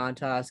 Frankie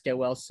Montas, get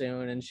well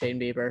soon, and Shane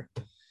Bieber.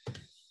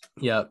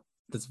 Yep,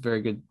 that's a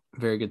very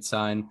good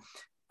sign.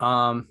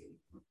 So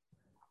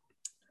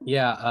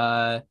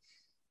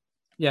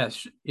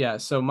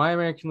my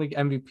American League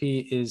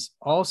MVP is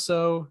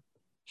also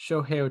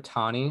Shohei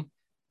Ohtani.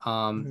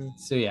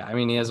 So yeah, I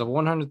mean, he has a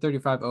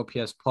 135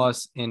 OPS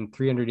plus in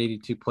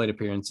 382 plate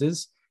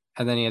appearances,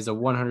 and then he has a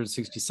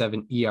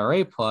 167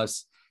 ERA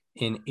plus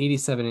in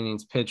 87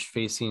 innings pitched,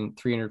 facing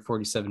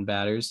 347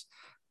 batters.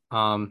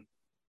 So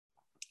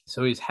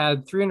he's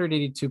had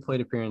 382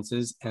 plate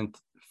appearances and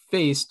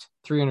faced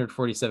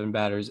 347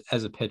 batters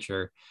as a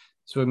pitcher.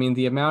 So I mean,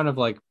 the amount of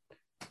like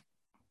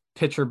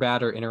pitcher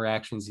batter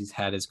interactions he's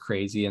had is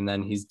crazy, and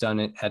then he's done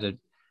it at a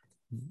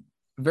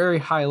very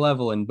high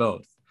level in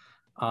both.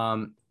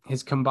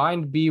 His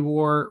combined B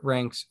WAR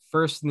ranks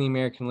first in the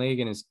American League,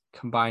 and his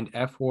combined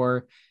F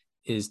WAR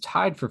is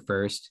tied for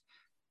first.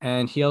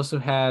 And he also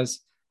has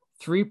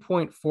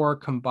 3.4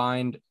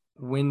 combined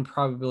win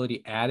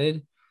probability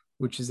added,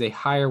 which is a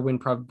higher win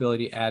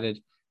probability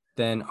added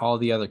than all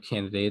the other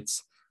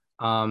candidates.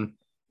 So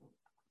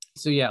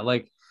yeah,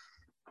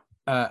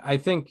 I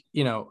think,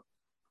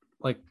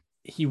 like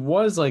he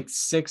was like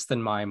 6th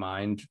in my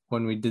mind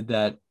when we did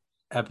that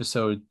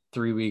episode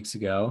 3 weeks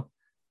ago,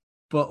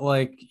 but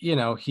like,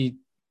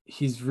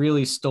 he's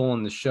really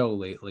stolen the show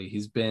lately.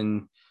 He's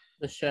been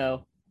the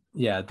show.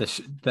 Yeah. The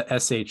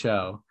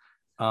SHO.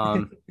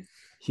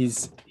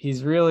 He's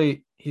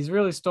really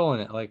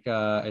stolen it. Like,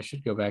 I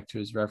should go back to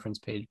his reference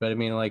page, but I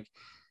mean, like,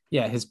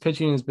 yeah, his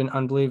pitching has been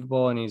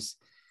unbelievable, and he's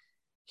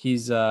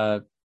his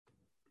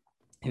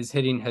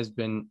hitting has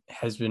been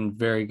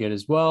very good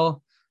as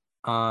well.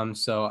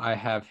 So I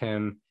have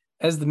him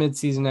as the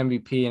midseason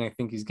MVP, and I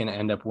think he's going to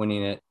end up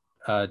winning it,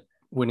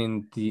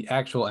 winning the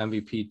actual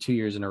MVP 2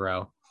 years in a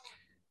row.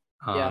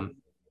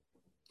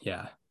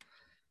 Yeah.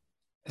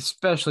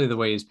 Especially the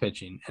way he's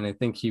pitching, and I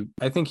think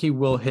he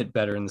will hit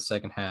better in the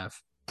second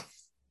half.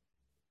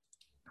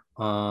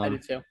 I do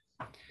too.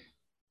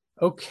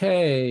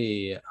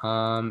 Okay.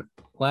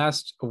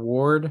 Last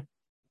award,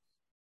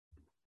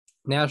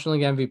 National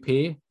League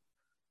MVP.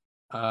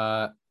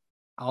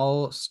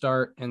 I'll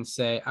start and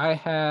say I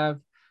have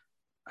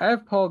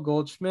Paul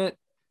Goldschmidt.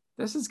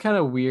 This is kind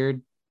of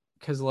weird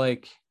because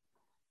like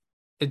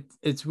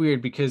it's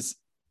weird because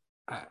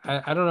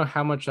I don't know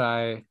how much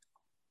I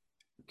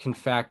can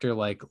factor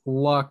like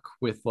luck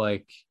with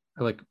like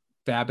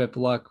BABIP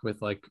luck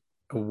with like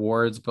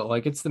awards, but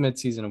like it's the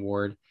midseason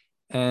award.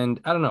 And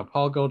I don't know,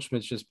 Paul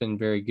Goldschmidt's just been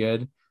very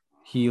good.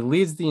 He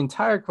leads the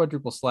entire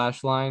quadruple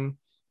slash line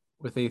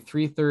with a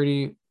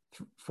 330,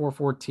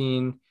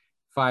 414,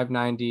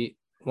 590,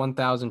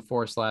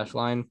 1004 slash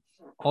line.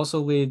 Also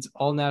leads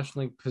all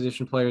National League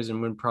position players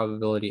in win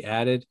probability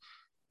added.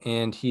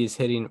 And he is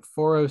hitting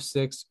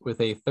 406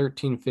 with a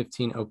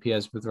 1315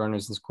 OPS with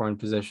runners in scoring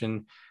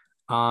position.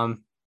 I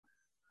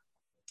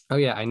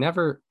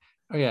never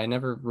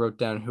wrote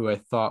down who I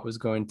thought was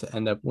going to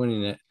end up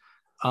winning it.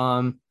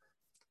 Paul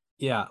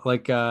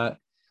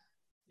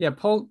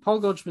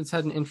Goldschmidt's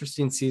had an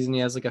interesting season. He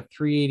has like a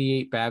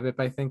 388 BABIP,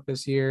 I think,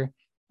 this year.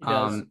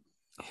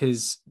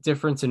 His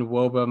difference in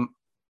WOBA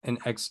an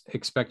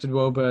expected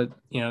WOBA.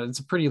 It's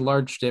a pretty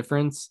large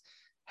difference.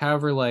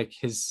 However, like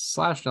his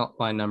slash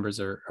line numbers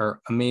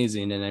are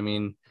amazing, and I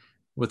mean,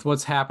 with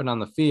what's happened on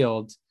the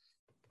field,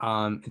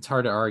 it's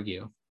hard to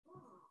argue.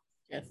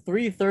 Yeah,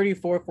 330,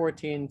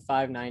 414,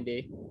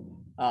 590,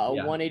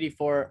 Yeah.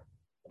 184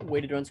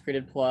 weighted runs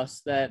created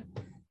plus. That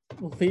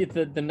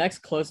the next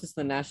closest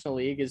in the National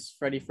League is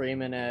Freddie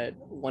Freeman at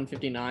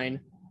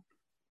 159.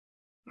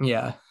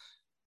 Yeah.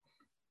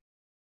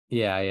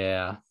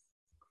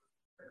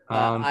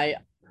 I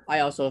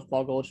also have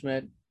Paul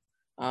Goldschmidt.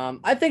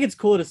 I think it's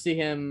cool to see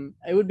him.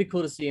 It would be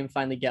cool to see him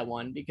finally get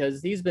one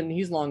because he's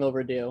long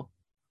overdue.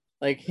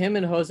 Like him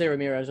and Jose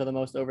Ramirez are the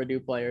most overdue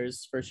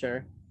players for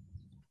sure.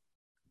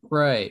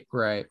 Right.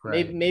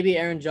 Maybe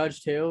Aaron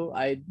Judge too.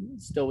 I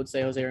still would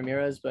say Jose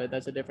Ramirez, but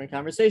that's a different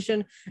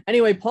conversation.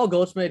 Anyway, Paul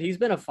Goldschmidt, he's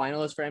been a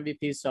finalist for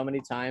MVP so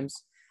many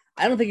times.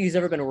 I don't think he's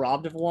ever been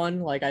robbed of one.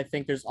 Like I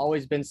think there's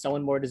always been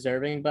someone more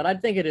deserving, but I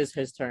think it is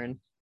his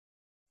turn.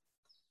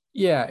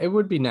 Yeah, it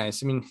would be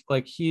nice. I mean,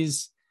 like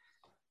he's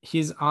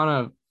on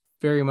a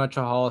very much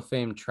a Hall of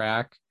Fame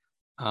track.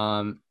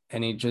 And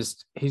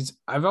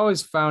I've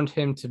always found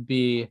him to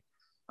be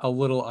a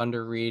little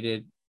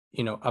underrated,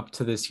 up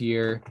to this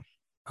year.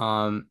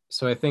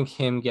 So I think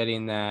him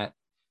getting that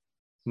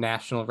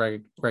national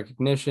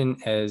recognition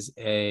as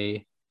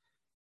an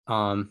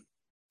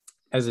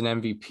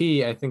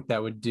MVP, I think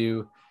that would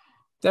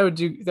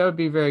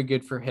be very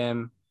good for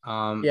him.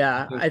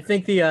 I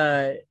think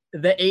the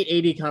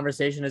 880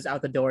 conversation is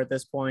out the door at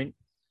this point.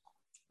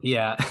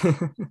 Yeah.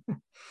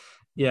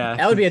 Yeah.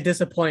 That would be a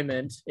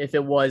disappointment if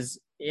it was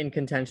in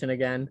contention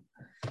again.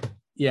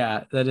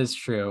 Yeah, that is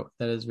true.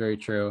 That is very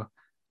true.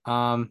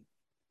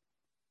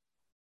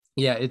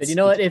 Yeah, but you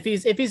know what? If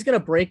he's gonna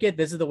break it,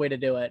 this is the way to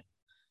do it.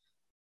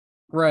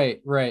 Right.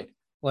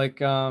 Like,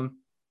 yeah,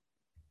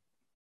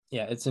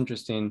 it's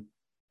interesting.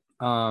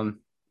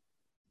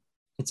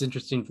 It's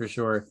interesting for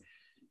sure.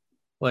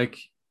 Like,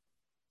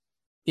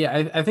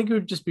 yeah, I think it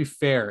would just be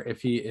fair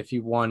if he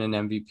won an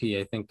MVP.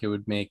 I think it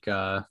would make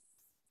a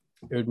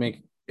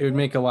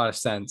lot of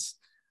sense.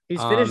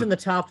 He's finished in the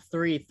top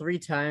three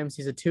times.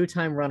 He's a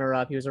 2-time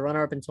runner-up. He was a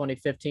runner-up in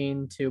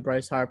 2015 to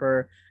Bryce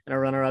Harper and a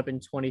runner-up in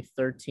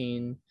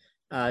 2013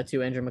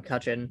 to Andrew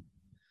McCutchen.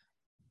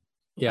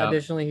 Yeah.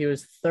 Additionally, he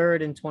was 3rd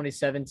in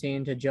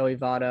 2017 to Joey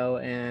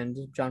Votto and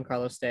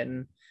Giancarlo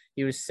Stanton.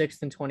 He was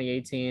 6th in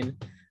 2018.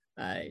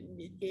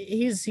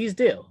 He's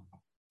due.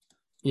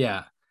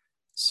 Yeah.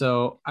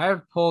 So I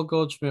have Paul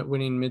Goldschmidt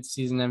winning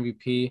midseason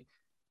MVP.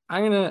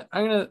 I'm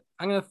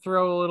gonna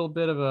throw a little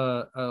bit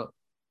of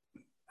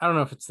I don't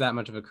know if it's that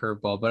much of a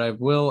curveball, but I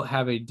will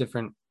have a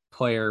different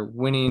player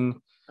winning.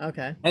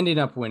 Okay. Ending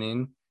up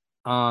winning.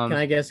 Can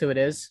I guess who it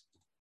is?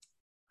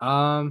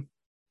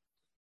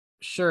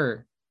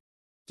 Sure.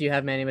 Do you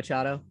have Manny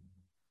Machado?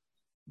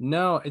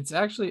 No, it's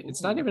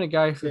not even a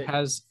guy who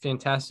has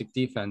fantastic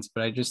defense,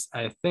 but I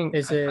think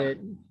I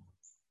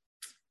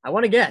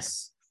want to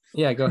guess.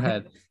 Yeah, go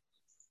ahead.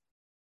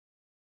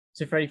 Is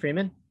it Freddie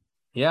Freeman?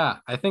 Yeah,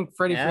 I think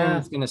Freddie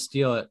Freeman's gonna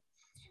steal it.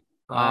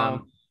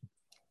 Wow.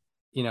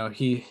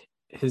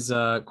 His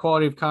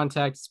quality of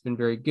contact has been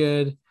very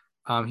good.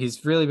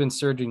 He's really been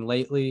surging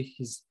lately.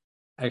 He's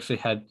actually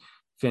had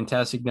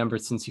fantastic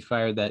numbers since he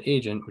fired that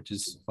agent, which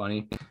is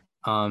funny.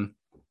 Doesn't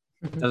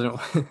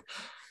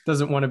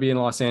want to be in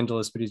Los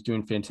Angeles, but he's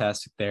doing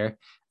fantastic there.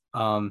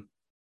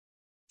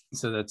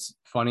 So that's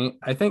funny.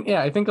 I think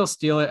he'll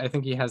steal it. I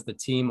think he has the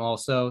team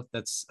also.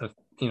 That's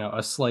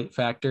a slight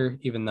factor,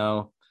 even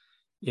though,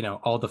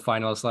 all the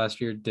finalists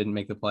last year didn't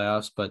make the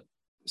playoffs, but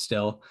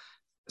still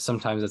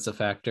sometimes it's a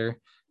factor.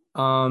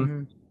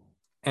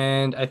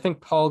 And I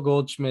think Paul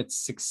Goldschmidt's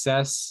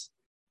success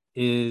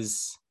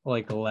is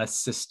like less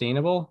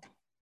sustainable.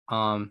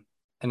 And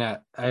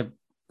I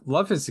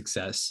love his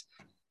success,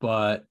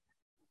 but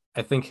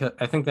I think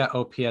that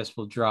OPS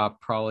will drop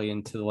probably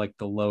into like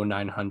the low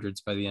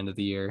 900s by the end of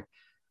the year.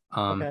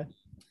 Okay.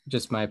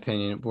 Just my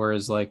opinion.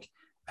 Whereas like,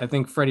 I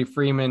think Freddie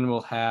Freeman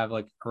will have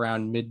like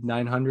around mid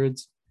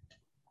 900s.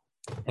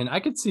 And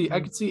I could see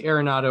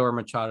Arenado or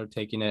Machado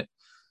taking it,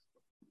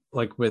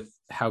 like with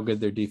how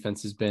good their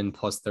defense has been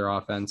plus their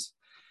offense.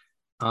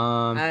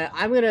 I'm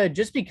gonna,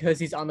 just because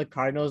he's on the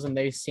Cardinals and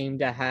they seem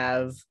to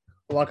have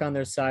luck on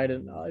their side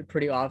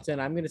pretty often,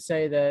 I'm gonna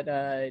say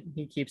that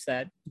he keeps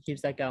that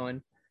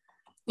going.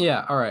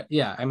 Yeah. All right.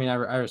 Yeah. I mean, I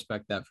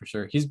respect that for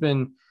sure. He's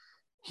been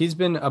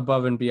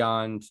above and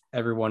beyond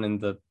everyone in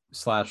the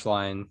slash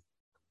line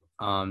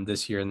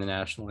this year in the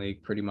National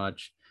League, pretty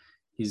much.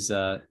 He's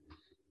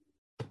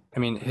I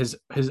mean, his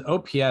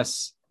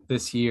OPS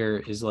this year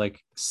is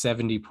like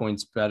 70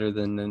 points better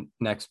than the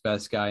next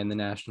best guy in the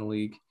National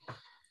League.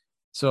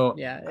 So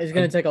yeah, it's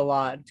gonna take a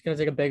lot. It's gonna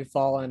take a big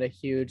fall and a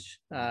huge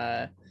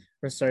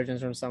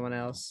resurgence from someone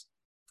else.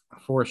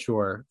 For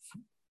sure.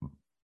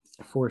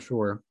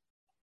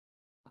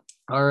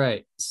 All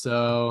right,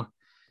 so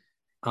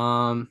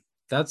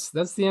that's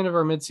the end of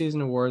our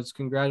midseason awards.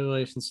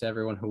 Congratulations to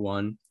everyone who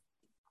won.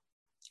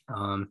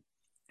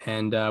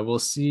 And we'll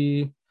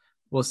see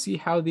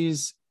how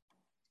these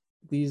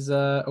these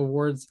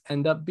awards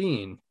end up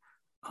being.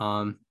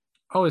 Um,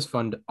 always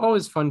fun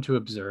to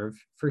observe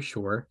for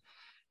sure.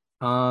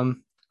 All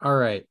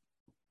right.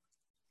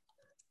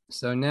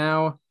 So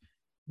now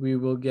we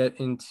will get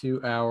into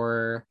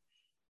our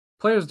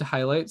players to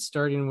highlight,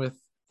 starting with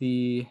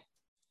the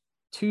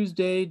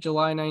Tuesday,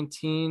 July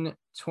 19,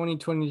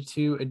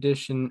 2022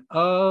 edition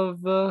of.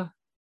 How about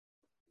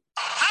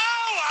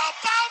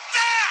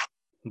that?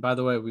 And by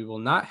the way, we will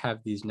not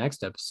have these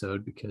next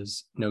episode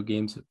because no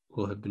games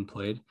will have been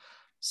played.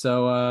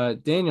 So,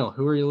 Daniel,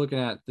 who are you looking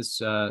at this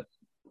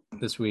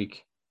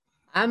week?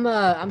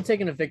 I'm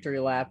taking a victory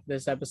lap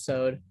this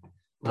episode.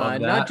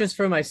 Not just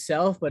for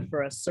myself, but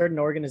for a certain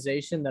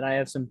organization that I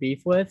have some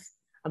beef with.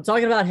 I'm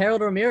talking about Harold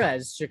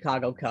Ramirez,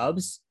 Chicago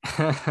Cubs.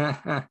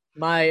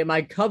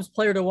 my Cubs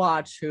player to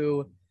watch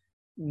who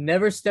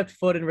never stepped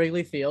foot in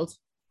Wrigley Field.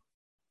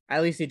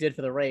 At least he did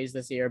for the Rays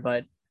this year,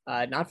 but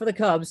not for the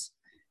Cubs.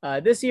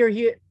 This year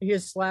he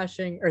is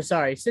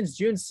since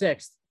June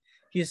 6th,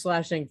 he's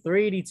slashing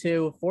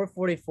 382,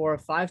 444,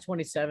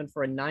 527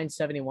 for a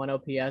 971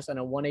 OPS and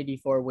a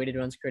 184 weighted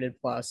runs created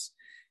plus.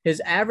 His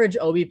average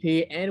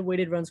OBP and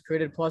weighted runs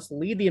created plus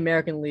lead the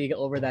American League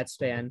over that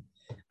span.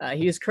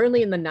 He is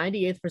currently in the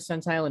 98th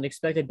percentile in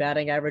expected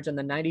batting average and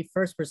the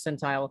 91st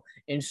percentile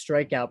in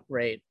strikeout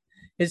rate.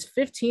 His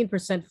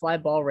 15% fly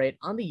ball rate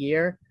on the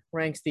year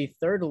ranks the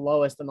third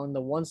lowest among the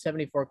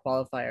 174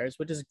 qualifiers,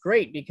 which is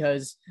great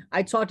because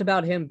I talked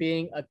about him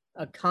being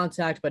a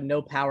contact but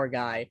no power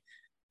guy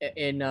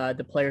in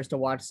the players to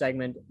watch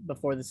segment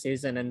before the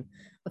season. And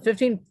a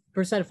 15%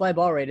 fly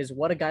ball rate is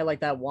what a guy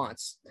like that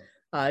wants.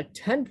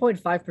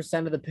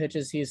 10.5% of the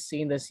pitches he's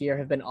seen this year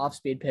have been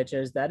off-speed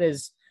pitches. That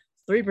is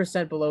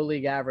 3% below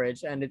league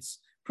average, and it's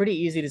pretty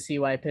easy to see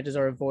why pitchers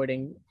are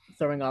avoiding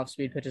throwing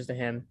off-speed pitches to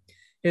him.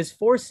 His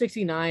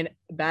 469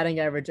 batting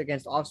average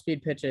against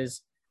off-speed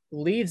pitches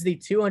leads the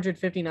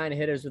 259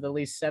 hitters with at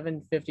least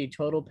 750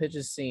 total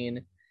pitches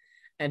seen,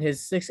 and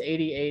his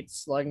 688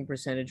 slugging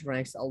percentage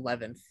ranks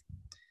 11th.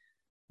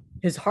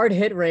 His hard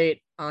hit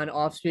rate on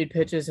off-speed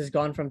pitches has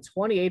gone from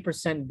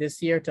 28%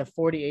 this year to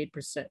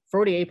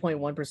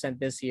 48.1%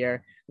 this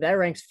year. That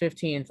ranks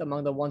 15th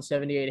among the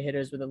 178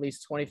 hitters with at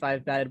least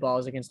 25 batted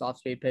balls against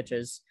off-speed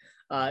pitches.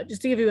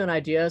 Just to give you an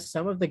idea,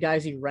 some of the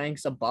guys he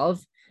ranks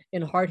above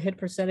in hard hit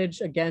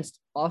percentage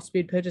against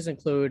off-speed pitches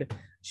include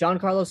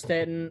Giancarlo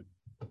Stanton,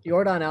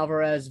 Yordan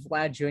Alvarez,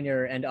 Vlad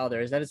Jr., and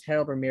others. That is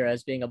Harold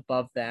Ramirez being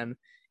above them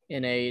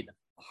in a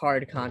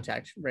hard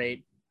contact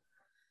rate.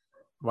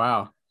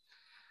 Wow.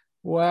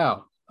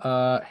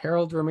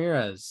 Harold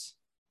Ramirez.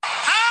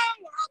 How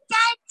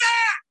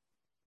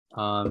about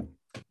that?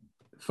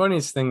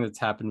 Funniest thing that's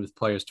happened with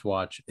players to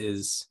watch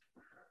is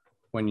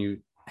when you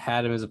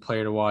had him as a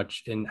player to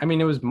watch, and I mean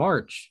it was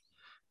March,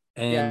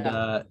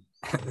 and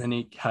then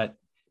he got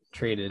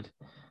traded.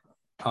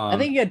 I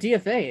think he got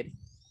DFA'd.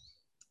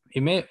 He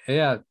may,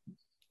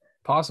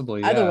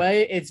 possibly. Either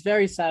way, it's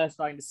very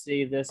satisfying to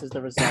see this as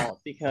the result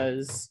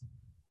because,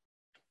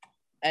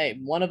 hey,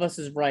 one of us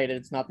is right, and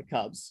it's not the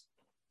Cubs.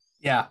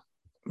 Yeah.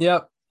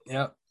 Yep.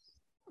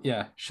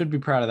 Yeah. Should be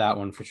proud of that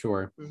one for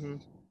sure.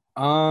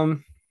 Mm-hmm.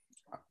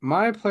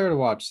 My player to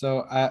watch.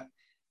 So I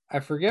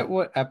forget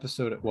what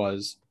episode it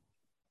was,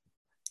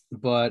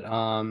 but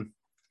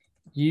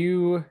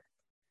you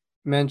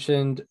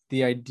mentioned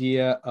the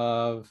idea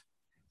of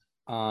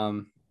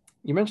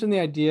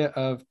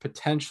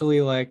potentially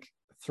like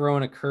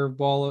throwing a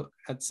curveball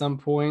at some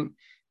point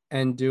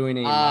and doing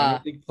a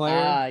minor league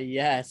player.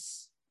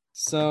 Yes.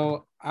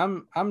 So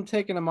I'm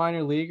taking a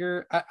minor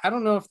leaguer. I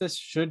don't know if this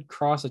should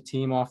cross a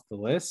team off the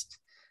list,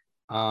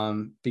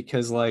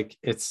 because like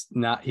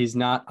he's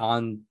not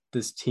on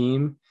this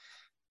team,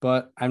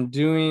 but I'm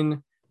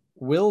doing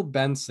Will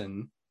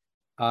Benson.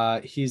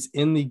 He's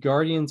in the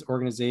Guardians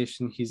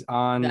organization. He's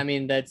on. I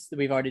mean,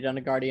 we've already done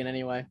a Guardian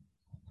anyway.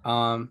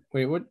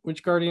 Wait,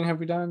 which Guardian have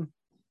we done?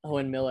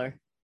 Owen Miller.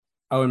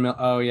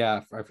 Oh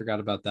yeah, I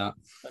forgot about that.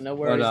 So no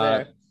worries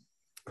there.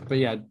 But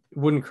yeah,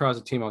 wouldn't cross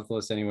a team off the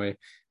list anyway.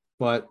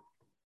 But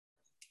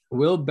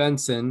Will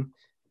Benson,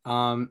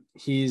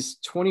 he's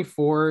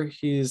 24.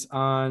 He's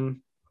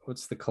on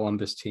what's the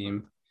Columbus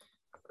team?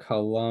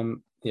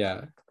 Columbus.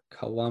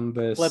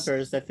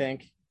 Clippers, I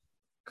think.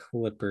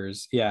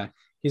 Clippers. Yeah.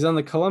 He's on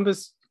the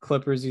Columbus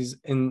Clippers. He's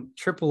in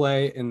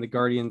AAA in the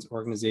Guardians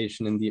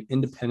organization in the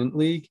Independent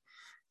League.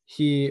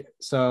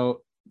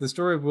 So the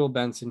story of Will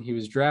Benson, he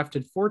was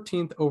drafted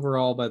 14th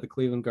overall by the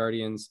Cleveland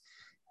Guardians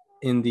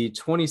in the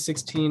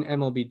 2016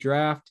 MLB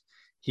draft.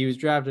 He was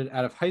drafted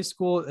out of high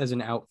school as an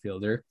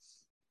outfielder.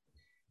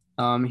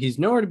 He's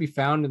nowhere to be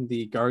found in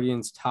the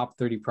Guardians' top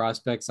 30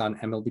 prospects on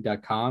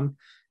MLB.com.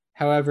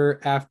 However,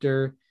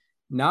 after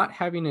not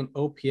having an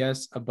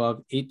OPS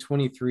above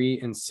 823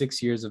 in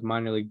 6 years of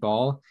minor league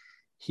ball,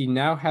 he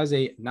now has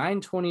a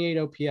 928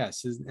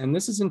 OPS, and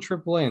this is in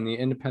AAA in the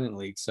Independent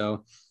League.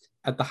 So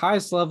at the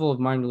highest level of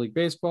minor league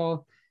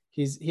baseball,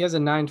 he has a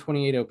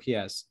 928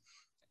 OPS.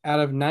 Out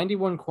of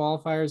 91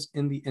 qualifiers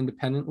in the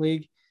Independent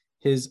League,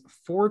 his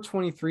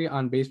 423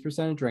 on base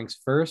percentage ranks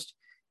first.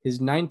 His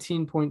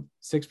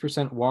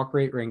 19.6% walk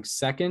rate ranks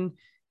second.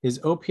 His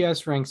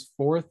OPS ranks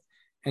fourth,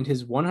 and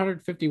his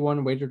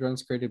 151 weighted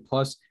runs created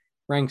plus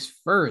ranks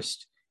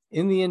first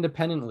in the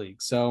independent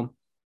league. So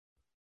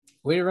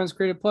weighted runs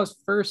created plus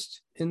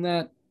first in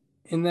that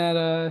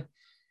AAA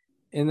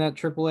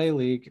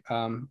league,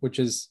 which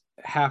is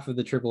half of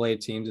the AAA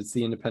teams. It's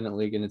the independent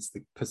league and it's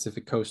the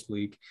Pacific Coast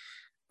League.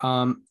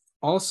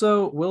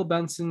 Also, Will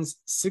Benson's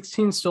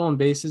 16 stolen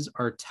bases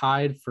are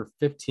tied for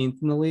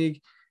 15th in the league,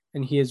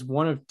 and he is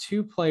one of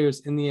two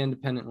players in the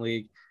independent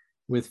league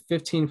with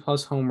 15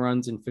 plus home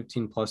runs and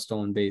 15 plus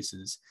stolen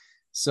bases.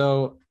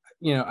 So,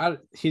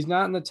 he's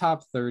not in the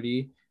top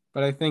 30,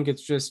 but I think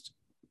it's just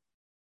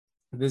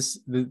this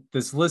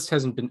list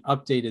hasn't been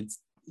updated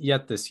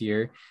yet this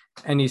year,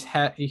 and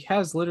he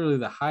has literally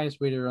the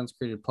highest weighted runs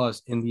created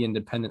plus in the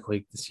independent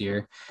league this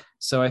year.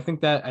 So I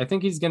think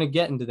he's going to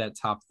get into that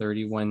top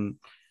 30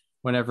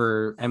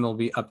 whenever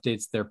MLB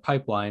updates their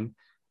pipeline.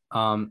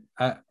 I'm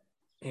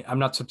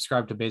not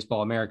subscribed to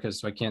Baseball America,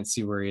 so I can't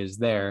see where he is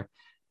there,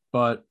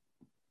 but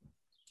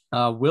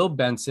Will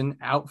Benson,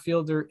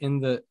 outfielder in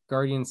the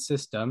Guardians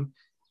system,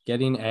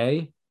 getting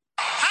a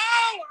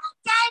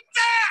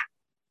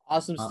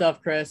awesome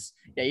stuff, Chris.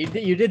 Yeah,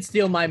 you did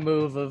steal my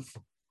move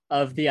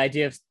of the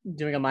idea of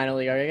doing a minor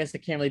league. I guess it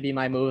can't really be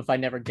my move if I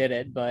never did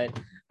it, but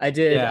I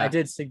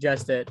did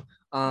suggest it. It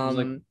was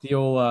like the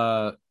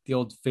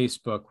old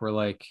Facebook where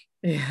like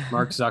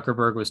Mark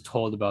Zuckerberg was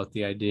told about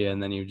the idea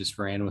and then you just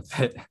ran with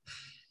it.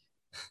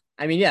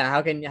 I mean, yeah,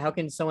 how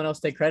can someone else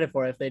take credit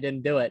for it if they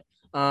didn't do it?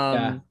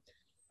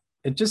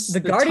 It just the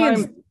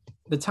Guardians.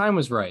 The time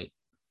was right.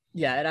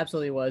 Yeah, it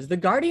absolutely was. The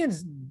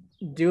Guardians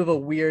do have a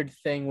weird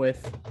thing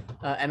with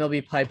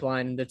MLB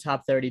pipeline in the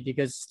top 30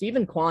 because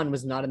Stephen Kwan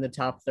was not in the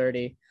top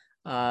 30.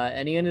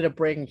 And he ended up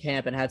breaking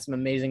camp and had some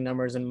amazing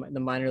numbers in the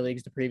minor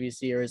leagues the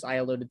previous year, as I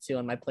alluded to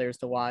on my players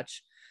to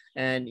watch.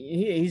 And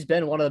he's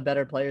been one of the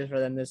better players for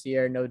them this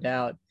year, no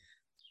doubt.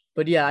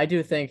 But yeah, I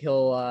do think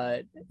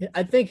he'll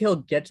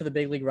get to the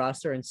big league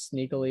roster and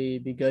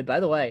sneakily be good. By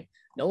the way,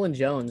 Nolan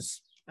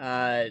Jones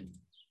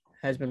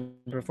has been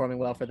performing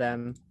well for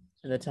them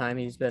in the time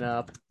he's been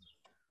up.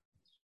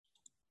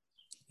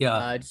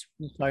 Yeah. Just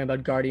talking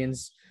about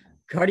Guardians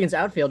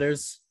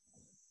outfielders,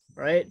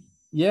 right?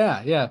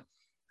 Yeah.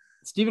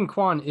 Stephen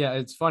Kwan,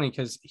 it's funny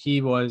because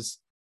he was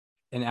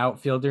an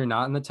outfielder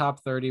not in the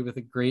top 30 with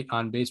a great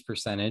on-base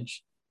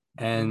percentage.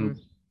 And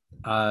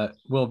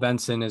Will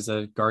Benson is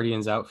a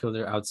Guardians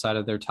outfielder outside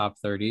of their top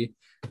 30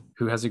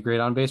 who has a great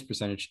on-base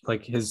percentage.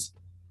 Like he's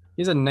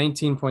a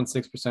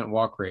 19.6%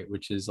 walk rate,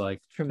 which is like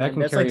tremendous.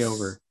 That can carry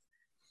over.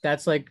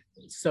 That's like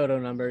Soto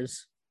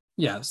numbers.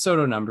 Yeah,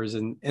 Soto numbers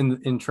in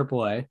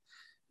AAA.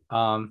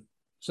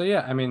 So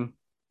yeah, I mean,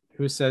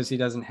 who says he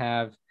doesn't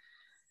have,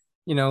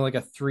 like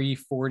a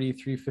 340,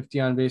 350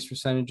 on base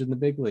percentage in the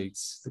big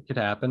leagues? That could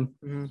happen.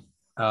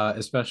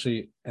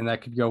 Especially, and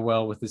that could go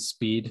well with his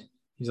speed.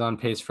 He's on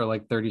pace for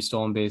like 30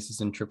 stolen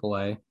bases in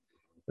AAA,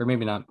 or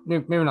maybe not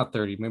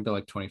 30, maybe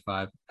like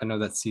 25. I know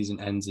that season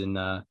ends in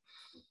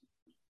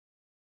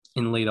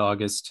late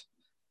August.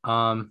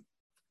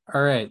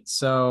 All right,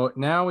 so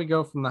now we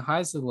go from the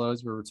highs to the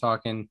lows where we're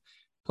talking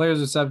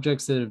players or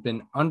subjects that have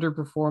been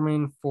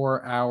underperforming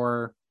for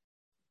our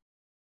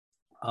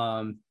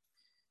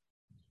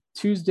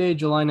Tuesday,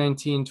 July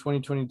 19,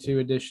 2022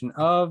 edition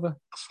of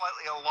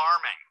Slightly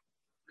Alarming.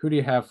 Who do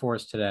you have for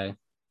us today?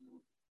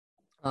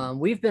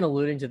 We've been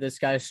alluding to this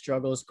guy's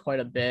struggles quite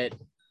a bit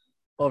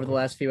over the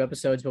last few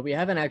episodes, but we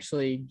haven't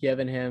actually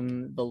given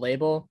him the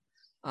label.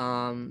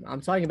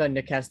 I'm talking about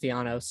Nick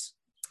Castellanos.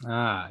 Who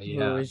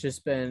has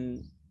just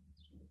been...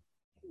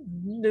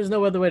 There's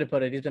no other way to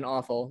put it. He's been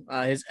awful.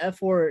 His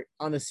F4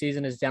 on the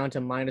season is down to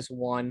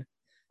 -1.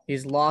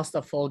 He's lost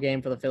a full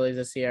game for the Phillies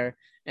this year.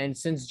 And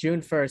since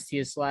June 1st, he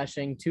is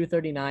slashing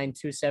 239,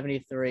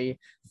 273,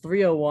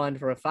 301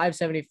 for a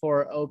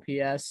 574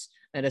 OPS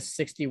and a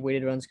 60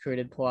 weighted runs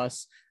created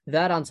plus.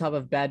 That on top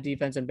of bad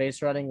defense and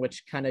base running,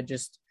 which kind of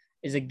just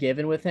is a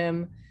given with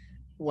him.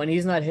 When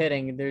he's not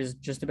hitting, there's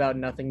just about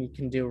nothing he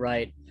can do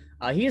right.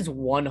 He has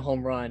one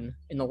home run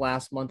in the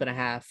last month and a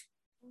half,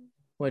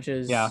 which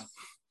is... Yeah.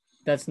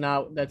 That's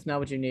not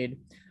what you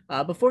need.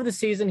 Before the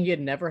season, he had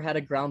never had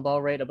a ground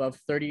ball rate above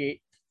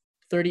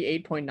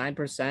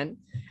 38.9%.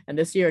 And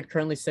this year it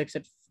currently sits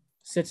at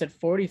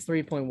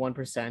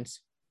 43.1%.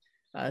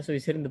 So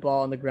he's hitting the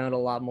ball on the ground a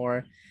lot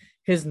more.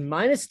 His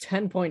minus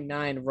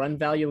 10.9 run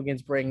value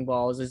against breaking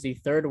balls is the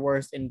third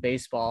worst in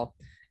baseball.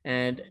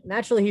 And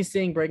naturally he's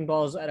seeing breaking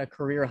balls at a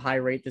career high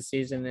rate this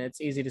season. And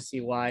it's easy to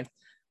see why.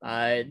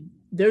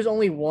 There is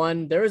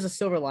a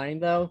silver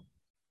lining though.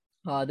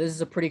 This is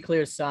a pretty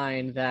clear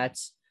sign that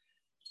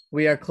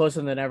we are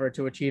closer than ever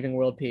to achieving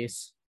world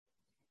peace.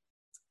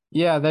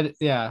 Yeah,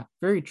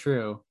 very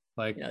true.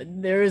 Like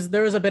there is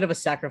a bit of a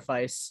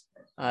sacrifice,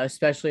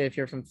 especially if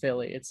you're from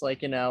Philly. It's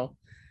like,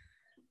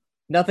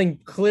 nothing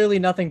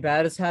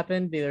bad has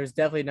happened. There's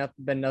definitely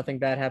been nothing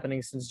bad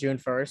happening since June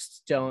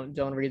 1st.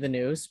 Don't read the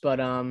news, but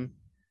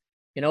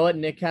you know what?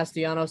 Nick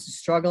Castellanos is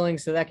struggling,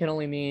 so that can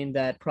only mean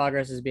that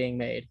progress is being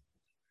made.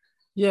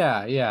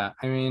 Yeah.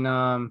 I mean,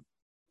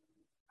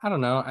 I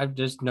don't know. I've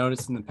just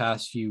noticed in the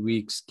past few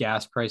weeks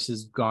gas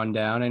prices have gone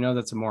down. I know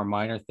that's a more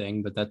minor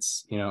thing, but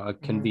that's, a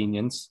Mhm.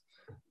 convenience.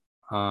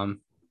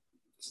 Um,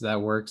 so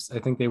that works. I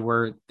think they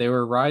were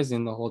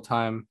rising the whole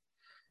time.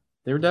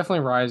 They were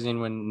definitely rising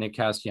when Nick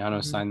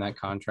Castellanos Mhm. signed that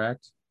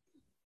contract.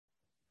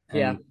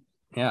 Yeah. And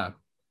yeah.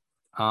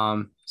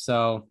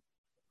 So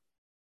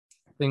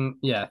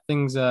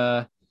things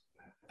I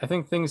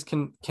think things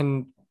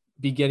can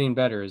be getting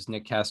better as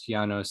Nick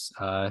Castellanos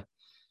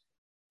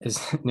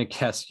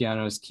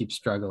keeps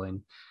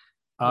struggling.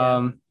 Yeah.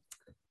 Um,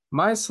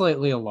 my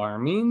slightly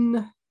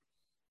alarming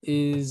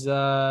is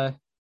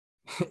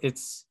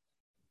it's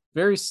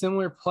very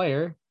similar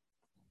player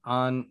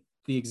on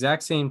the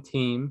exact same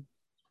team.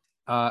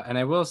 And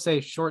I will say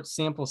short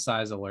sample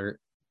size alert,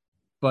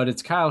 but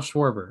it's Kyle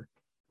Schwarber.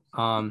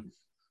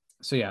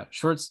 So yeah,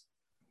 short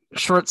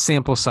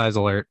sample size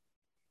alert,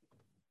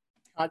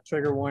 Hot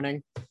trigger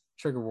warning.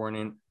 trigger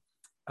warning.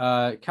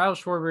 Kyle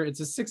Schwarber, it's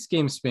a 6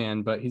 game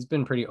span, but he's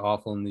been pretty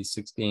awful in these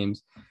 6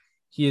 games.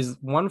 He is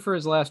 1 for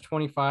his last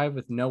 25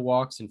 with no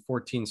walks and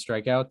 14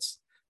 strikeouts.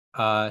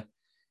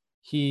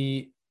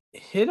 He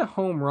hit a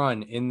home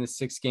run in the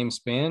 6 game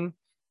span,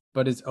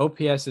 but his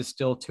OPS is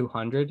still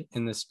 200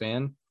 in the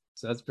span.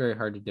 So that's very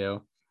hard to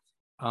do.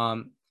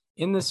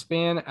 In the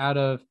span, out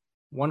of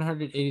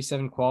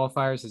 187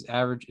 qualifiers, his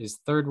average is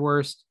third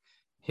worst.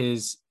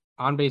 His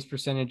on base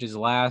percentage is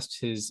last.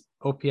 His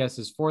OPS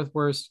is fourth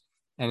worst,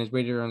 and his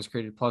weighted runs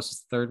created plus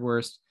is third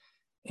worst.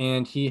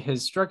 And he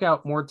has struck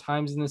out more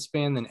times in the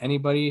span than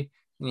anybody.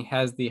 And he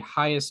has the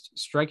highest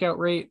strikeout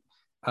rate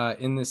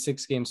in the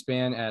 6 game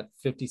span at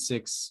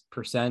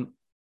 56%.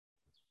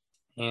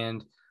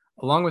 And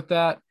along with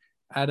that,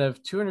 out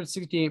of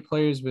 268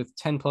 players with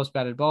 10 plus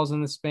batted balls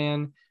in the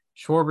span,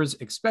 Schwarber's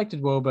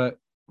expected WOBA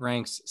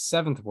ranks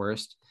 7th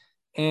worst.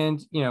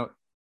 And,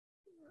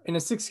 in a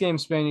 6 game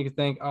span, you could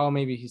think, oh,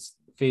 maybe he's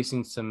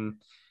facing some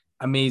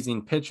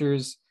amazing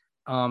pitchers.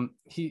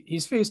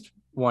 He's faced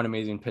one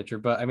amazing pitcher,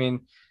 but I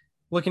mean,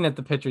 looking at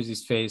the pitchers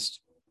he's faced,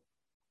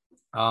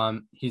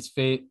 the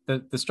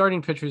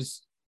starting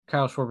pitchers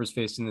Kyle Schwarber's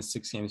faced in the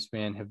 6 game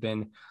span have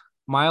been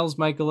Miles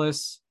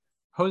Michaelis,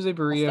 Jose All star.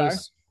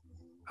 Barrios,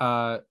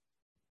 uh,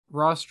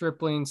 Ross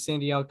Stripling,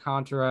 Sandy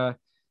Alcantara,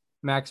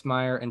 Max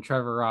Meyer, and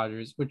Trevor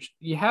Rogers, which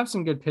you have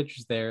some good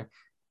pitchers there,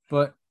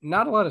 but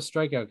not a lot of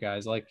strikeout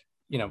guys. Like,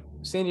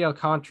 Sandy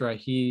Alcantara,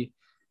 he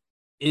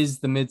is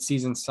the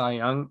midseason Cy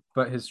Young,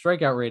 but his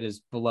strikeout rate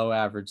is below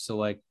average. So,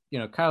 like,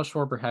 Kyle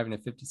Schwarber having a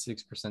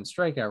 56%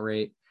 strikeout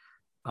rate,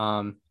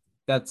 um,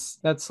 that's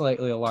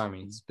slightly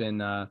alarming. He's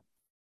been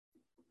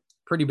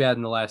pretty bad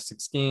in the last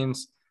 6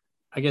 games.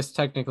 I guess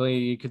technically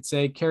you could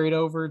say carried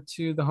over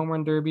to the home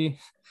run derby,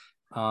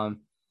 um,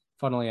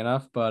 funnily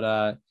enough.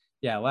 But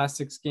yeah, last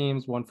 6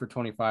 games, 1 for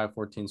 25,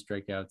 14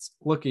 strikeouts.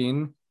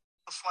 Looking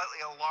slightly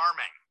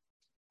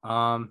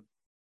alarming.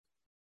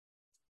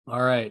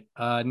 All right.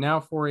 Now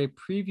for a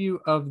preview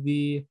of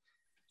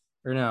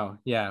or no,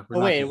 yeah, we're Oh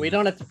not wait, doing we that.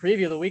 don't have to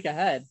preview the week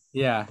ahead.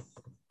 Yeah.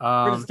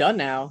 We're just done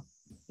now.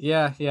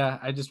 Yeah.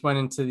 I just went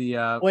into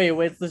the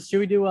Wait. Should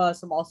we do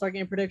some All-Star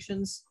game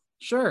predictions?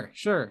 Sure.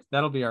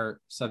 That'll be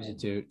our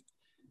substitute.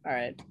 All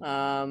right.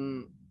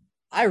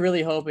 I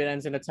really hope it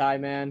ends in a tie,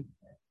 man.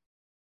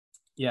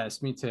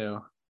 Yes, me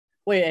too.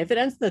 Wait, if it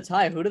ends in a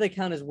tie, who do they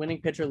count as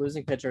winning pitcher,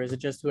 losing pitcher? Is it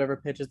just whoever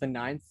pitches the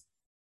ninth?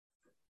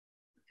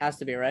 Has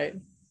to be, right?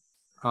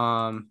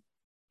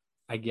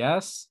 I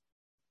guess.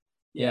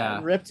 Yeah.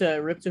 Rip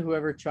to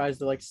whoever tries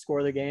to like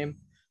score the game.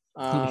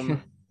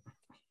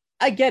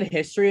 I get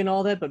history and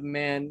all that, but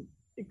man,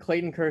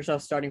 Clayton Kershaw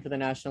starting for the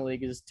National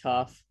League is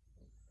tough.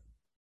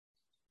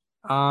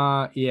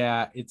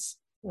 Yeah, it's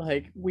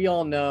Like we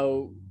all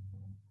know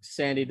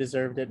Sandy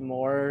deserved it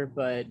more,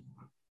 but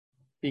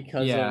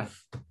because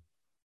of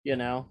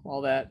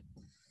all that.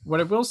 What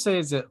I will say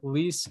is at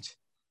least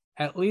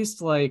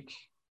like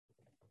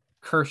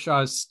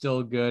Kershaw's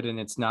still good and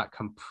it's not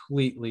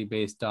completely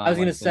based on I was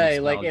gonna say,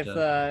 like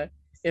nostalgia.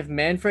 if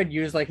Manfred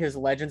used like his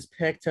Legends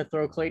pick to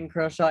throw Clayton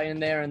Kershaw in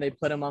there and they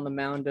put him on the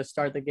mound to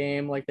start the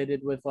game like they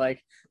did with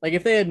like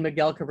if they had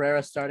Miguel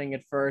Cabrera starting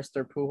at first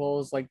or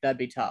Pujols, like that'd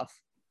be tough.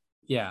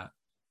 Yeah.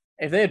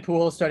 If they had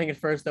Pujols starting at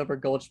first over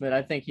Goldschmidt,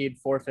 I think he'd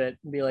forfeit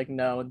and be like,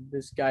 no,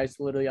 this guy's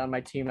literally on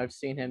my team. I've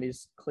seen him.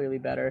 He's clearly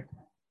better.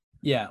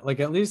 Yeah, like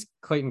at least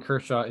Clayton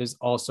Kershaw is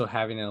also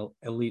having an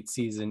elite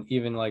season.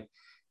 Even like,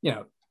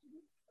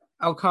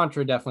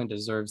 Alcantara definitely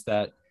deserves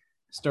that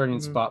starting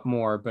spot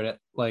more, but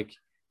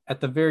at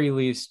the very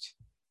least,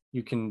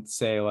 you can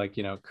say like,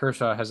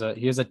 Kershaw has a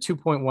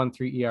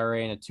 2.13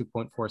 ERA and a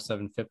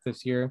 2.47 FIP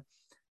this year.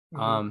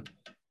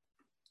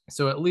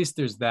 So at least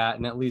there's that,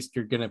 and at least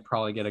you're gonna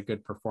probably get a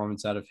good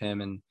performance out of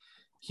him, and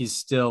he's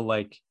still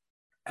like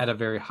at a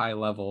very high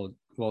level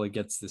while he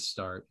gets this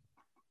start.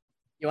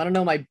 You want to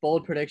know my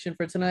bold prediction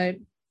for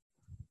tonight?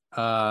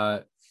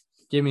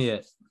 Give me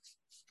it.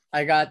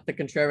 I got the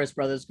Contreras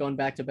brothers going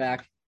back to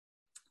back.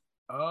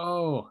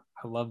 Oh,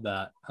 I love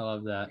that.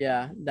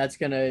 Yeah,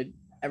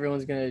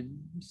 everyone's gonna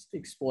just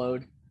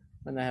explode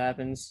when that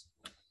happens.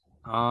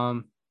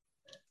 I'm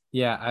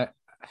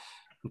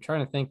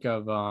trying to think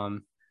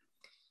of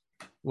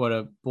what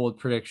a bold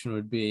prediction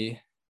would be.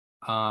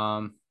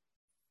 I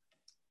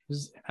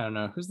don't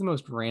know who's the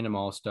most random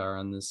all-star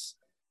on this.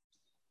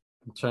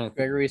 I'm trying to think.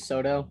 Gregory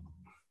Soto.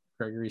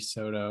 Gregory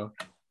Soto.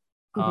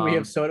 We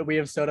have Soto. We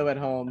have Soto at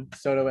home.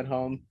 Soto at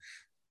home.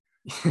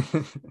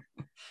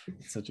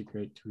 Such a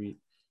great tweet.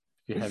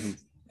 If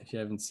you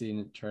haven't seen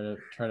it, try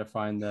to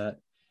find that.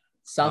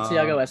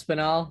 Santiago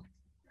Espinal.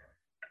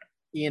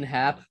 Ian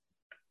Happ.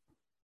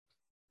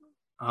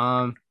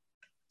 I'm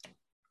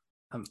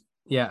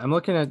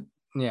looking at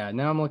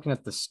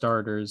the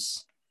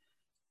starters.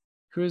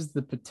 Who is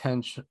the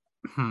potential?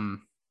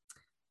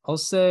 I'll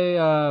say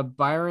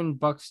Byron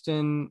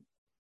Buxton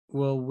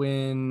will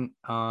win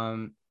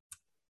All-Star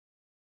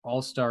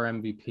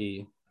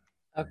MVP.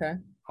 Okay.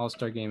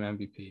 All-Star game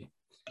MVP.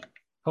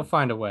 He'll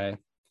find a way.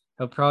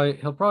 He'll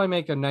probably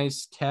make a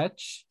nice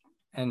catch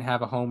and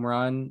have a home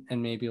run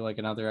and maybe like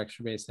another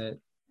extra base hit.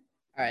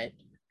 All right.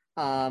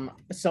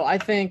 So I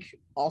think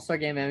All-Star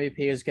Game MVP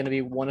is going to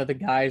be one of the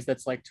guys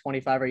that's like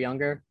 25 or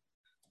younger,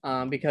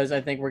 because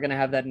I think we're going to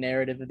have that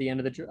narrative at the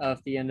end of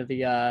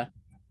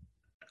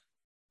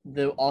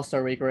the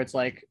All-Star week where it's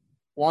like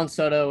Juan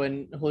Soto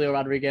and Julio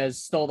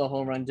Rodriguez stole the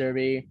home run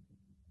derby.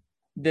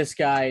 This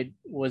guy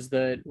was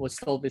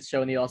stole the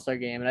show in the All-Star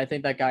game, and I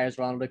think that guy is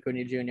Ronald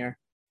Acuna Jr.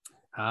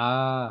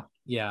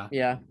 Yeah,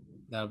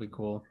 that'll be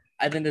cool.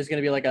 I think there's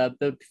going to be like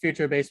the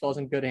future of baseball is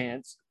in good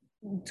hands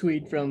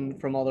tweet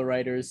from all the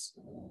writers.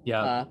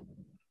 Yeah.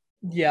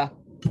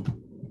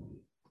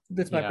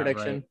 That's my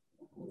prediction.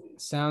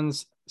 Right.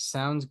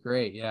 Sounds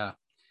great. Yeah.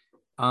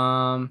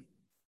 All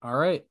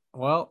right.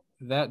 Well,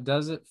 that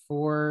does it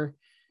for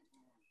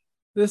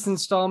this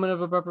installment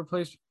of Above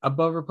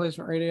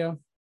Replacement Radio.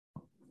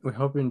 We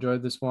hope you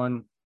enjoyed this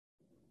one.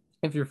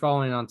 If you're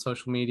following on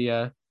social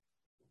media,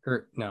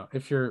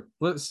 if you're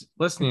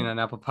listening on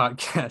Apple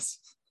Podcasts,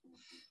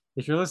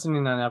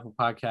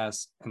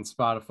 and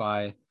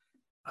Spotify,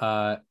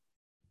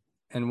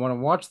 and want to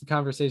watch the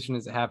conversation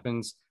as it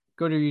happens,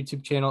 go to our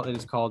YouTube channel. It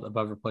is called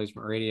Above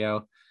Replacement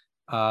Radio.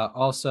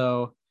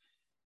 Also,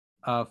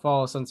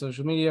 follow us on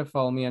social media.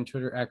 Follow me on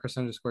Twitter at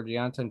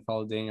Chris_Gianta, and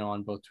follow Daniel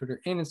on both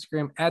Twitter and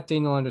Instagram at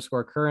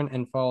Daniel_Curran,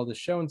 and follow the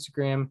show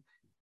Instagram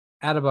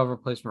at Above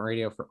Replacement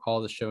Radio for all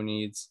the show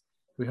needs.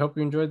 We hope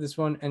you enjoyed this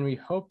one, and we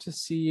hope to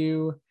see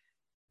you.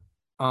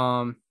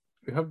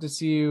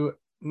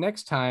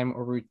 Next time,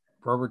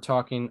 where we're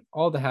talking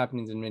all the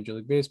happenings in Major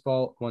League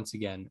Baseball once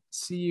again.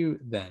 See you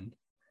then.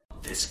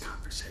 This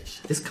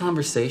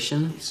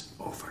conversation is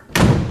over.